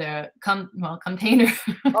out of their container.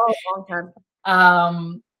 Oh, long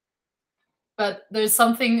time. But there's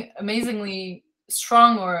something amazingly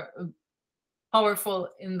strong or powerful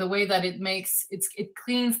in the way that it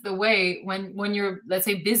cleans the way when you're, let's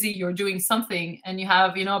say, busy, you're doing something and you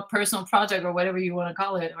have, a personal project or whatever you want to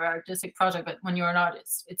call it, or artistic project. But when you're an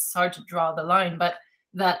artist, it's hard to draw the line, but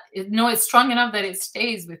it's strong enough that it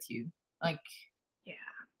stays with you. Like, yeah,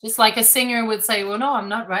 just like a singer would say, well, no, I'm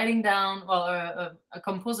not writing down, or a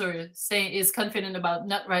composer is confident about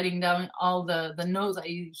not writing down all the notes that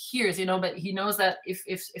he hears, but he knows that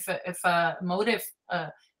if a motive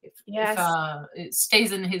Yes. it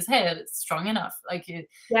stays in his head, it's strong enough. Like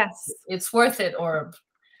Yes. it's worth it. Or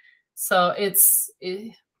so it's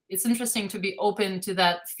interesting to be open to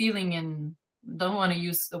that feeling, and don't want to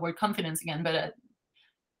use the word confidence again, but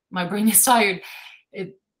my brain is tired.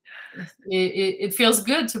 It, it feels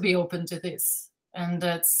good to be open to this, and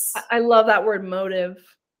that's. I love that word, motive.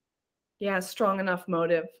 Yeah, strong enough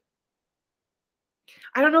motive.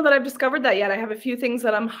 I don't know that I've discovered that yet. I have a few things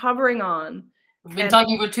that I'm hovering on. We've been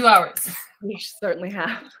talking for 2 hours. We certainly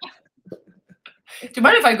have. Do you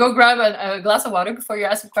mind if I go grab a glass of water before you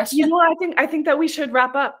ask a question? You know, I think that we should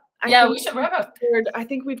wrap up. We should wrap up. I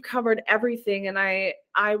think we've covered everything, and I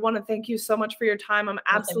want to thank you so much for your time. I'm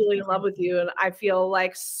absolutely in love with you, and I feel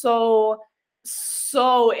like so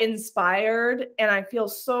inspired, and I feel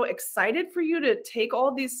so excited for you to take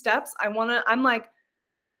all these steps. I'm like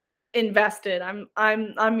invested.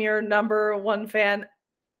 I'm your #1 fan.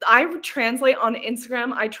 I translate on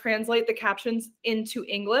Instagram. I translate the captions into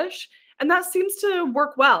English, and that seems to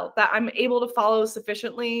work well, that I'm able to follow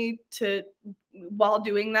sufficiently while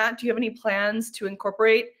doing that. Do you have any plans to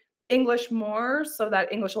incorporate English more so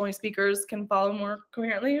that English only speakers can follow more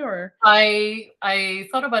coherently? Or I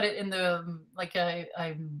thought about it in the like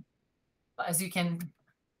I'm, as you can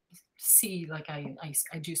see, like I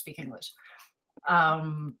do speak English.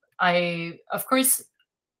 I, of course,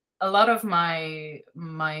 a lot of my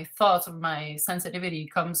thoughts, of my sensitivity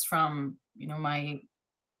comes from, you know, my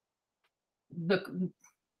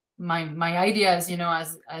ideas, you know,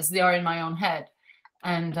 as they are in my own head.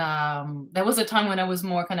 And there was a time when I was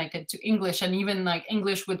more connected to English, and even like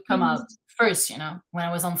English would come out first, you know. When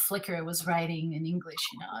I was on Flickr, I was writing in English,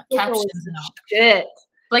 you know, captions and all. Shit.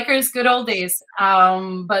 Flickr's good old days.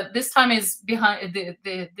 But this time is behind.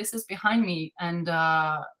 This is behind me, and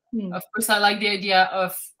of course, I like the idea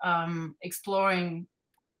of exploring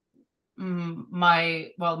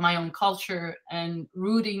my own culture and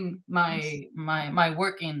rooting my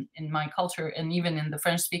work in my culture, and even in the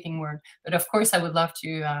French-speaking world. But of course, I would love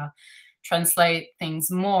to translate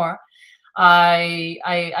things more. I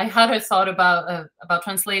had a thought about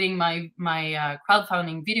translating my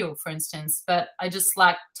crowdfunding video, for instance, but I just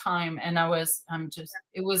lacked time, and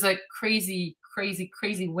it was a crazy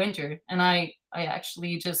winter, and I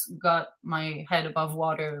actually just got my head above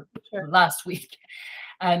water last week.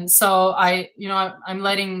 And so I'm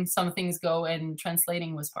letting some things go, and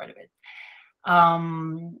translating was part of it.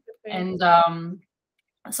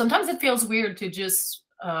 Sometimes it feels weird to just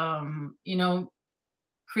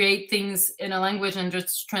create things in a language and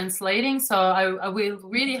just translating. So I will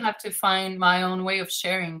really have to find my own way of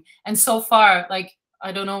sharing. And so far, like,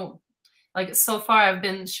 I don't know, like, so far I've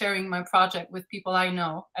been sharing my project with people I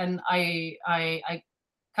know, and I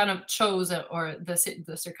kind of chose, or the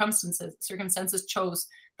circumstances chose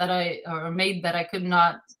made that I could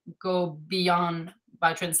not go beyond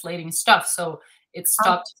by translating stuff. So it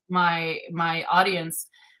stopped my audience.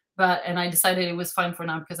 And I decided it was fine for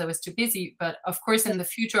now because I was too busy. But of course, in the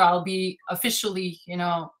future, I'll be officially,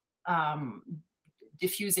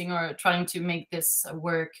 diffusing or trying to make this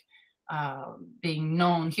work being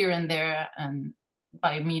known here and there, and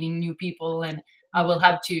by meeting new people. And I will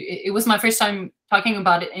have to, it was my first time talking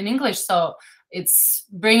about it in English, so it's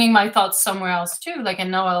bringing my thoughts somewhere else too. Like,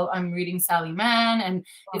 and now I'm reading Sally Mann, and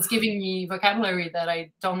it's giving me vocabulary that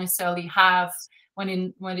I don't necessarily have when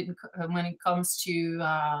it comes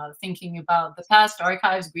to thinking about the past,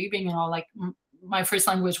 archives, grieving, and all. Like, my first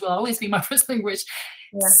language will always be my first language.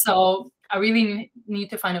 Yeah. So I really need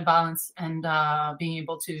to find a balance, and being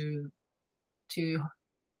able to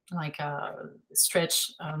like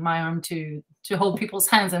stretch my arm to hold people's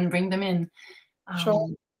hands and bring them in. Sure.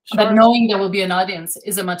 But knowing there will be an audience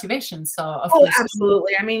is a motivation. So of course,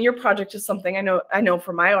 absolutely. I mean, your project is something I know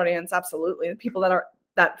for my audience. Absolutely, the people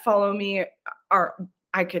that follow me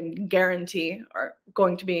I can guarantee are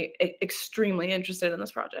going to be extremely interested in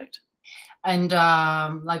this project. And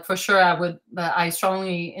like, for sure, I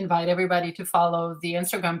strongly invite everybody to follow the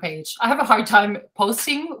Instagram page. I have a hard time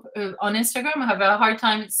posting on Instagram. I have a hard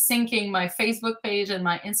time syncing my Facebook page and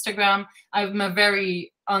my Instagram. I'm a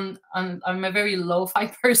very lo-fi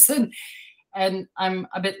person, and I'm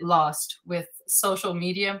a bit lost with social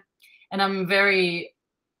media, and I'm very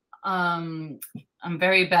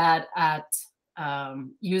bad at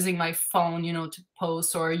using my phone, to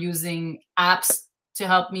post, or using apps to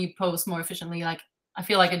help me post more efficiently. Like, I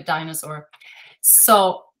feel like a dinosaur.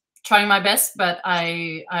 So trying my best, but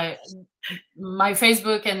my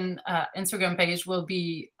Facebook and Instagram page will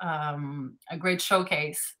be a great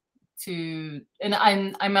showcase and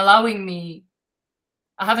I'm allowing me.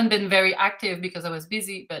 I haven't been very active because I was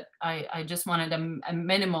busy, but I just wanted a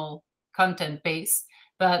minimal content base.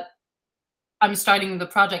 but I'm starting the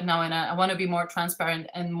project now, and I want to be more transparent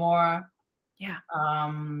and more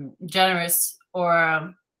generous,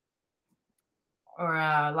 or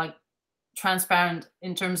like transparent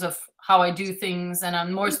in terms of how I do things, and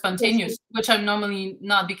I'm more spontaneous, which I'm normally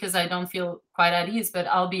not because I don't feel quite at ease, but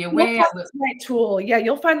I'll be away. You'll find the right tool. Yeah,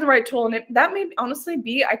 you'll find the right tool. And that may honestly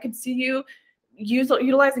be, I could see you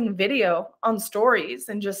utilizing video on stories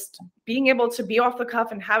and just being able to be off the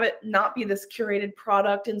cuff and have it not be this curated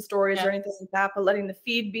product in stories or anything like that, but letting the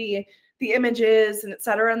feed be the images and et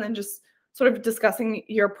cetera. And then just sort of discussing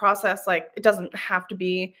your process. Like, it doesn't have to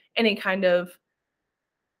be any kind of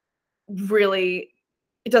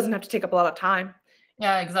it doesn't have to take up a lot of time.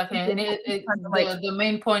 Yeah, exactly. And the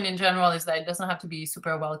main point in general is that it doesn't have to be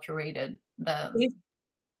super well curated.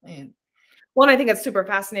 Well, and I think it's super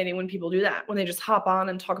fascinating when people do that, when they just hop on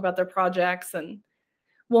and talk about their projects, and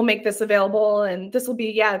we'll make this available. And this will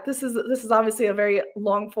be, this is obviously a very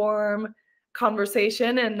long form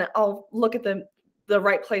conversation, and I'll look at the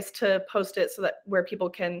right place to post it so that where people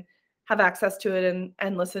can have access to it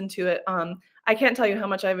and listen to it. I can't tell you how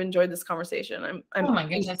much I've enjoyed this conversation. I'm oh my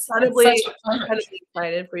goodness, incredibly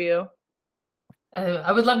excited for you.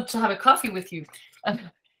 I would love to have a coffee with you.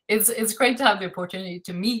 It's great to have the opportunity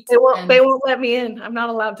to meet. They won't let me in. I'm not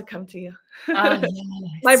allowed to come to you.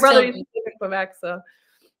 My brother used to live in Quebec, so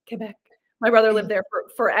Quebec. My brother lived there for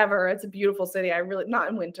forever. It's a beautiful city. Not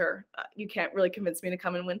in winter. You can't really convince me to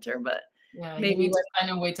come in winter, but maybe to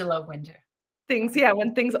find a way to love winter.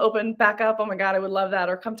 When things open back up, oh my God, I would love that.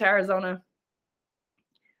 Or come to Arizona.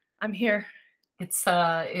 I'm here. It's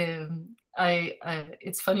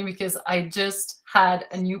it's funny because I just had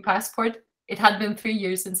a new passport. It had been 3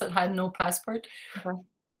 years since I had no passport,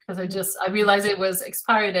 because I realized it was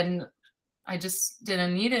expired and I just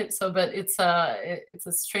didn't need it. So, but it's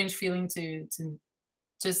a strange feeling to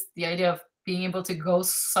just the idea of being able to go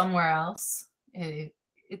somewhere else.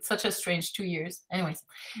 It's such a strange 2 years. Anyways.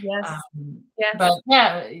 Yes. But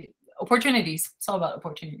opportunities. It's all about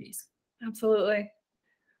opportunities. Absolutely.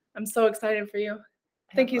 I'm so excited for you.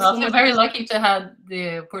 Thank you so much. I'm very lucky to have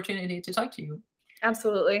the opportunity to talk to you.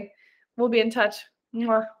 Absolutely. We'll be in touch.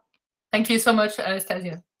 Mwah. Thank you so much,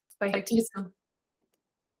 Anastasia. Bye. Talk to you soon.